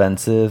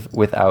expensive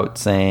without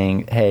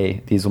saying,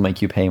 hey, these will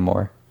make you pay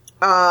more?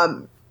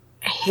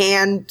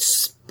 Hand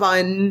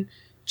spun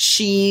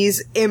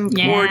cheese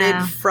imported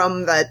Yeah.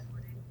 from the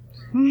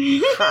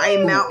high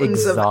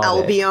mountains of exotic.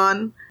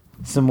 Albion.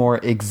 Some more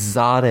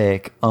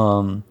exotic,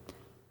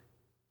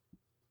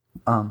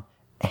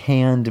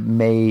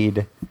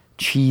 handmade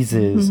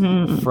cheeses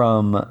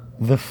from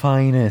the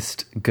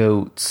finest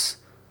goats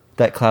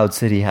that Cloud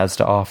City has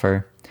to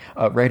offer.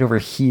 Right over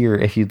here,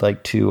 if you'd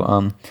like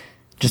to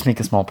just make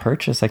a small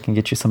purchase, I can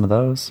get you some of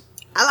those.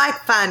 I like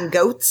fine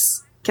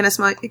goats. Can I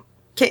smell?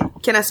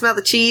 Can I smell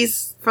the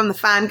cheese from the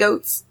fine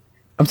goats?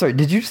 I'm sorry,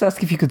 did you just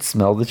ask if you could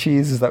smell the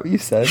cheese? Is that what you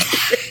said?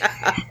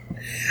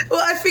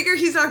 Well, I figure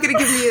he's not going to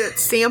give me a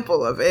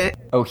sample of it.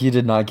 Oh, he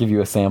did not give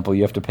you a sample.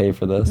 You have to pay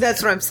for this.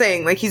 That's what I'm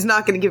saying. Like, he's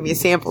not going to give me a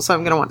sample, so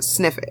I'm going to want to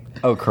sniff it.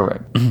 Oh,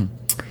 correct.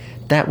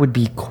 That would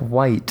be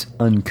quite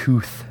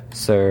uncouth,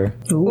 sir.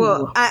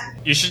 Well,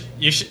 You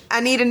should. I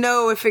need to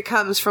know if it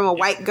comes from a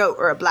white goat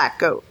or a black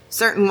goat.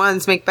 Certain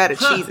ones make better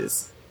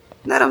cheeses.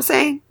 You know what I'm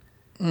saying?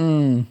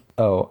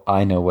 Oh,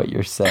 I know what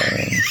you're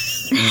saying.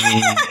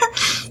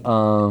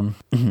 And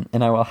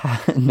I will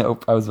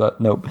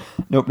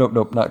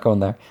nope, not going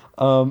there.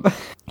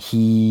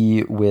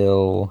 He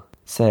will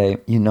say,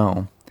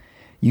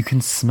 you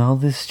can smell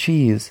this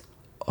cheese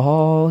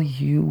all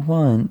you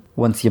want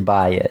once you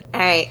buy it.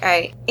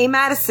 Hey,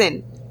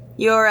 Madison,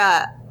 your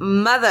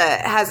mother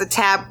has a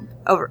tab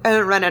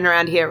running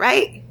around here,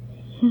 right?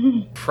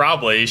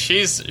 Probably.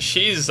 She's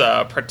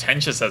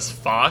pretentious as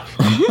fuck.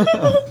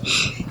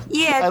 I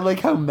Yeah.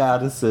 like how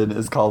Madison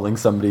is calling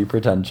somebody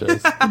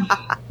pretentious.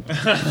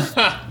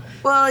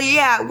 Well,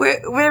 yeah,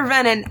 we're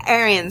running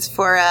errands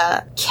for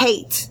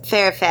Kate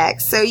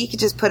Fairfax, so you could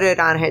just put it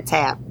on her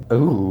tab.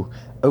 Oh,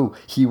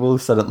 he will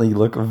suddenly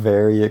look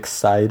very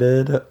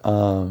excited,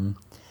 and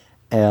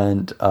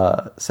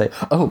say,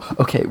 oh,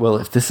 okay, well,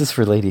 if this is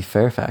for Lady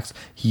Fairfax,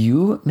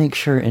 you make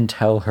sure and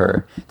tell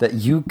her that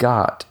you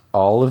got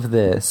all of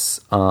this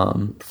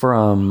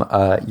from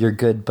your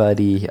good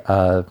buddy,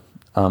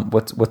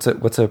 what's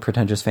a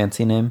pretentious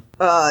fancy name?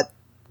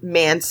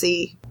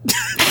 Mancy.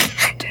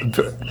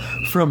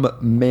 From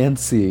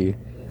Mancy,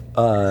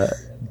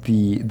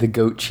 the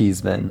goat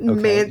cheeseman.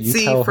 Okay, Mancy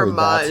you tell her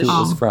that's who it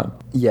was Fromage. from.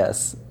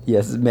 Yes,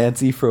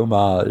 Mancy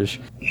Fromage.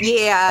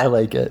 Yeah. I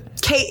like it.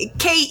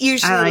 Kate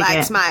usually I like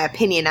likes it. my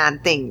opinion on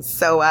things,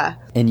 so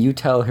And you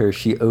tell her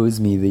she owes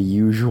me the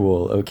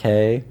usual,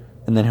 okay?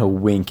 And then he'll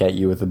wink at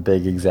you with a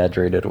big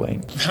exaggerated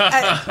wink.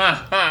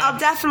 I'll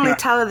definitely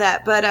tell her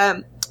that.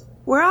 But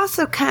we're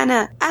also kind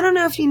of, I don't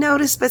know if you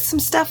noticed, but some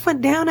stuff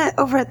went down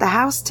over at the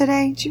house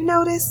today. Did you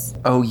notice?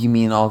 Oh, you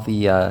mean all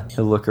the,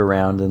 he'll look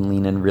around and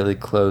lean in really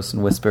close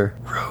and whisper,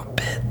 road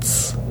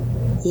bits.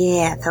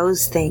 Yeah,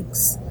 those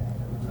things.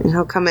 And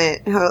he'll come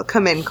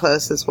in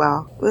close as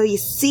well. Well, you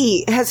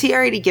see, has he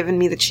already given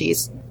me the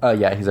cheese?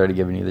 Yeah, he's already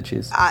given you the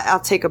cheese. I'll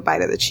take a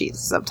bite of the cheese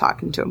as I'm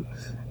talking to him.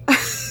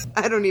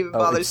 I don't even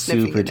bother it's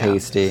sniffing super it now.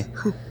 tasty.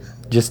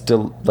 Just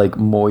like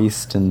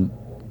moist and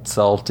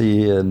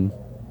salty and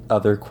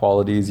other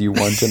qualities you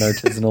want in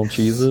artisanal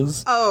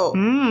cheeses. Oh,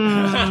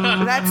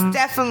 that's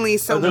definitely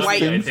some those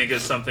white. I think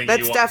is something.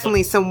 That's you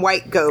definitely some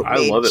white goat I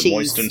made love it cheese.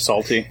 moist and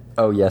salty.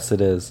 Oh, yes,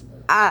 it is.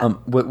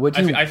 What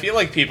do you... I feel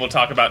like people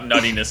talk about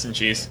nuttiness in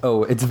cheese.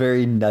 Oh, it's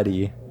very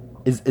nutty.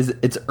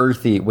 It's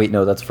earthy. Wait,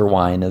 no, that's for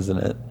wine, isn't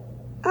it?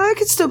 It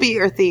could still be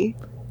earthy.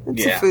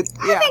 It's Yeah. a food.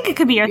 I think it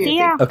could be earthy,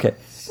 yeah. Okay.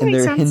 And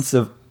makes there are sense. hints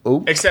of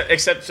oak.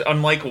 Except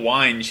unlike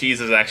wine, cheese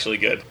is actually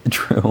good.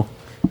 True.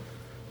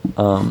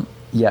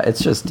 Yeah, it's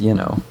just,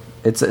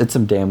 it's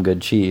some damn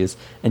good cheese,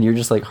 and you're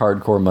just like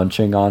hardcore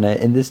munching on it,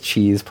 and this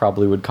cheese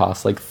probably would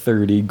cost like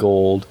 30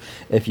 gold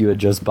if you had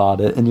just bought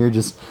it, and you're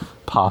just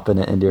popping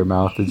it into your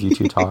mouth as you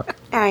two talk.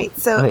 All right,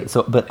 so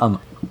Okay,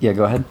 yeah,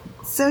 go ahead.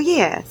 so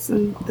yeah, so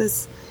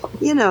this,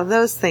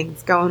 those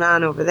things going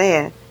on over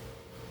there,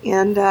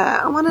 and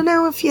I want to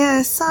know if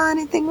you saw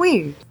anything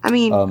weird. I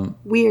mean, You mean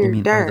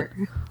weirder.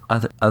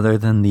 other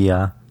than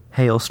the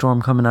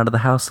hailstorm coming out of the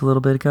house a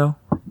little bit ago?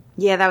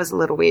 Yeah, that was a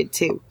little weird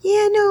too.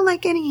 Yeah, no,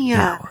 like any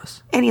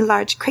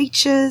large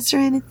creatures or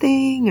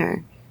anything,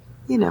 or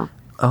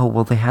Oh,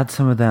 well, they had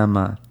some of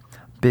them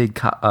big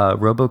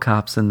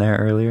RoboCops in there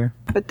earlier.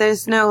 But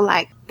there's no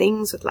like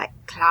things with like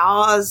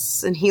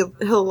claws, and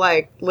he'll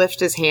like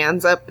lift his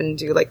hands up and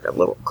do like the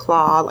little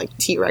claw like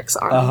T-Rex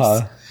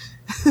arms.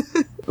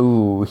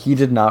 Ooh, he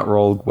did not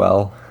roll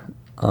well.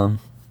 A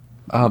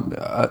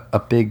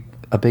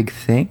big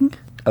thing,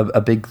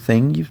 a big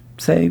thing. You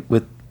say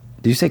with?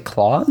 Did you say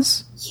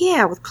claws?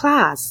 Yeah, with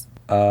claws.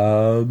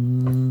 No.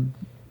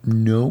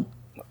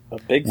 A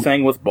big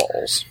thing with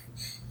balls.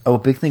 Oh, a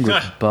big thing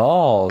with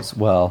balls.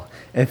 Well,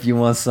 if you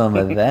want some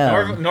of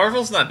them.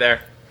 Norval's not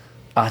there.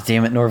 Ah,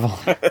 damn it, Norval.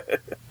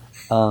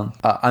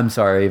 I'm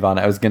sorry, Yvonne.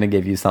 I was going to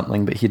give you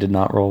something, but he did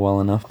not roll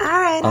well enough. All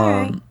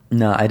right.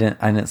 No, I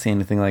didn't see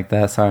anything like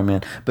that. Sorry,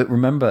 man. But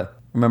remember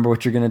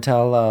what you're going to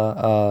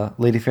tell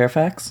Lady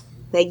Fairfax?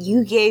 That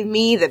you gave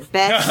me the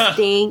best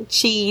dang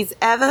cheese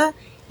ever,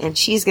 and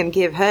she's going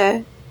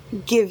to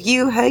give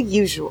you her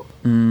usual.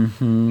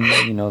 Mm-hmm.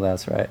 You know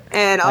that's right.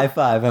 And high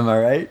five, am I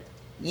right?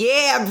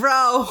 Yeah,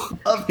 bro.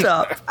 Up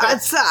top.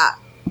 Up top.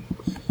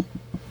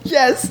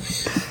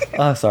 Yes.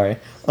 Oh, sorry.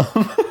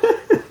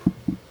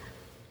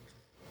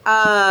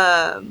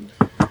 All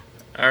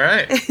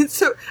right.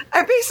 So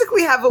I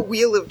basically have a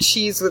wheel of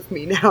cheese with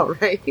me now,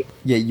 right?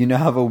 Yeah, you now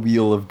have a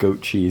wheel of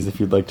goat cheese if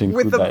you'd like to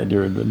include With a that in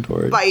your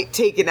inventory. Bite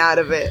taken out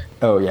of it.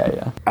 Oh,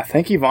 yeah. I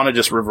think Ivana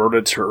just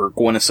reverted to her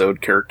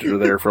Gwynisode character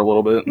there for a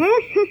little bit.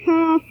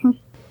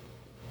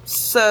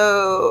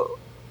 So,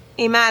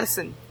 hey,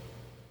 Madison.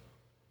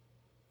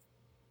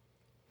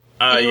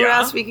 Anywhere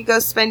else we could go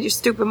spend your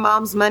stupid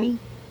mom's money?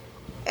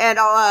 And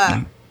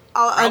I'll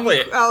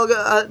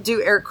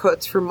do air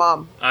quotes for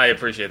mom. I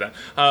appreciate that.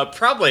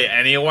 Probably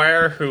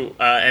anywhere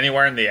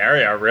anywhere in the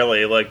area,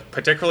 really. Like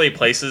particularly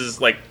places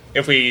like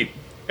if we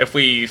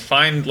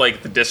find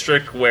like the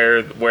district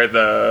where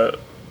the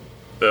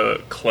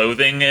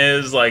clothing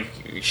is, like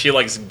she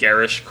likes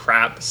garish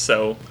crap.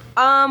 So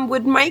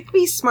would Mike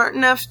be smart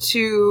enough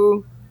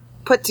to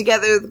put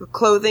together the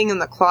clothing and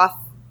the cloth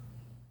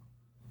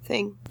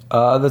thing?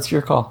 That's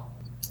your call.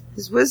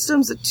 His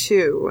wisdom's a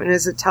 2, and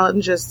his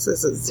intelligence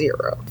is a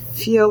 0.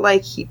 Feel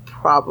like he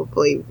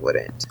probably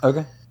wouldn't.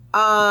 Okay.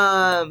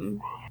 Are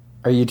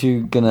you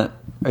two gonna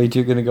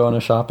go on a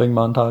shopping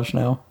montage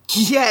now?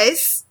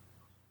 Yes.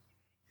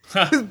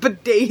 With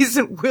bidets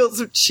and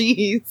wheels of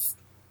cheese.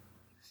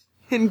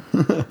 And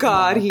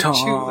gaudy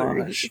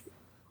jewelry.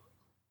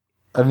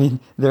 I mean,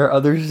 there are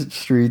other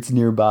streets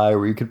nearby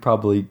where you could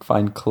probably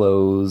find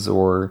clothes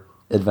or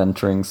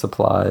adventuring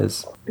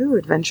supplies. Ooh,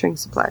 adventuring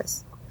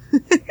supplies.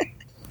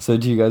 So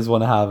do you guys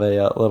want to have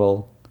a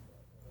little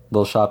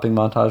shopping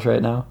montage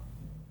right now?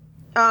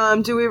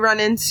 Do we run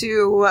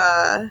into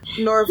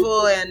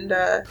Norval and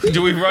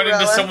do we run Cruella?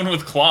 into someone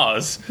with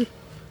claws?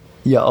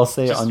 Yeah, I'll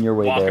say Just on your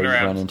way there walking you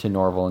around. run into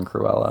Norval and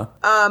Cruella.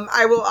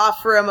 I will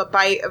offer him a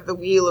bite of the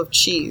wheel of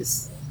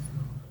cheese.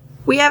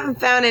 We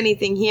haven't found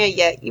anything here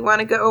yet. You want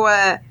to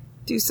go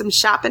do some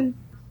shopping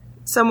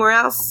somewhere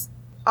else?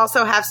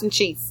 Also have some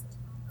cheese.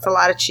 It's a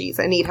lot of cheese.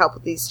 I need help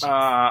with these cheese.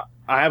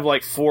 I have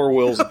like 4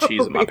 wheels of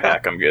cheese in my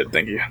pack. I'm good,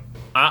 thank you.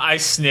 I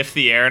sniff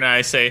the air and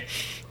I say,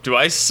 "Do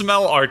I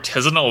smell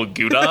artisanal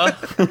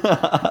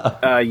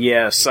Gouda?"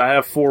 Yes, I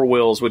have 4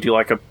 wheels. Would you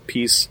like a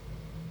piece?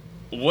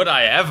 Would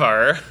I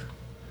ever?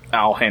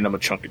 I'll hand him a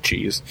chunk of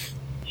cheese.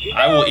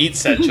 I will eat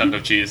said chunk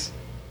of cheese.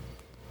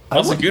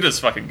 Also, Gouda's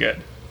fucking good.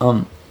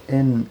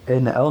 In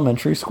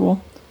elementary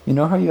school, you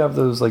know how you have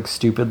those like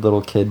stupid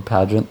little kid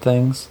pageant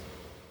things?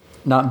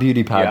 Not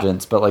beauty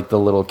pageants, but like the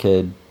little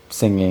kid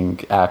singing,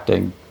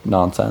 acting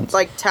nonsense.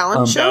 Like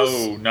talent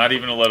shows? No, not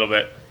even a little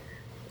bit.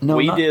 No,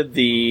 We did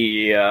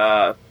the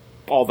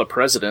all the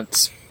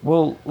presidents.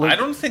 Well, like, I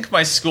don't think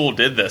my school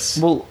did this.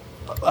 Well,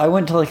 I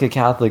went to like a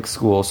Catholic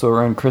school, so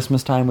around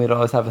Christmas time we'd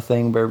always have a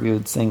thing where we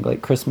would sing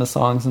like Christmas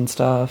songs and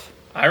stuff.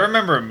 I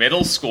remember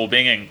middle school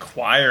being in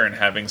choir and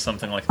having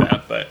something like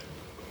that, but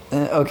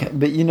Okay,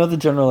 but you know the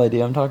general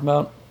idea I'm talking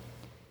about?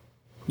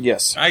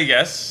 Yes. I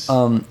guess.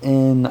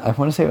 In I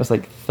want to say it was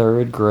like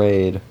 3rd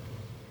grade.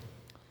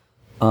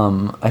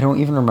 I don't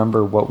even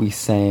remember what we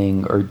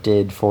sang or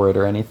did for it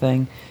or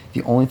anything.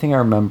 The only thing I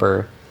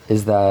remember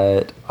is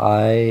that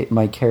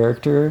my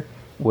character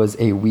was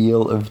a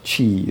wheel of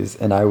cheese,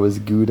 and I was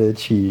Gouda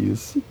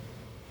cheese.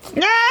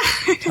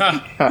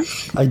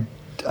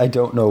 I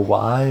don't know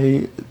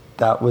why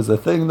that was a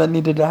thing that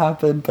needed to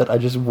happen, but I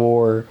just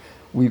wore...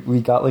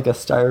 We got like a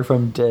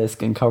styrofoam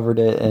disc and covered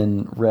it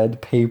in red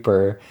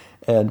paper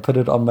and put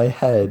it on my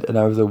head, and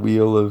I was a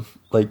wheel of,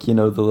 like, you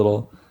know, the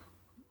little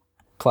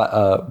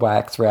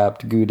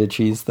wax-wrapped Gouda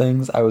cheese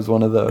things. I was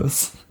one of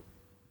those.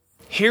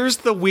 Here's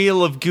the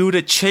wheel of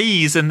Gouda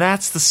cheese, and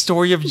that's the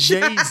story of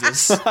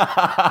Jesus.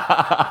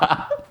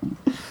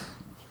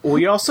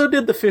 We also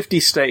did the 50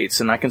 states,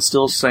 and I can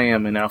still say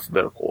them in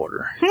alphabetical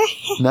order.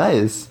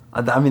 Nice.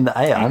 I mean,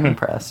 I'm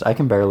impressed. I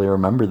can barely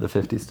remember the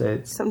 50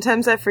 states.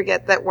 Sometimes I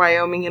forget that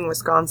Wyoming and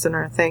Wisconsin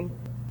are a thing.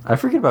 I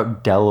forget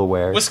about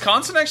Delaware.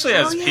 Wisconsin actually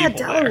has Oh yeah,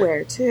 people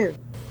Delaware too.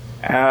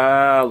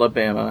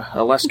 Alabama,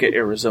 Alaska,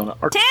 Arizona,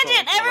 Arkansas,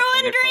 Tangent,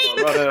 everyone drink!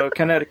 Colorado,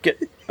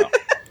 Connecticut.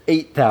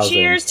 8,000.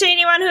 Cheers to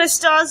anyone who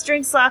still has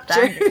drinks left.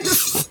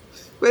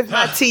 With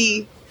my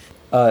tea.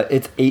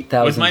 It's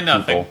 8,000 With my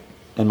nothing. people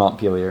in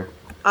Montpelier.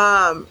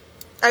 I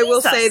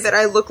will Jesus. say that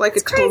I look like a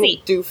total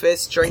crazy.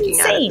 doofus drinking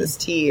out of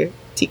Insane. this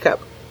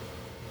teacup.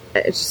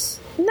 It's just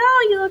No,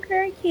 you look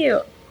very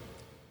cute.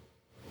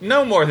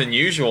 No more than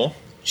usual.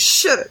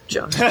 shut up,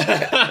 John.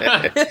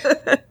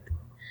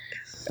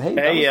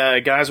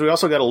 Hey, guys, we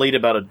also got a lead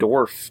about a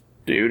dwarf,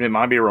 dude. It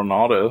might be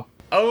Ronaldo.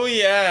 Oh,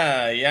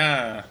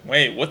 yeah.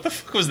 Wait, what the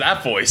fuck was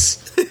that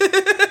voice?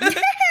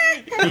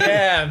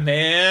 Yeah,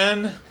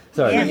 man.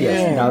 Sorry. Yeah.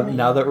 Yes.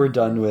 Now that we're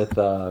done with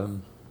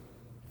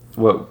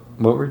what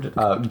we're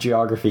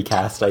geography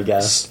cast, I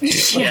guess.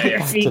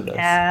 Geography to this.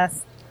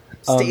 cast.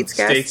 States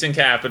gas. States and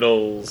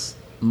capitals.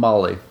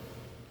 Molly,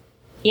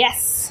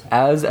 Yes.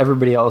 as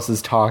everybody else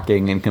is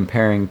talking and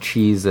comparing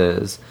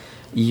cheeses,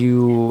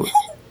 you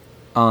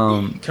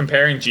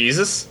Comparing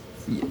Jesus?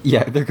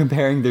 yeah, they're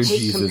comparing their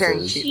Hate comparing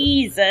Jesuses.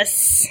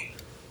 Jesus.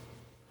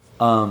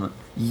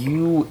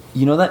 You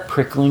know that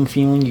prickling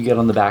feeling you get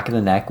on the back of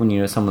the neck when you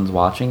know someone's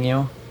watching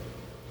you?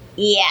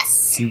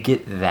 Yes. You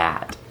get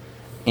that.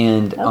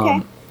 And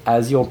Okay.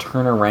 as you'll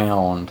turn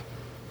around,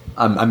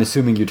 I'm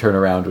assuming you turn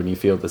around when you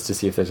feel this to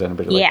see if there's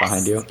anybody Yes.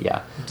 behind you.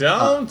 Yeah.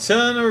 Don't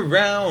turn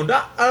around.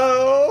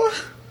 Uh-oh.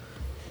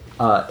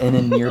 In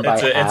a nearby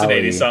It's an alley,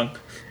 80s song.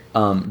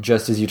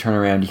 just as you turn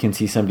around, you can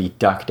see somebody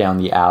duck down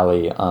the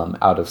alley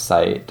out of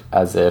sight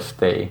as if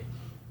they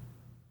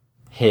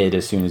hid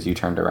as soon as you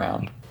turned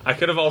around. I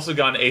could have also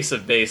gone Ace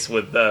of Base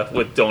with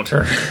Don't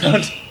Turn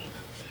Around.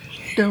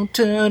 Don't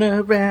turn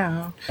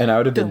around. And I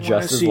would have been Don't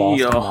wanna just as see lost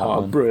your on that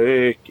heart one.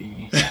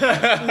 breaking.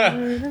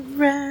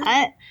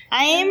 I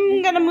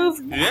am gonna move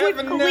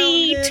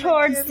quickly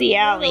towards the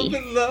alley.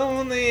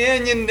 Lonely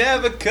and you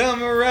never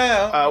come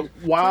around.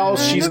 While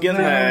she's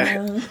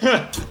getting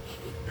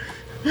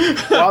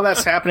while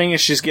that's happening and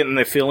she's getting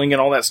the feeling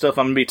and all that stuff,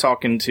 I'm gonna be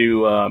talking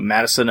to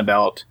Madison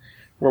about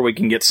where we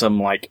can get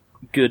some like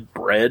good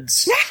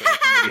breads. So we can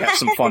maybe have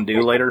some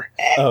fondue later.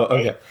 Oh,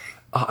 okay.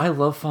 Oh, I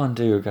love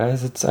fondue,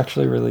 guys. It's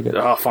actually really good.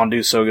 Oh,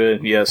 fondue's so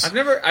good. Yes. I've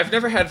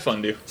never had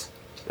fondue.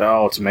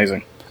 Oh, it's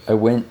amazing.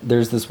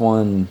 There's this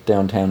one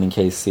downtown in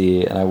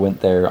KC, and I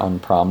went there on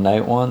prom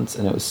night once,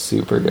 and it was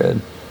super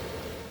good.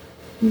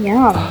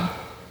 Yeah.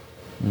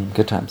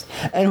 Good times.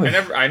 Anyway,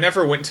 I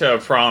never went to a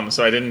prom,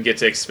 so I didn't get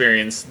to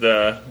experience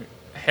the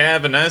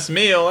have a nice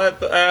meal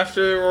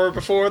after or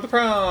before the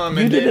prom.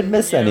 you and didn't then,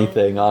 miss you know.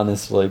 anything,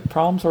 honestly.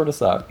 Prom sort of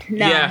sucked.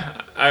 No. Yeah,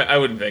 I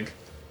wouldn't think.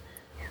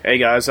 Hey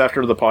guys,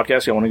 after the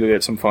podcast, y'all want to go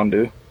get some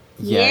fondue?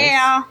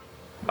 Yeah.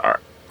 All right,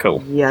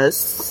 cool.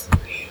 Yes.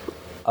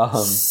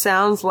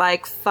 Sounds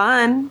like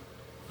fun.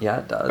 Yeah,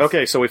 it does.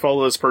 Okay, so we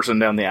follow this person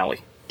down the alley.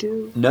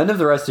 None of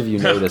the rest of you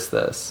notice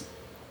this.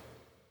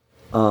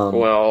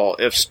 Well,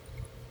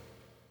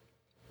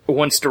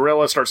 when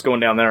Starella starts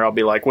going down there, I'll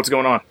be like, "What's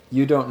going on?"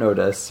 You don't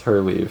notice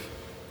her leave.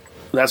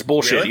 That's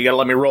bullshit. Really? You gotta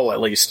let me roll at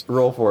least.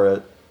 Roll for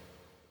it.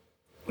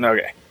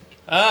 Okay.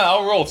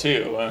 I'll roll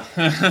too.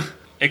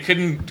 It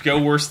couldn't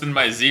go worse than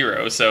my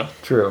 0, so...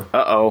 True.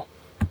 Uh-oh.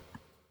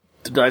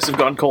 The dice have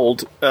gone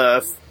cold.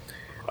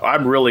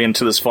 I'm really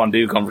into this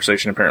fondue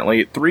conversation,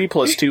 apparently. 3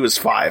 plus 2 is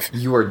 5.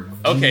 You are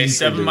Okay, deep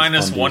 7 into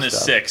minus fondue 1 is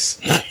stuff.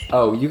 6.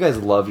 Oh, you guys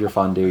love your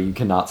fondue. You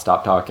cannot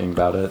stop talking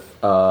about it.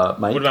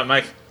 Mike, What about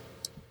Mike?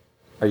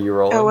 are you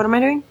rolling? Oh, what am I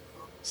doing?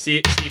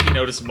 See if you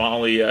notice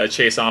Molly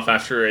chase off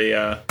after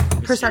a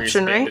Perception, mysterious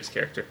right? bandits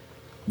character.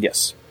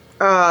 Yes.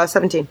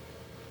 17.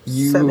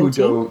 You 17?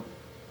 don't.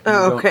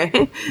 Oh,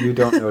 okay. You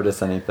don't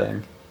notice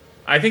anything.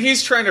 I think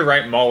he's trying to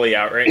write Molly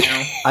out right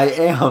now. I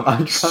am.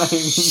 I'm trying.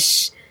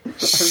 I'm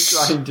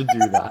trying to do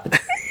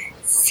that.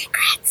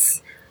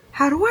 Secrets.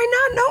 How do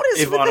I not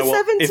notice with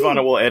the 17?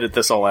 Ivana will edit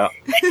this all out.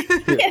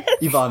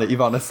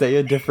 Ivana, say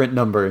a different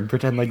number and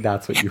pretend like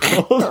that's what you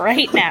rolled.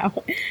 Right now.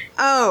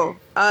 Oh,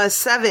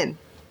 7.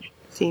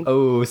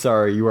 Oh,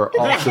 sorry, you are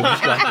also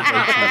distracted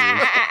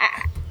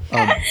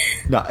by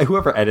cheese. No,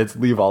 whoever edits,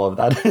 leave all of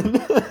that in.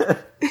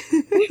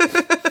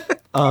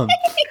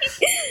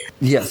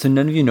 Yeah, so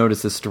none of you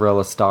notice as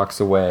Starella stalks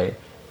away,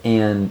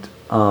 and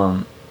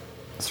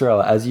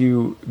Starella, as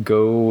you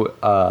go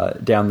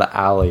down the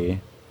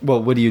alley,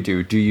 well, what do you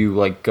do? Do you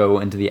like go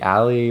into the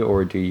alley,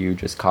 or do you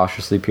just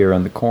cautiously peer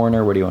around the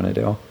corner? What do you want to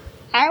do?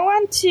 I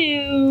want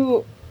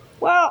to.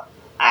 Well,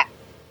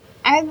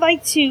 I'd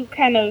like to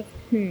kind of.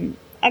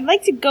 I'd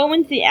like to go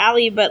into the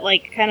alley, but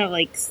like kind of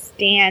like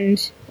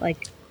stand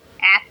like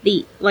at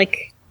the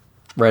like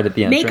Right at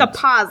the entrance. make a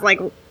pause. Like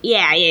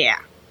yeah.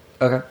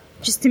 Okay.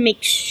 Just to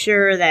make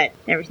sure that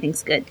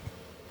everything's good.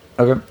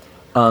 Okay.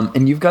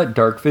 And you've got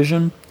dark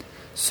vision,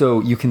 so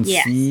you can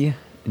Yes. see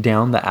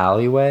down the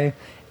alleyway,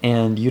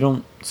 and you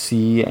don't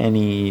see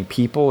any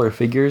people or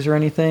figures or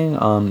anything.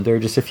 There are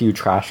just a few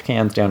trash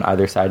cans down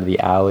either side of the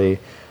alley.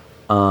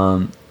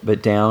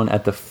 But down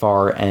at the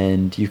far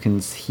end, you can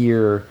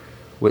hear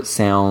what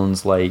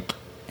sounds like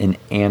an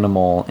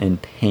animal in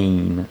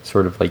pain,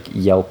 sort of like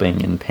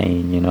yelping in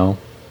pain, you know?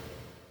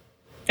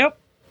 Nope.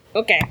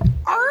 Okay.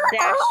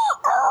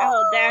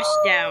 I'll dash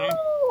down.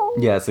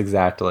 Yes,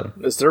 exactly.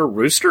 Is there a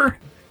rooster?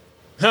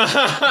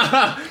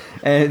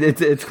 And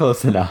it's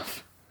close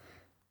enough.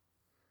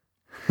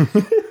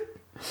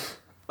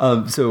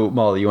 So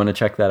Molly, you want to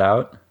check that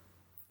out?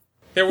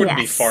 There wouldn't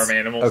be Yes. farm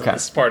animals Okay. in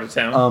this part of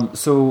town.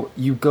 So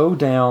you go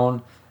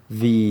down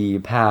the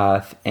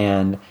path,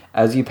 and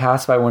as you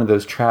pass by one of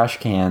those trash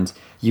cans,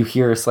 you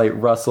hear a slight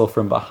rustle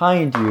from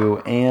behind you,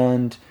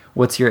 and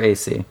what's your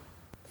AC?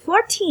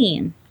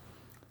 14.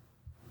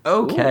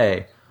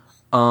 Okay.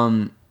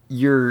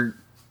 Your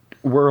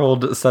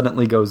world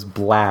suddenly goes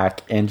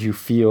black, and you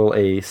feel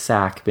a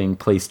sack being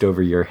placed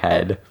over your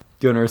head.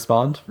 Do you want to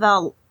respond?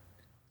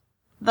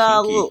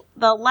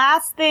 The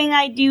last thing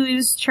I do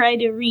is try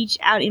to reach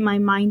out in my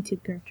mind to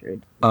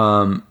Gertrude.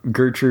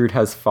 Gertrude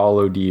has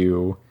followed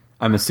you,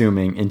 I'm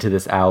assuming, into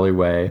this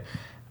alleyway,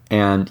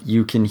 and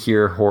you can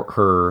hear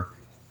her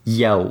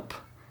yelp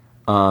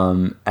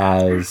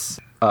as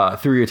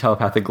through your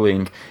telepathic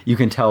link, you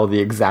can tell the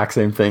exact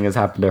same thing has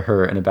happened to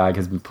her, and a bag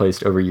has been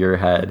placed over your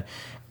head.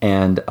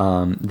 And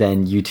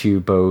then you two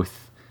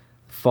both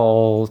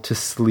fall to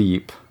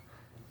sleep,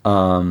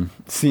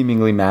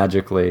 seemingly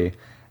magically,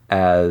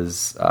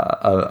 as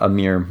a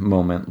mere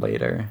moment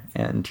later,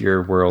 and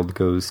your world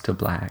goes to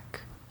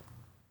black.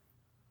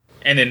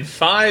 And in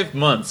 5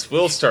 months,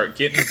 we'll start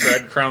getting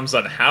breadcrumbs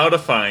on how to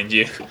find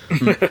you.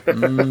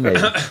 Maybe.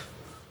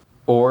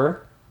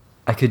 Or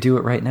I could do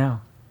it right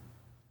now.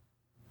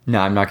 No,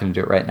 I'm not going to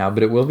do it right now,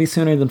 but it will be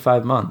sooner than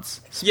 5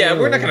 months. Yeah,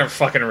 we're not Spoiler. gonna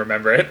fucking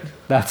remember it.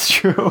 That's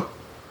true.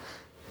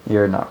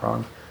 You're not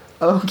wrong.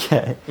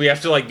 Okay. We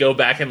have to, go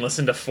back and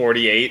listen to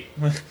 48.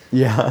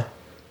 Yeah.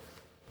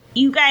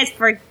 You guys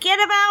forget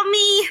about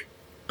me?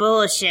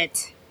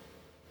 Bullshit.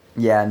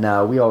 Yeah,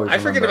 no, we always I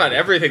forget remember. about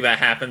everything that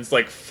happens,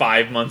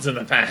 5 months in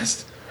the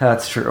past.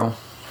 That's true.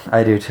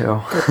 I do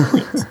too.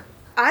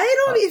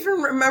 I don't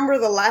even remember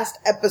the last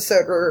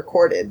episode we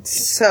recorded,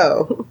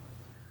 so...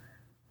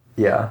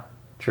 Yeah.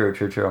 True.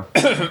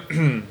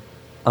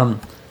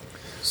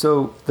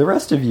 So the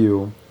rest of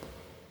you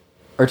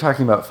are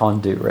talking about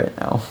fondue right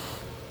now.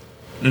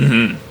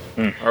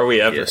 Are we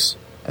ever? Yes.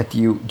 At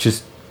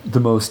just the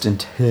most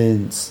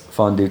intense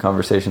fondue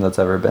conversation that's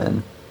ever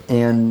been.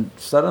 And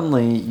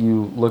suddenly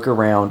you look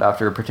around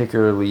after a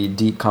particularly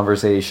deep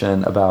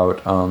conversation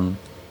about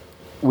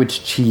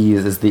which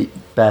cheese is the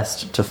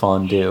best to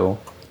fondue.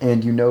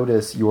 And you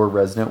notice your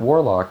resident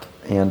warlock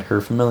and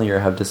her familiar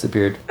have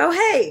disappeared. Oh,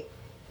 hey!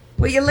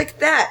 Will you look at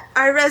that?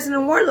 Our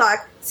resident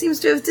warlock seems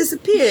to have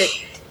disappeared.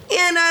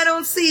 And I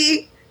don't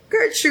see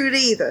Gertrude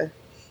either.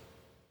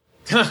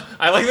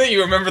 I like that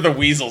you remember the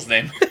weasel's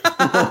name.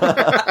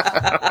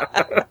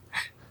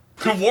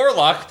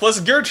 Warlock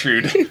plus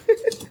Gertrude.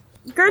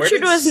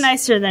 Gertrude was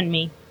nicer than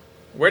me.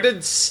 Where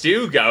did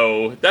Stu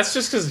go? That's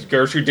just because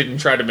Gertrude didn't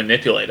try to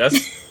manipulate us,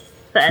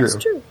 That's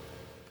True. true.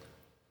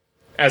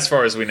 as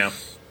far as we know.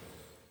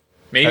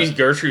 Maybe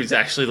Gertrude's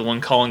actually the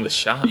one calling the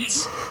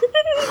shots.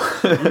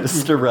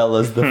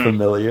 Starella's the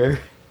familiar.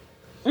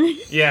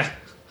 Yeah.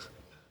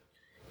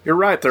 You're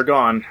right, they're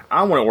gone.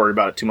 I wouldn't worry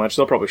about it too much.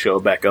 They'll probably show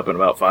back up in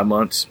about 5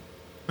 months.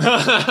 You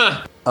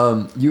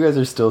guys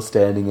are still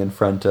standing in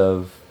front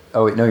of...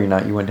 Oh, wait, no, you're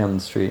not. You went down the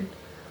street.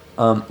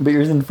 But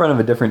you're in front of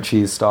a different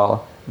cheese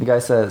stall. The guy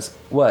says,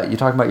 "What, you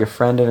talking about your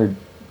friend and her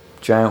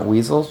giant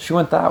weasel? She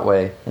went that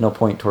way." And he'll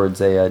point towards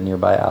a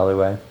nearby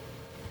alleyway.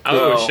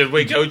 Oh, Well, should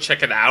we go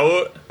check it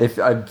out? If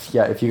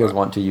you guys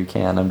want to, you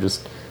can. I'm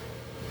just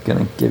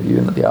gonna give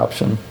you the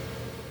option.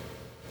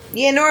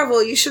 Yeah,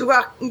 Norval, you should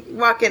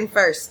walk in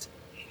first.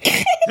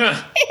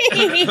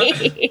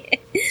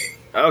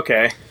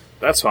 Okay,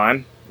 that's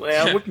fine.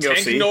 Well, we can go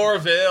Tank see.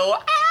 Norville.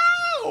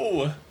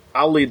 Ow!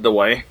 I'll lead the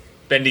way.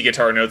 Bendy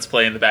guitar notes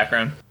play in the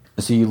background.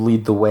 So you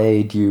lead the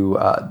way. Do you,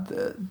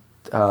 the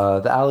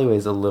alleyway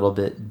is a little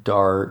bit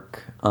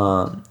dark.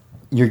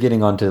 You're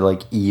getting onto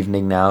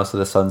evening now, so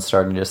the sun's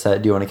starting to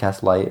set. Do you want to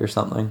cast light or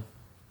something?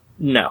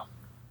 No.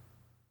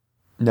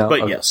 No,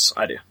 But Okay. yes,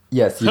 I do.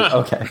 Yes.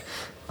 Okay.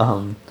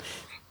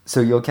 So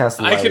you'll cast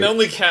light. I can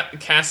only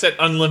cast at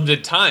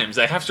unlimited times.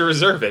 I have to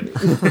reserve it.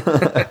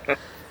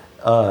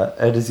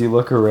 And as you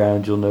look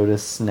around, you'll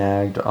notice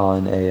snagged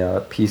on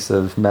a piece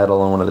of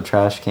metal on one of the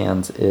trash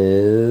cans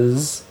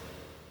is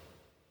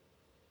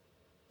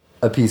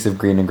a piece of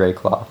green and gray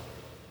cloth.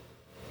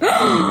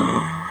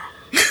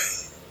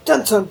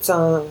 Dun dun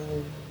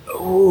dun.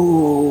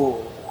 Ooh.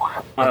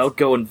 I'll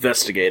go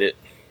investigate it.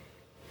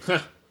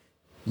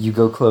 You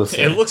go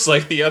closer, It looks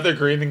like the other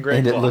green and gray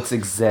and it cloth. looks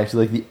exactly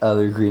like the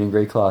other green and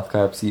gray cloth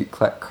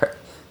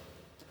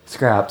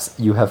scraps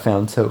you have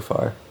found so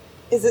far.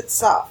 Is it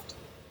soft?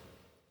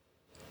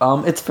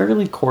 It's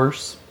fairly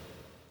coarse.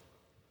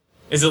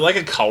 Is it like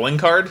a calling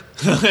card?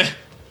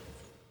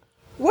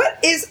 What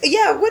are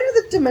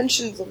the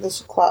dimensions of this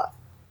cloth?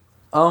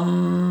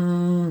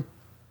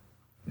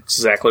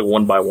 Exactly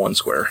 1 by 1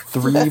 square.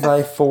 3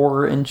 by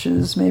 4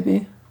 inches,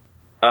 maybe.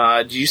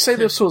 Did you say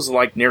this was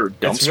near a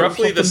dumpster? It's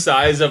roughly the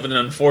size of an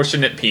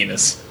unfortunate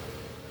penis.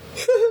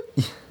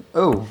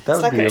 Oh, that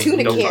would like be a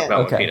tuna Don't can. talk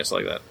about Okay. my penis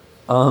like that.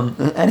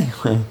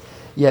 Anyway,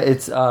 Yeah,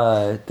 it's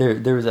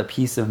there was a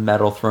piece of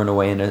metal thrown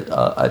away in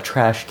a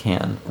trash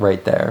can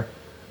right there.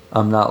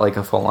 Not like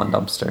a full-on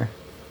dumpster.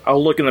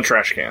 I'll look in the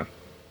trash can.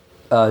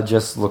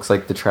 Just looks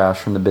like the trash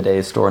from the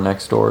bidet store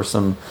next door.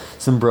 Some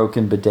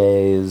broken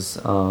bidets,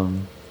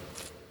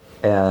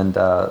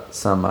 and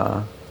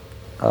some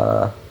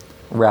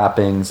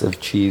wrappings of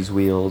cheese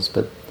wheels,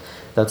 but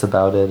that's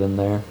about it in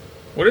there.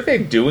 What are they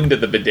doing to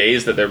the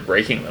bidets that they're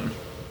breaking them?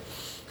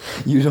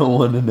 You don't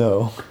want to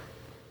know.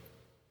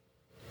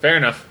 Fair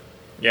enough.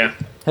 Yeah.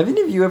 Have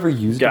any of you ever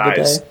used a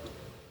Guys. bidet?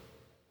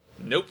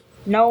 Nope.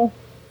 No.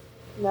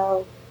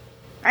 No.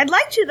 I'd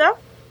like to, though.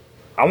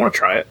 I want to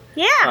try it.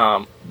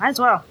 Yeah. Might as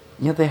well.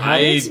 Yeah, they had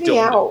I me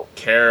don't out.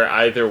 care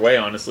either way,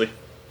 honestly.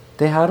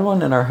 they had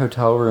one in our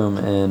hotel room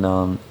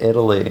in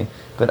Italy,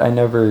 but I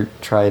never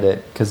tried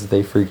it because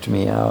they freaked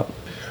me out.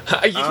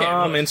 You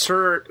can't.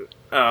 Insert.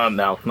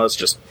 No, let's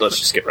just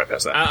skip right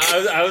past that.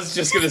 I was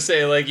just gonna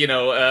say, like, you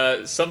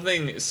know,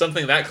 something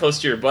that close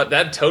to your butt,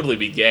 that'd totally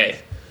be gay.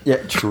 Yeah,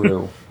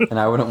 true. And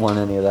I wouldn't want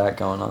any of that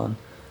going on.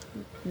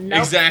 Nope.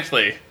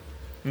 Exactly.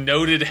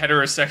 Noted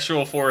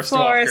heterosexual forest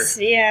walker. Force,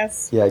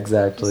 yes. Yeah,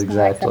 exactly, It's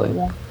not exactly.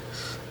 acceptable.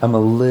 I'm a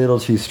little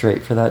too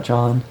straight for that,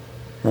 John.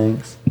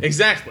 Thanks.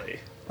 Exactly.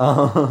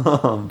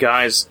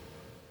 Guys,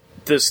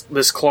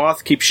 this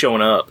cloth keeps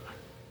showing up.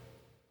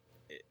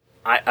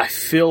 I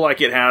feel like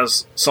it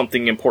has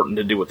something important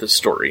to do with this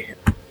story.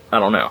 I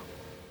don't know.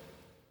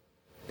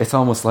 It's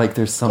almost like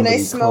there's somebody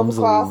smell the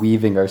clumsily cloth?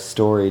 weaving our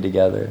story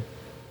together.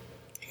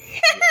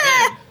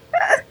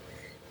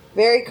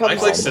 Very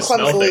Mike likes to smell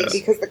clumsily things.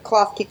 because the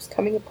cloth keeps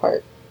coming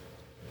apart.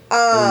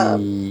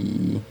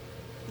 Eee.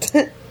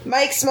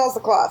 Mike smells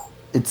the cloth.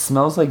 It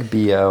smells like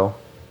BO.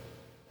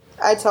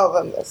 I tell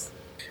them this.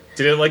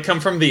 Did it like come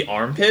from the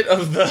armpit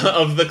of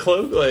the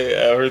cloak, like,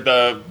 or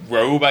the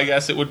robe? I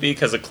guess it would be,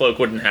 because a cloak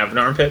wouldn't have an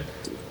armpit.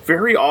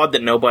 Very odd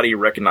that nobody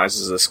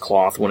recognizes this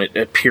cloth when it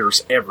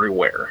appears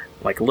everywhere.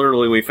 Like,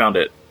 literally, we found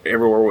it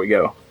everywhere we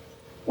go.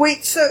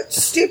 Wait, so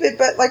stupid,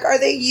 but like, are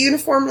they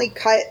uniformly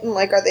cut and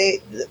like, are they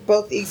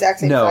both the exact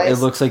same No, size?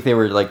 it looks like they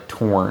were like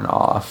torn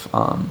off.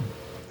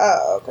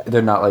 Oh, okay.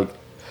 They're not like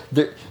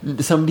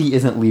somebody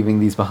isn't leaving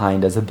these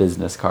behind as a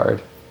business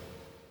card.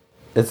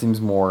 It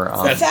seems more.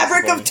 The That's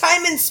fabric funny. of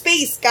time and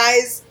space,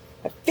 guys.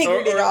 I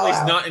figured it Or at all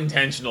least out. not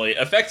intentionally.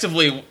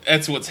 Effectively,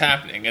 that's what's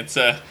happening. It's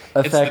the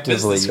Effectively,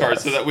 business card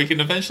yes. so that we can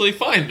eventually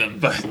find them.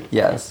 But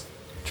Yes,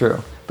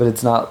 true, but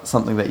it's not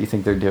something that you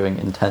think they're doing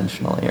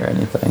intentionally or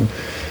anything.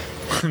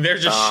 they're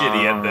just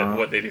shitty at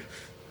what they do.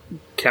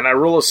 Can I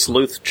roll a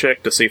sleuth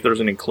check to see if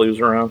there's any clues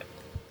around?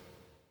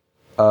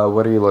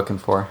 What are you looking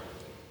for?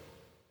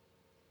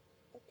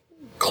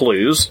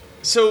 Clues?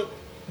 So,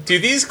 do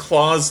these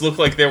claws look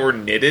like they were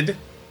knitted?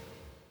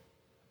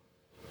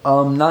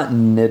 Not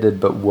knitted,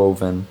 but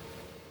woven.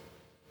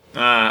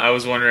 I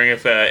was wondering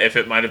if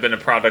it might have been a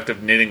product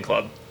of Knitting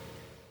Club.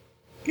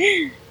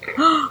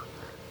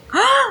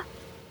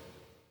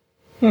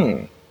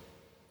 Where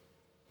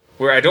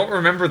I don't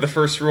remember the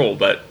first rule,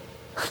 but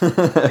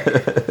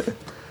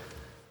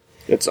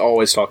It's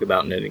always talk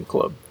about Knitting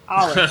Club.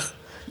 Always.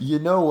 You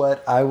know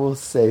what? I will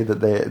say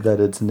that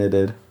it's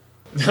knitted.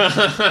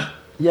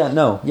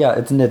 Yeah,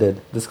 it's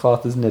knitted. This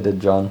cloth is knitted,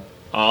 John.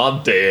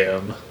 aw,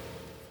 damn.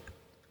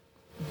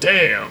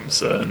 Damn,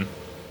 son.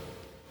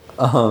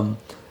 So,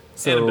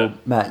 And,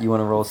 Matt, you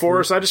want to roll?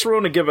 Forrest, I just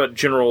want to give a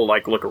general,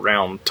 like, look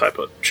around type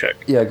of check.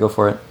 Yeah, go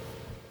for it.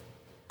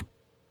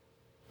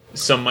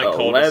 Some might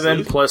call it a 11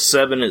 sleuth. plus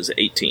 7 is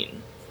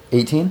 18.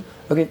 18.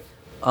 Okay.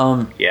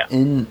 Yeah.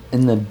 In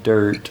the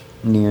dirt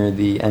near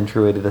the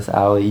entryway to this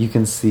alley, you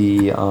can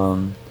see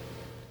a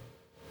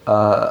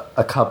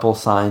couple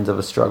signs of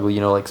a struggle. You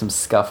know, like some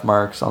scuff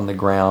marks on the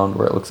ground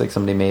where it looks like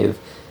somebody may have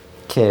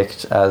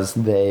kicked as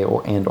they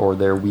or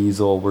their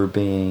weasel were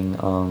being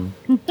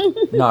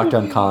knocked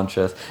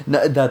unconscious.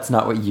 No, that's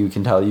not what you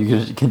can tell.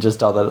 You can just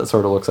tell that it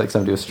sort of looks like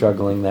somebody was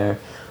struggling there.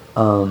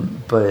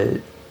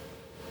 But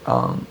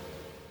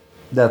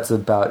that's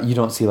about. You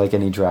don't see like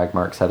any drag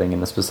marks heading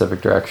in a specific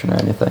direction or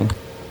anything.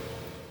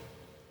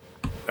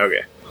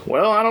 Okay.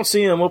 Well, I don't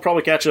see him. We'll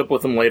probably catch up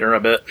with him later, I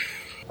bet.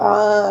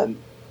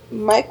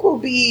 Mike will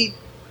be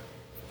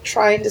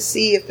trying to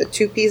see if the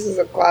two pieces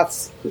of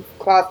cloth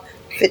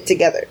fit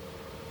together.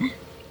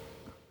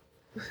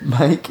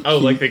 Mike. Oh,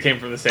 like they came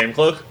from the same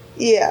cloak?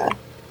 Yeah.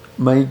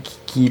 Mike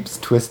keeps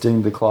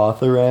twisting the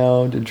cloth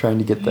around and trying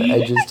to get the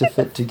edges to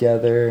fit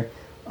together,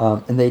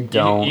 and they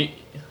don't. You-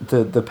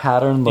 The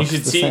pattern looks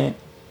should the see- same.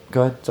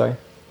 Go ahead. Sorry.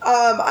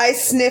 I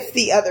sniff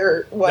the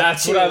other one.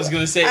 That's too. what I was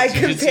going to say. I You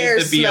should see compare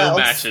if the BO smells.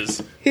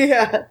 matches.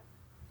 Yeah.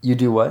 You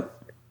do what?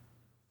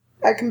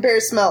 I compare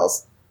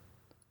smells.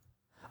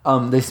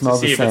 They smell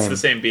See the if same. it's the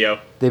same BO.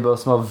 They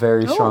both smell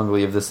very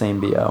strongly of the same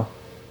BO.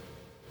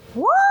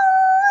 What?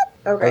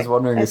 Okay. I was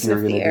wondering if you were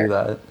sniff going the to air. do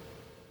that.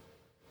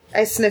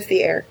 I sniff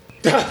the air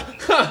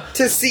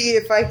to see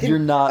if I can. You're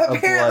not a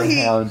Apparently-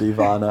 bloodhound,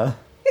 Ivana.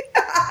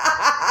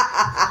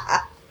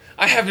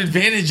 I have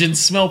advantage in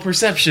smell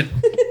perception.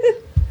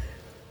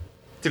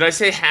 Did I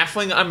say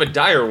halfling? I'm a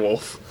dire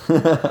wolf.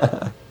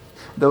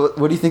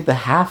 What do you think the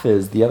half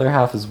is? The other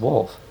half is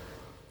wolf.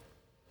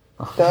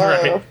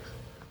 Right.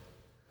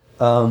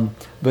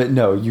 But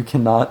no, you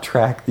cannot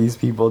track these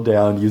people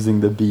down using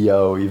the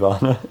BO,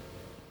 Ivana.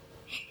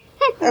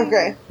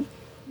 Okay.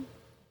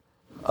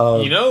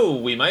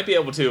 We might be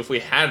able to if we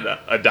had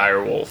a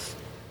dire wolf.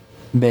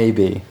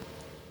 Maybe.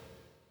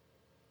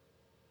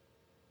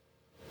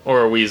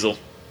 Or a weasel.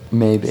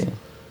 Maybe.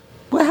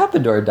 What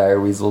happened to our dire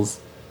weasels?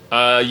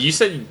 You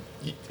said,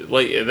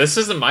 this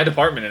isn't my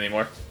department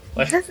anymore.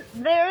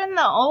 They're in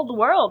the old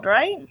world,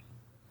 right?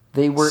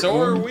 They were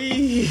So are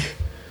we.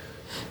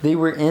 They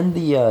were in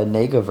the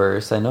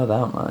Negaverse, I know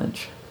that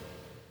much.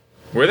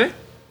 Were they?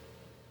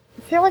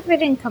 I feel like they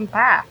didn't come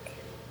back,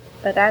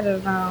 but I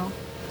don't know.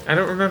 I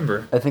don't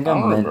remember. I think I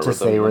don't meant remember to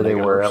say them where in the they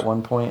were Negaverse. at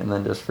one point and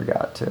then just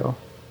forgot to.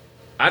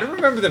 I don't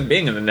remember them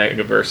being in the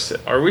Negaverse.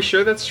 Are we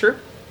sure that's true?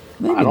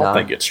 Maybe I don't not.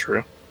 think it's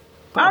true.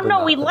 Oh Probably no,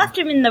 not we then. left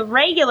him in the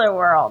regular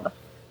world.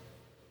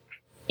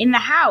 In the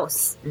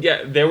house.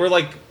 Yeah, they were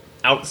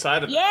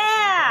outside of the house.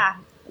 Yeah!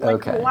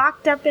 Like Okay.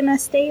 locked up in a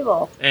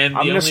stable. And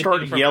I'm the gonna only start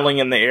thing from yelling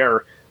in the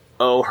air.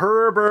 Oh,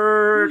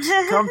 Herbert!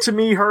 Come to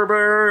me,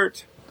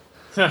 Herbert!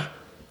 Huh.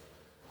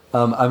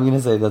 I'm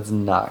gonna say that's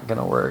not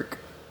gonna work.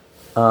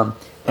 And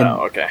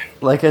Oh, okay.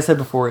 like I said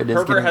before, it is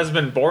Herbert getting... hasn't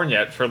been born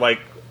yet for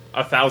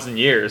 1,000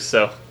 years,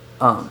 so.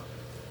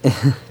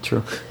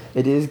 True.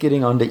 It is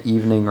getting on to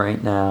evening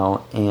right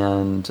now,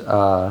 and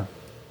so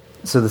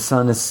the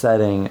sun is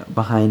setting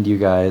behind you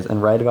guys,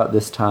 and right about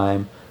this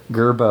time,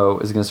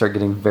 Gerbo is going to start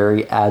getting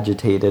very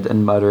agitated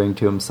and muttering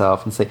to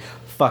himself and say,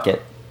 fuck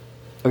it.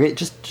 Okay,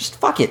 just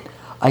fuck it.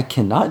 I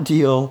cannot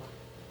deal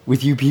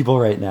with you people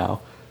right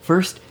now.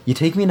 First, you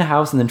take me in a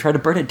house and then try to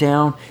burn it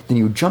down, then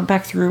you jump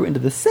back through into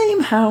the same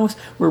house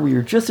where we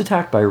were just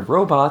attacked by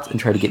robots and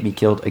try to get me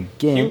killed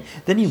again.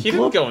 Then you He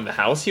blow didn't go in the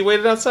house, he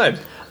waited outside.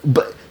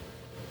 But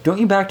don't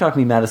you backtalk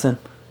me, Madison.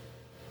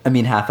 I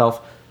mean,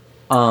 half-elf.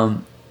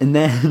 And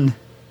then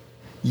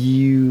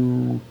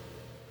you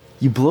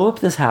blow up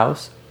this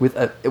house with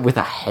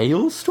a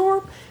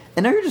hailstorm,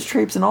 and now you're just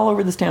traipsing all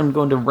over this town,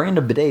 going to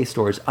random bidet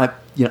stores. I'm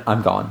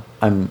gone.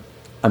 I'm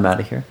out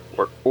of here.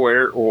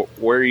 Where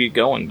are you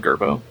going,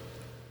 Gerbo?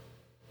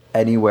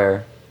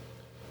 Anywhere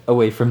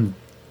away from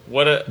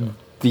What a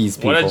these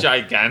people. what a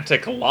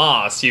gigantic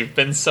loss. You've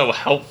been so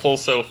helpful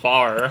so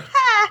far.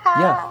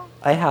 Yeah,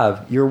 I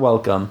have. You're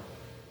welcome.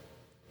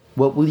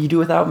 What will you do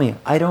without me?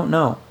 I don't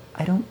know.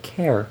 I don't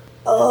care.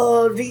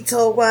 Oh,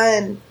 Rito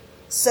won.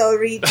 So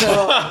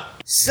Rito.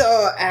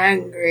 So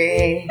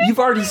angry. You've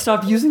already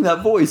stopped using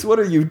that voice. What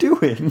are you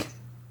doing?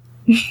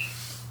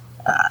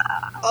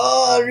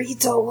 Oh,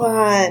 Rito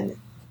won.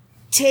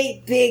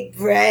 Take big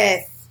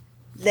breath.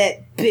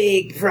 Let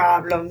big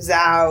problems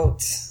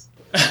out.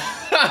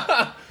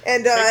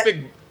 And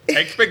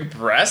Take big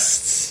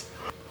breasts?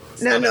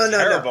 no, not a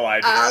terrible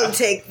idea. I'll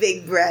take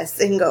big breaths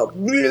and go.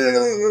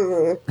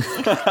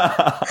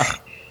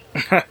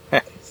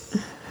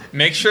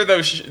 Make sure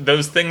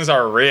those things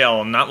are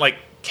real, not like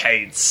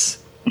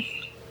Kate's.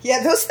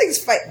 Yeah, those things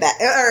fight back.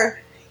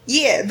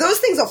 Those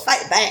things will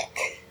fight back.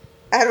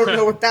 I don't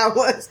know what that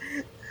was.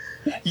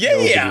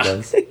 Yeah.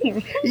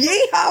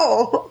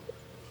 Yeehaw!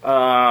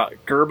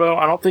 Gerbo,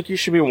 I don't think you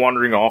should be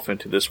wandering off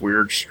into this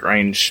weird,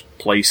 strange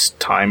place,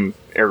 time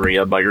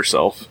area by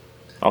yourself.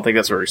 I don't think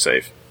that's very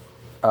safe.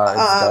 It's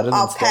better than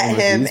I'll staying pet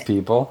with him. these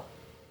people.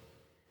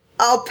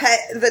 I'll pet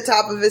the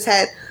top of his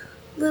head.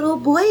 Little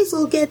boys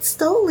will get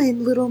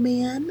stolen, little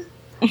man.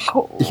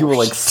 He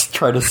will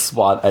try to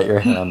swat at your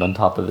hand on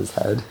top of his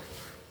head.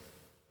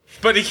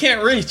 But he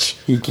can't reach.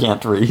 He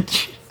can't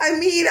reach. I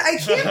mean, I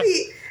can't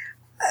be.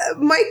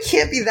 Mike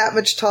can't be that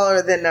much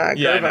taller than Yeah, I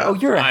Gerbo. know. Oh,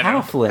 you're a I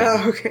know. halfling.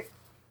 Oh, okay.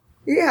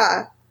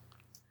 Yeah.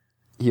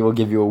 He will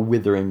give you a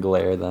withering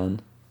glare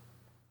then.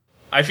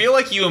 I feel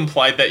like you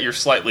implied that you're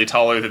slightly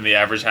taller than the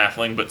average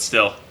halfling, but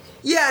still.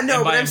 Yeah, no,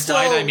 And but by I'm still.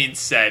 implied, I mean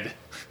said.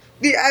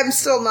 Yeah, I'm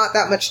still not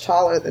that much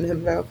taller than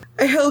him, though.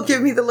 He'll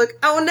give me the look.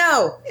 Oh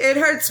no, it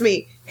hurts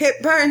me.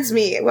 It burns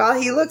me. While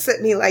he looks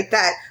at me like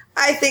that,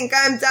 I think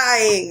I'm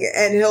dying,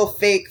 and he'll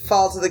fake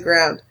fall to the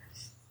ground.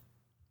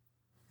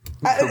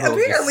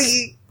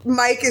 Apparently,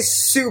 Mike is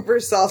super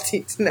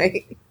salty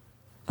tonight.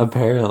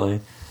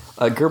 Apparently.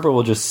 Gerber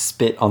will just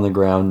spit on the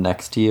ground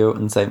next to you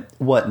and say,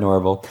 "What,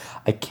 Norval?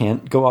 I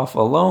can't go off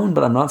alone,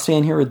 but I'm not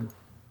staying here with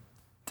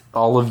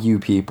all of you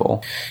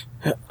people."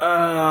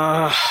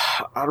 I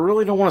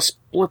really don't want to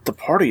split the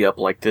party up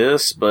like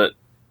this, but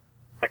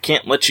I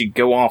can't let you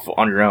go off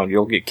on your own.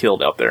 You'll get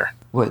killed out there.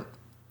 What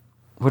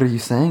are you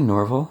saying,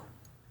 Norval?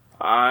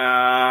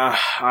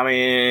 I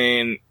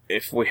mean,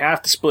 if we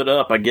have to split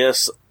up, I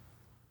guess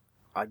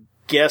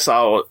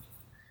I'll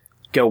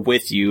go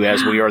with you,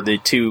 as we are the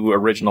two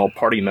original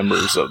party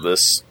members of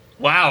this,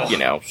 Wow.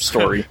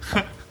 story.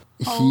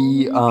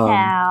 He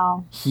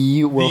Wow.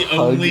 he will The hug.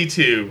 only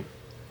two.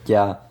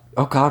 Yeah.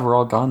 Oh God, we're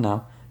all gone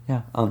now.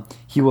 Yeah.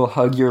 He will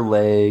hug your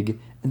leg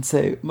and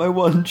say, "My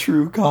one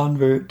true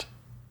convert."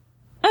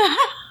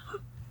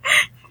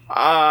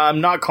 I'm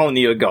not calling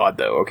you a god,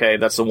 though, okay?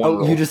 That's the one Oh,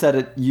 rule. you just said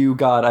it. You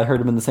God, I heard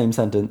him in the same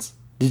sentence.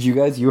 Did you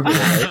guys? You heard it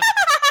right?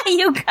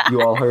 You got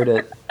You all heard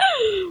it.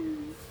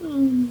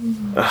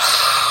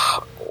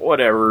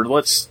 Whatever.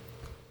 Let's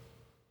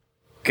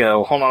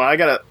go. Hold on. I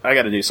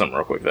gotta do something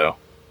real quick though.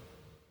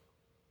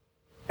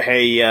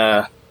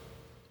 Hey,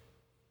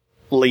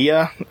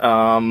 Leah.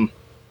 Come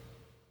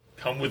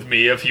with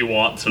me if you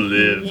want to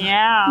live.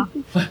 Yeah.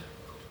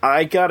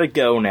 I gotta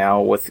go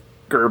now with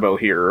Gerbo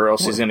here, or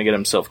else he's gonna get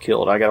himself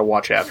killed. I gotta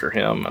watch after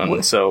him,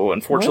 and so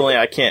unfortunately,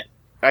 I can't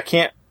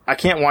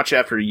watch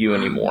after you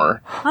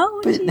anymore.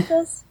 Oh, But-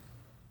 Jesus.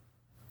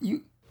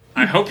 You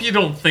I hope you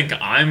don't think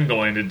I'm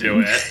going to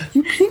do it.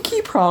 you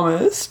pinky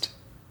promised.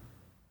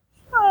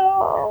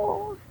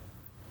 Oh.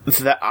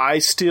 That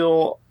I'm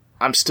still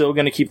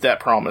gonna keep that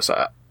promise.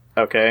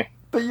 Okay.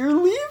 But you're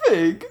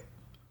leaving.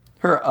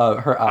 Her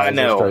eyes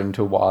know. are starting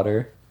to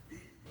water.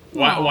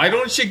 Why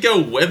don't you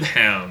go with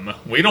him?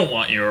 We don't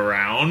want you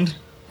around.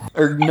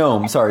 Or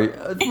gnome, sorry.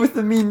 With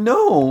the mean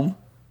gnome.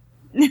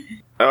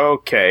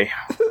 Okay.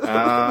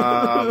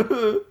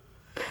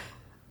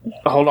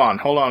 Hold on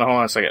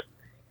a second.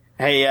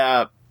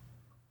 Hey,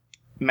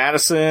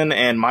 Madison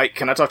and Mike,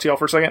 can I talk to y'all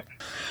for a second?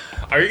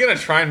 Are you going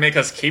to try and make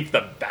us keep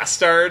the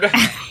bastard?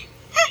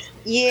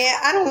 Yeah,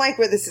 I don't like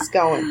where this is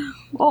going.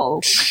 Oh.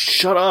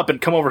 Shut up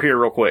and come over here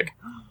real quick.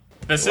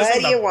 This What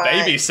isn't do the you want?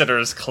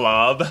 Babysitter's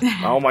Club.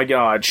 Oh my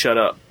god, shut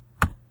up.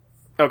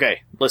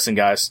 Okay, listen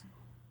guys.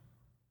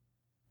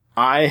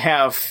 I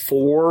have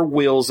 4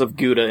 wheels of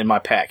Gouda in my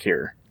pack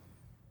here.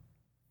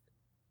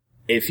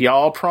 If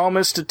y'all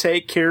promise to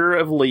take care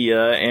of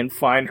Leah and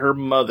find her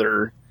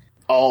mother,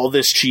 all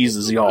this cheese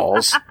is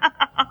y'all's.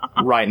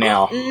 Right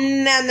now.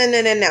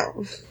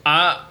 No.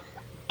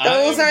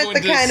 Those I'm aren't the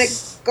going to kind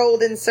of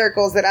golden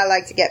circles that I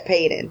like to get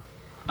paid in.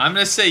 I'm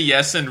going to say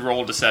yes and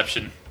roll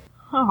deception.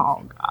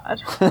 Oh,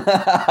 God.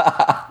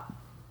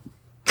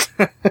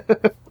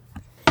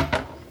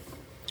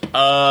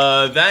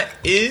 That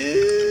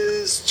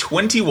is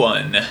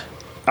 21.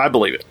 I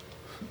believe it.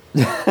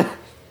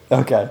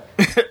 Okay.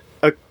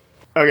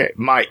 Okay,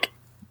 Mike.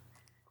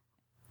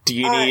 Do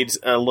you need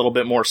a little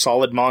bit more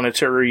solid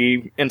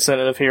monetary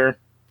incentive here?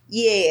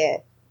 Yeah.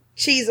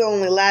 Cheese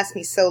only lasts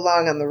me so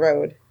long on the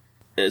road.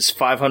 Is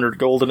 500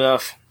 gold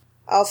enough?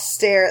 I'll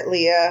stare at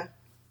Leah.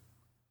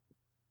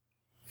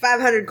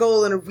 500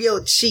 gold and a reel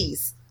of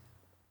cheese.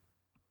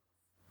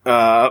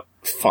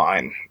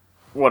 Fine.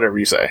 Whatever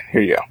you say.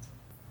 Here you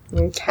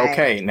go.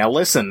 Okay, now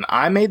listen,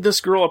 I made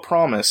this girl a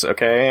promise,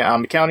 okay?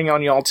 I'm counting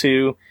on y'all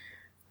to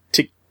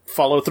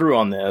follow through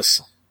on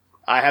this.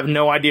 I have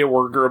no idea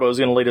where Gerbo's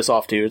gonna lead us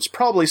off to. It's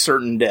probably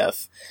certain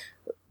death.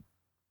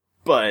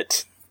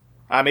 But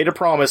I made a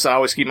promise, I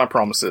always keep my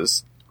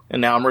promises.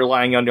 And now I'm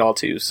relying on y'all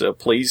too, so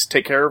please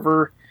take care of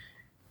her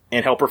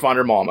and help her find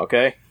her mom,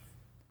 okay?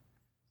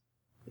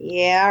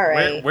 Yeah,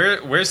 alright.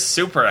 We're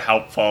super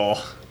helpful.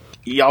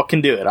 Y'all can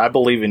do it. I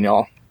believe in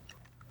y'all.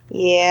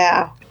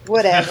 Yeah,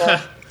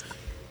 whatever.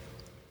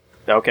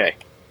 Okay.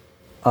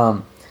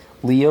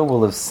 Leah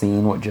will have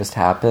seen what just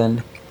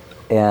happened,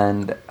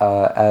 and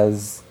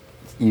as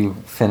you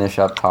finish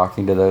up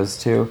talking to those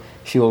two,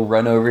 she will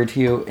run over to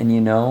you, and you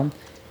know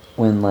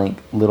when like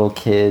little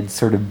kids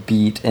sort of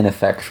beat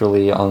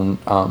ineffectually on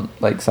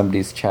like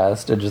somebody's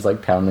chest and just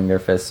like pounding their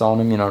fists on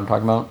him, you know what I'm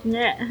talking about?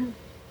 Yeah.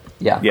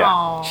 Yeah.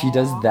 Yeah. She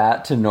does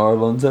that to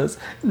Norval and says,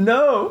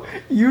 "No,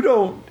 you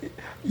don't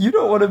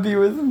want to be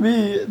with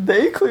me.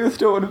 They clearly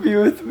don't want to be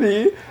with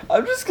me.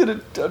 I'm just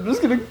gonna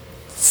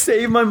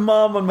save my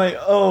mom on my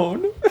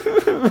own."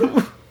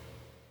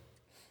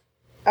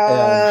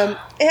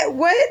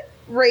 What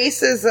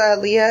race is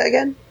Leah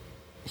again?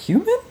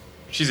 Human?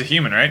 She's a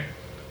human, right?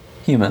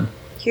 Human.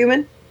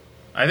 Human?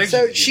 I think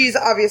So she's she's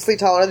obviously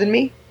taller than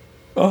me.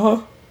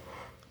 Uh-huh.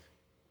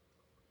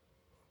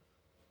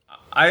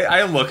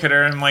 I look at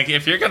her and like,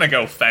 if you're gonna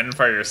go fend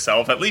for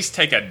yourself, at least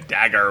take a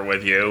dagger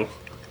with you.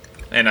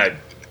 And I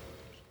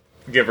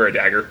give her a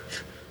dagger.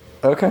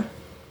 Okay.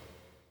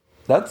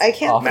 That's I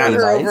can't awfully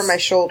throw her nice. over my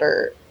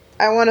shoulder.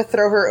 I want to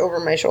throw her over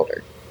my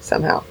shoulder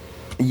somehow.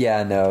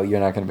 Yeah, no,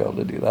 you're not going to be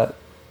able to do that.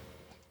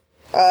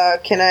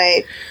 Can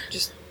I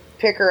just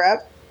pick her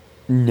up?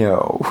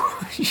 No.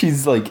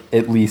 She's like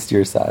at least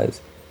your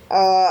size.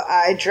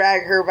 I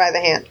drag her by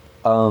the hand.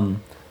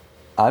 I'm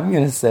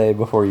going to say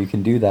before you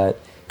can do that,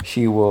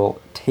 she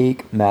will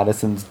take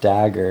Madison's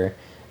dagger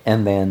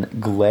and then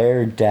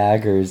glare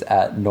daggers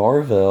at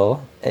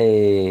Norville,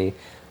 and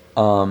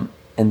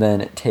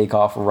then take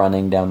off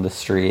running down the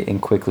street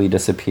and quickly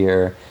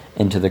disappear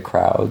into the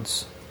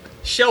crowds.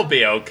 She'll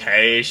be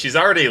okay. She's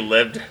already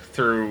lived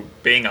through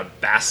being a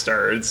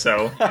bastard,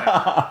 so you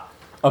know,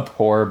 A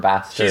poor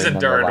bastard. she's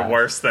endured nonetheless.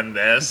 worse than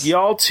this.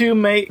 Y'all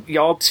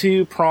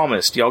two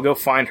promised. Y'all go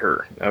find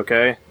her,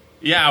 okay?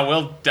 Yeah,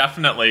 we'll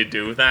definitely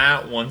do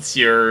that once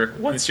you're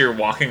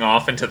walking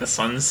off into the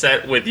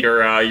sunset with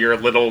your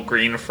little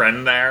green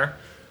friend there.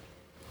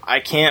 I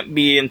can't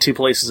be in 2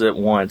 places at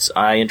once.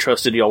 I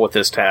entrusted y'all with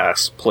this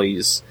task,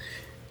 please.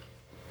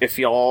 If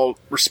y'all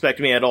respect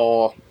me at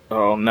all...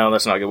 Oh, no,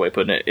 that's not a good way of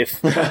putting it. If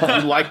you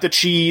like the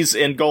cheese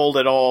and gold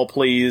at all,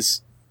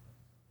 please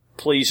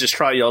just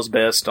try y'all's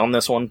best on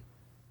this one.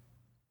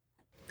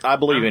 I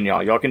believe in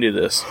y'all. Y'all can do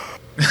this.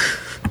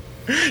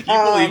 You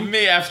believe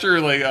me after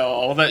like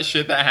all that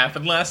shit that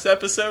happened last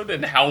episode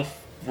and how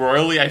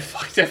royally I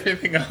fucked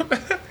everything up?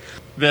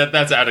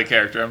 That's out of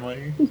character. I'm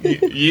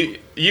like,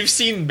 you've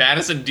seen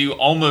Madison do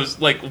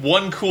almost like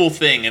one cool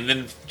thing and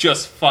then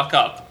just fuck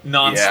up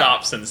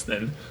nonstop since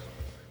then.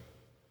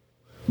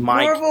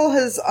 Marvel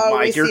has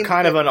always Mike, you're seemed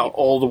kind of good an people.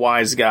 old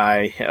wise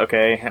guy,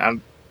 okay?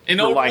 I'm An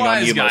old relying on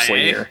wise you guy,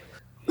 mostly eh? here.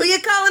 Who you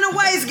calling a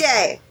wise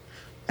guy?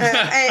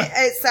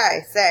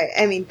 Sorry.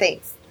 I mean,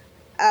 thanks.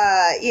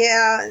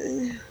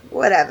 Yeah,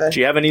 whatever. Do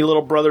you have any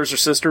little brothers or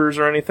sisters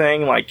or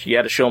anything? Like, you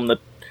had to show them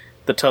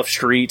the tough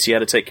streets, you had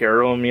to take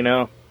care of them, you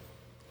know?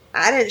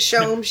 I didn't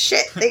show them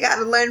shit. They got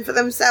to learn for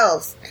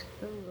themselves.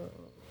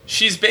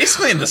 She's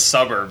basically in the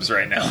suburbs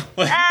right now.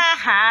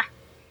 Aha.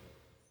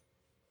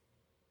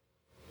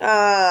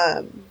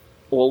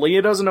 Well,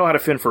 Leah doesn't know how to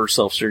fend for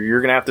herself, so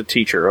you're gonna have to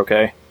teach her,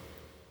 okay?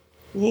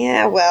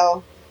 Yeah,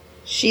 well,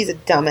 she's a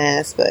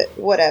dumbass, but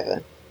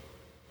whatever.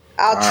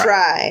 I'll All right.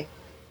 try.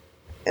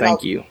 And Thank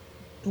I'll you.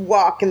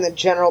 walk in the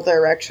general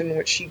direction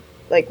which she,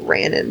 like,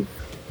 ran in.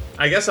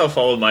 I guess I'll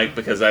follow Mike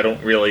because I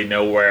don't really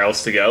know where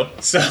else to go.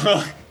 So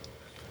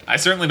I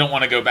certainly don't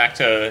want to go back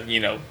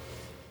to,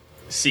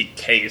 seek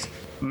Kate.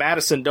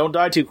 Madison, don't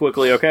die too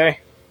quickly, okay?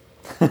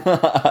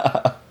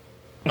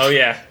 Oh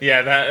yeah.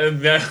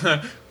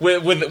 That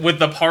with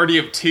the party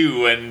of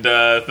 2 and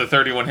the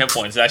 31 hit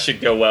points, that should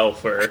go well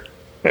for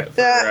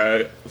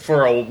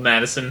old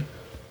Madison.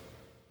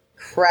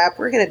 Crap,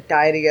 we're gonna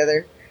die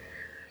together.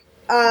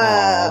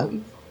 I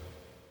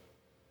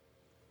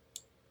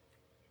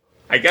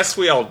guess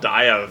we all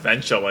die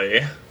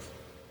eventually.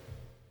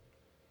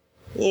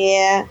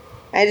 Yeah,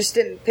 I just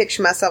didn't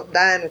picture myself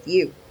dying with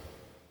you.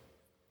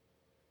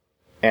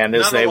 And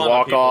as Not a they lot of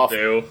walk people off,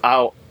 do.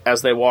 I'll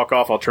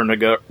turn to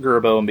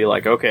Gerbo and be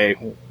like, okay,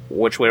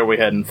 which way are we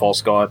heading,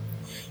 false god?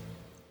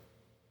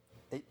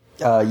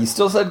 You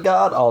still said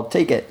God? I'll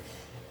take it.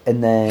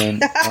 And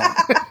then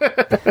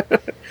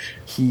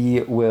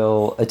he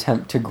will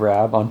attempt to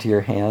grab onto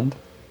your hand.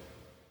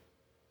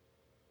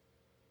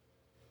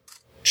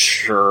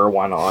 Sure,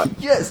 why not?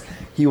 Yes!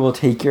 He will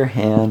take your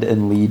hand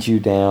and lead you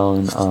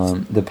down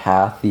the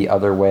path the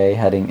other way,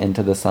 heading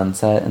into the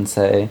sunset, and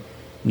say,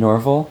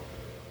 Norval,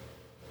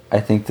 I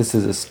think this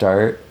is a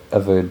start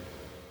of a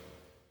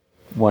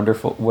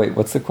wonderful... Wait,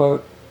 what's the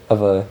quote?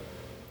 Of a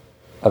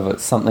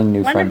something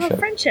new Wonderful friendship.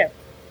 friendship.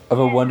 Of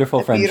a wonderful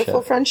A friendship.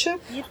 beautiful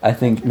friendship? I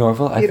think,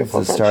 Norval, I think it's Beautiful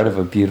the start of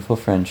friendship. a beautiful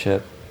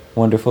friendship.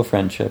 Wonderful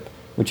friendship.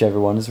 Whichever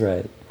one is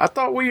right. I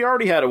thought we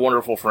already had a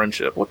wonderful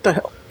friendship. What the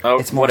hell? Oh,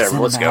 It's more whatever,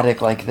 let's go.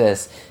 cinematic like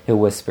this. He'll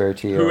whisper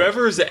to you.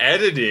 Whoever's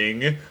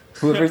editing,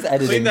 Whoever's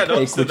editing, clean that up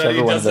take so that whichever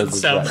he one doesn't does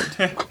is sound.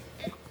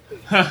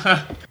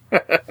 right.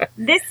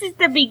 This is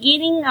the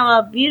beginning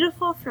of a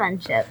beautiful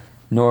friendship.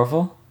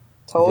 Norval,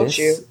 Told this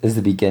you. is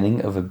the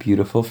beginning of a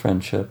beautiful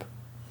friendship.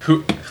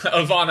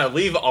 Ivana,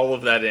 leave all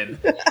of that in.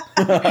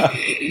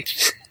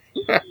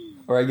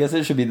 Or I guess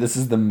it should be, this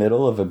is the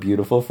middle of a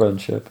beautiful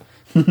friendship.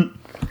 Indeed.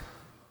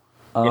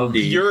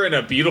 You're in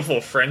a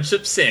beautiful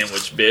friendship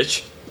sandwich,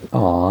 bitch.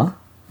 Aw.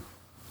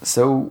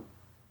 So,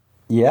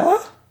 yeah?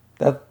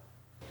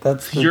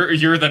 That's the...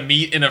 You're the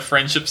meat in a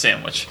friendship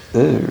sandwich.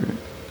 Ew.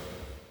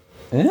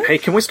 Eh? Hey,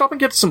 can we stop and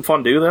get some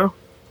fondue, though?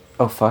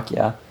 Oh, fuck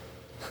yeah.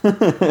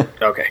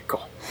 Okay,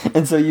 cool.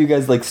 And so you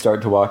guys, like,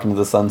 start to walk into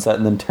the sunset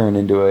and then turn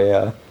into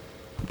a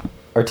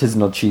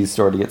artisanal cheese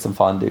store to get some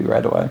fondue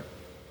right away.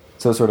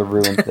 So it sort of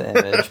ruins the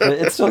image, but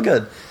it's still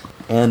good.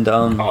 And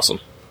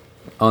Awesome.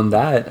 on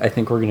that, I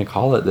think we're going to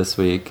call it this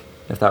week,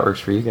 if that works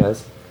for you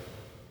guys.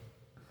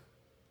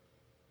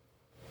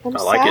 I'm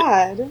I like it.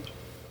 sad.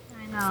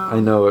 I know. I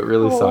know, it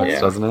really Oh. sucks, Yeah.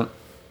 doesn't it?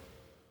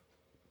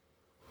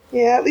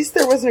 Yeah, at least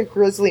there wasn't a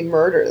grisly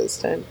murder this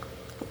time.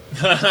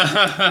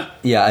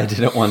 Yeah, I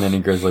didn't want any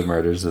grisly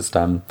murders this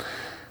time.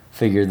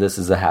 Figured this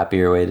is a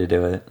happier way to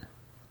do it.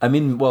 I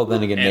mean, well,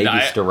 then again, And maybe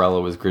I-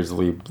 Storella was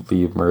grisly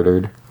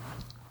murdered.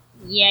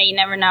 Yeah, you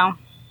never know.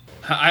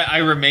 I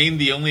remain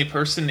the only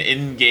person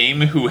in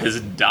game who has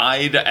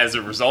died as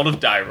a result of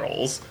die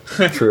rolls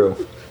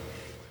True.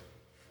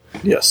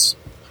 Yes.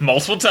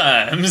 multiple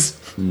times.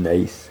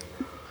 Nice.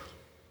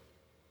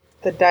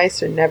 The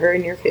dice are never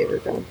in your favor,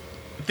 John.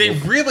 They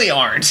really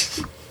aren't.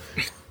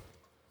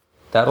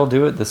 That'll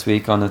do it this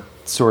week on a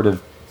sort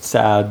of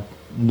sad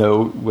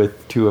note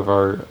with two of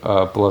our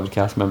beloved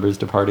cast members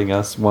departing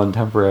us. One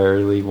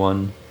temporarily,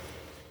 one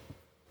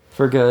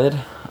for good.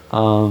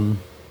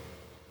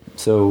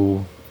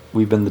 So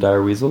we've been the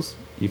Dire Weasels.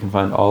 You can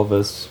find all of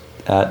us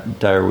at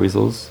Dire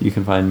Weasels. You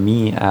can find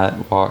me at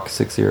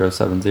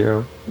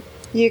Walk6070.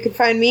 You can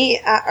find me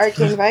at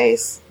Arcane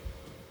Vice.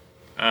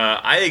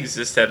 I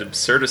exist at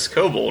Absurdus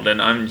Kobold,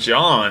 and I'm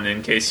John,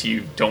 in case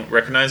you don't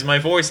recognize my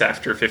voice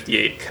after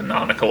 58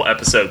 canonical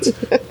episodes.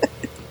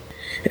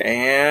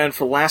 And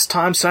for the last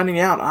time signing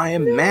out, I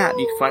am Matt.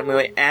 You can find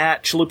me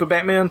at Chalupa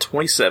Batman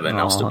 27.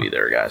 I'll still be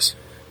there, guys.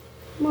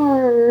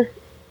 Marr.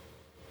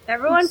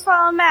 Everyone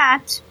follow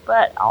Matt,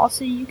 but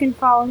also you can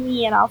follow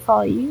me and I'll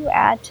follow you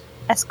at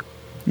Esco.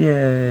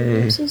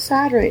 Yay. I'm so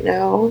sad right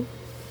now.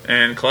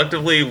 And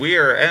collectively, we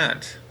are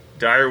at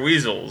Dire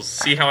Weasels.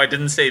 See how I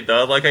didn't say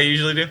the like I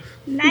usually do?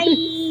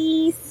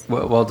 Nice.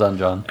 Well done,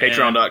 John.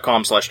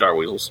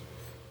 Patreon.com/DireWeasels.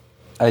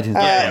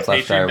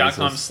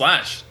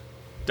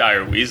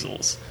 iTunes.com/Dire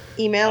Weasels. Patreon.com/DireWeasels.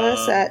 Email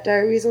us at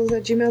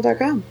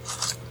direweasels@gmail.com.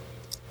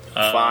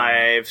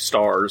 5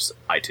 stars,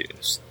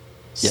 iTunes.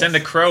 Send a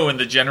crow in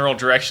the general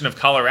direction of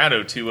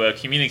Colorado to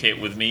communicate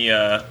with me,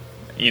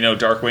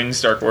 dark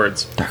wings, dark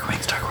words. Dark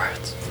wings, dark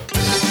words.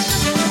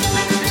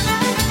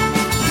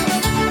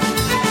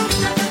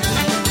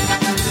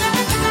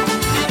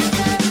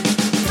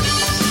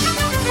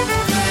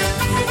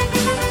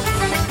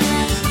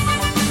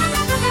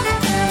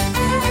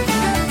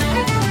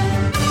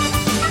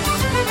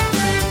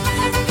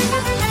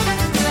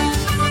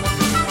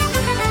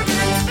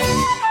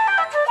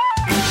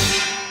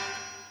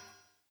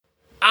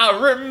 I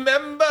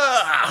remember!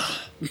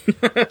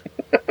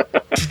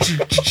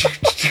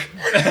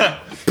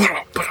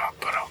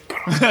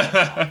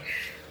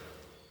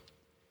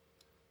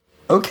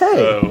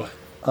 Okay.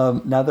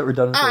 Oh. Now that we're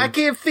done with I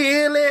can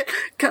feel it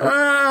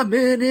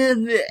coming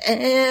in the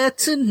air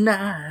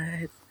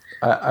tonight.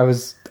 I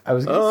was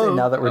going to say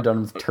now that we're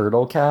done with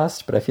Turtle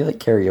Cast, but I feel like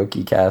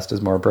Karaoke Cast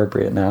is more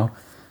appropriate now.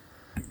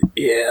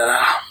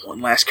 Yeah,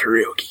 one last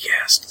karaoke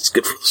cast. It's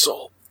good for the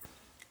soul.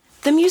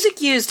 The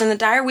music used in the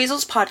Dire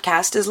Weasels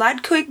podcast is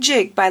Lad Quig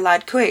Jig by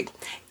Lad Quig.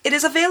 It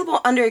is available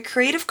under a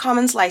Creative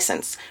Commons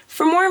license.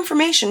 For more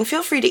information,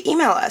 feel free to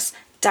email us,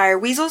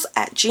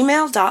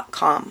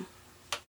 direweasels@gmail.com.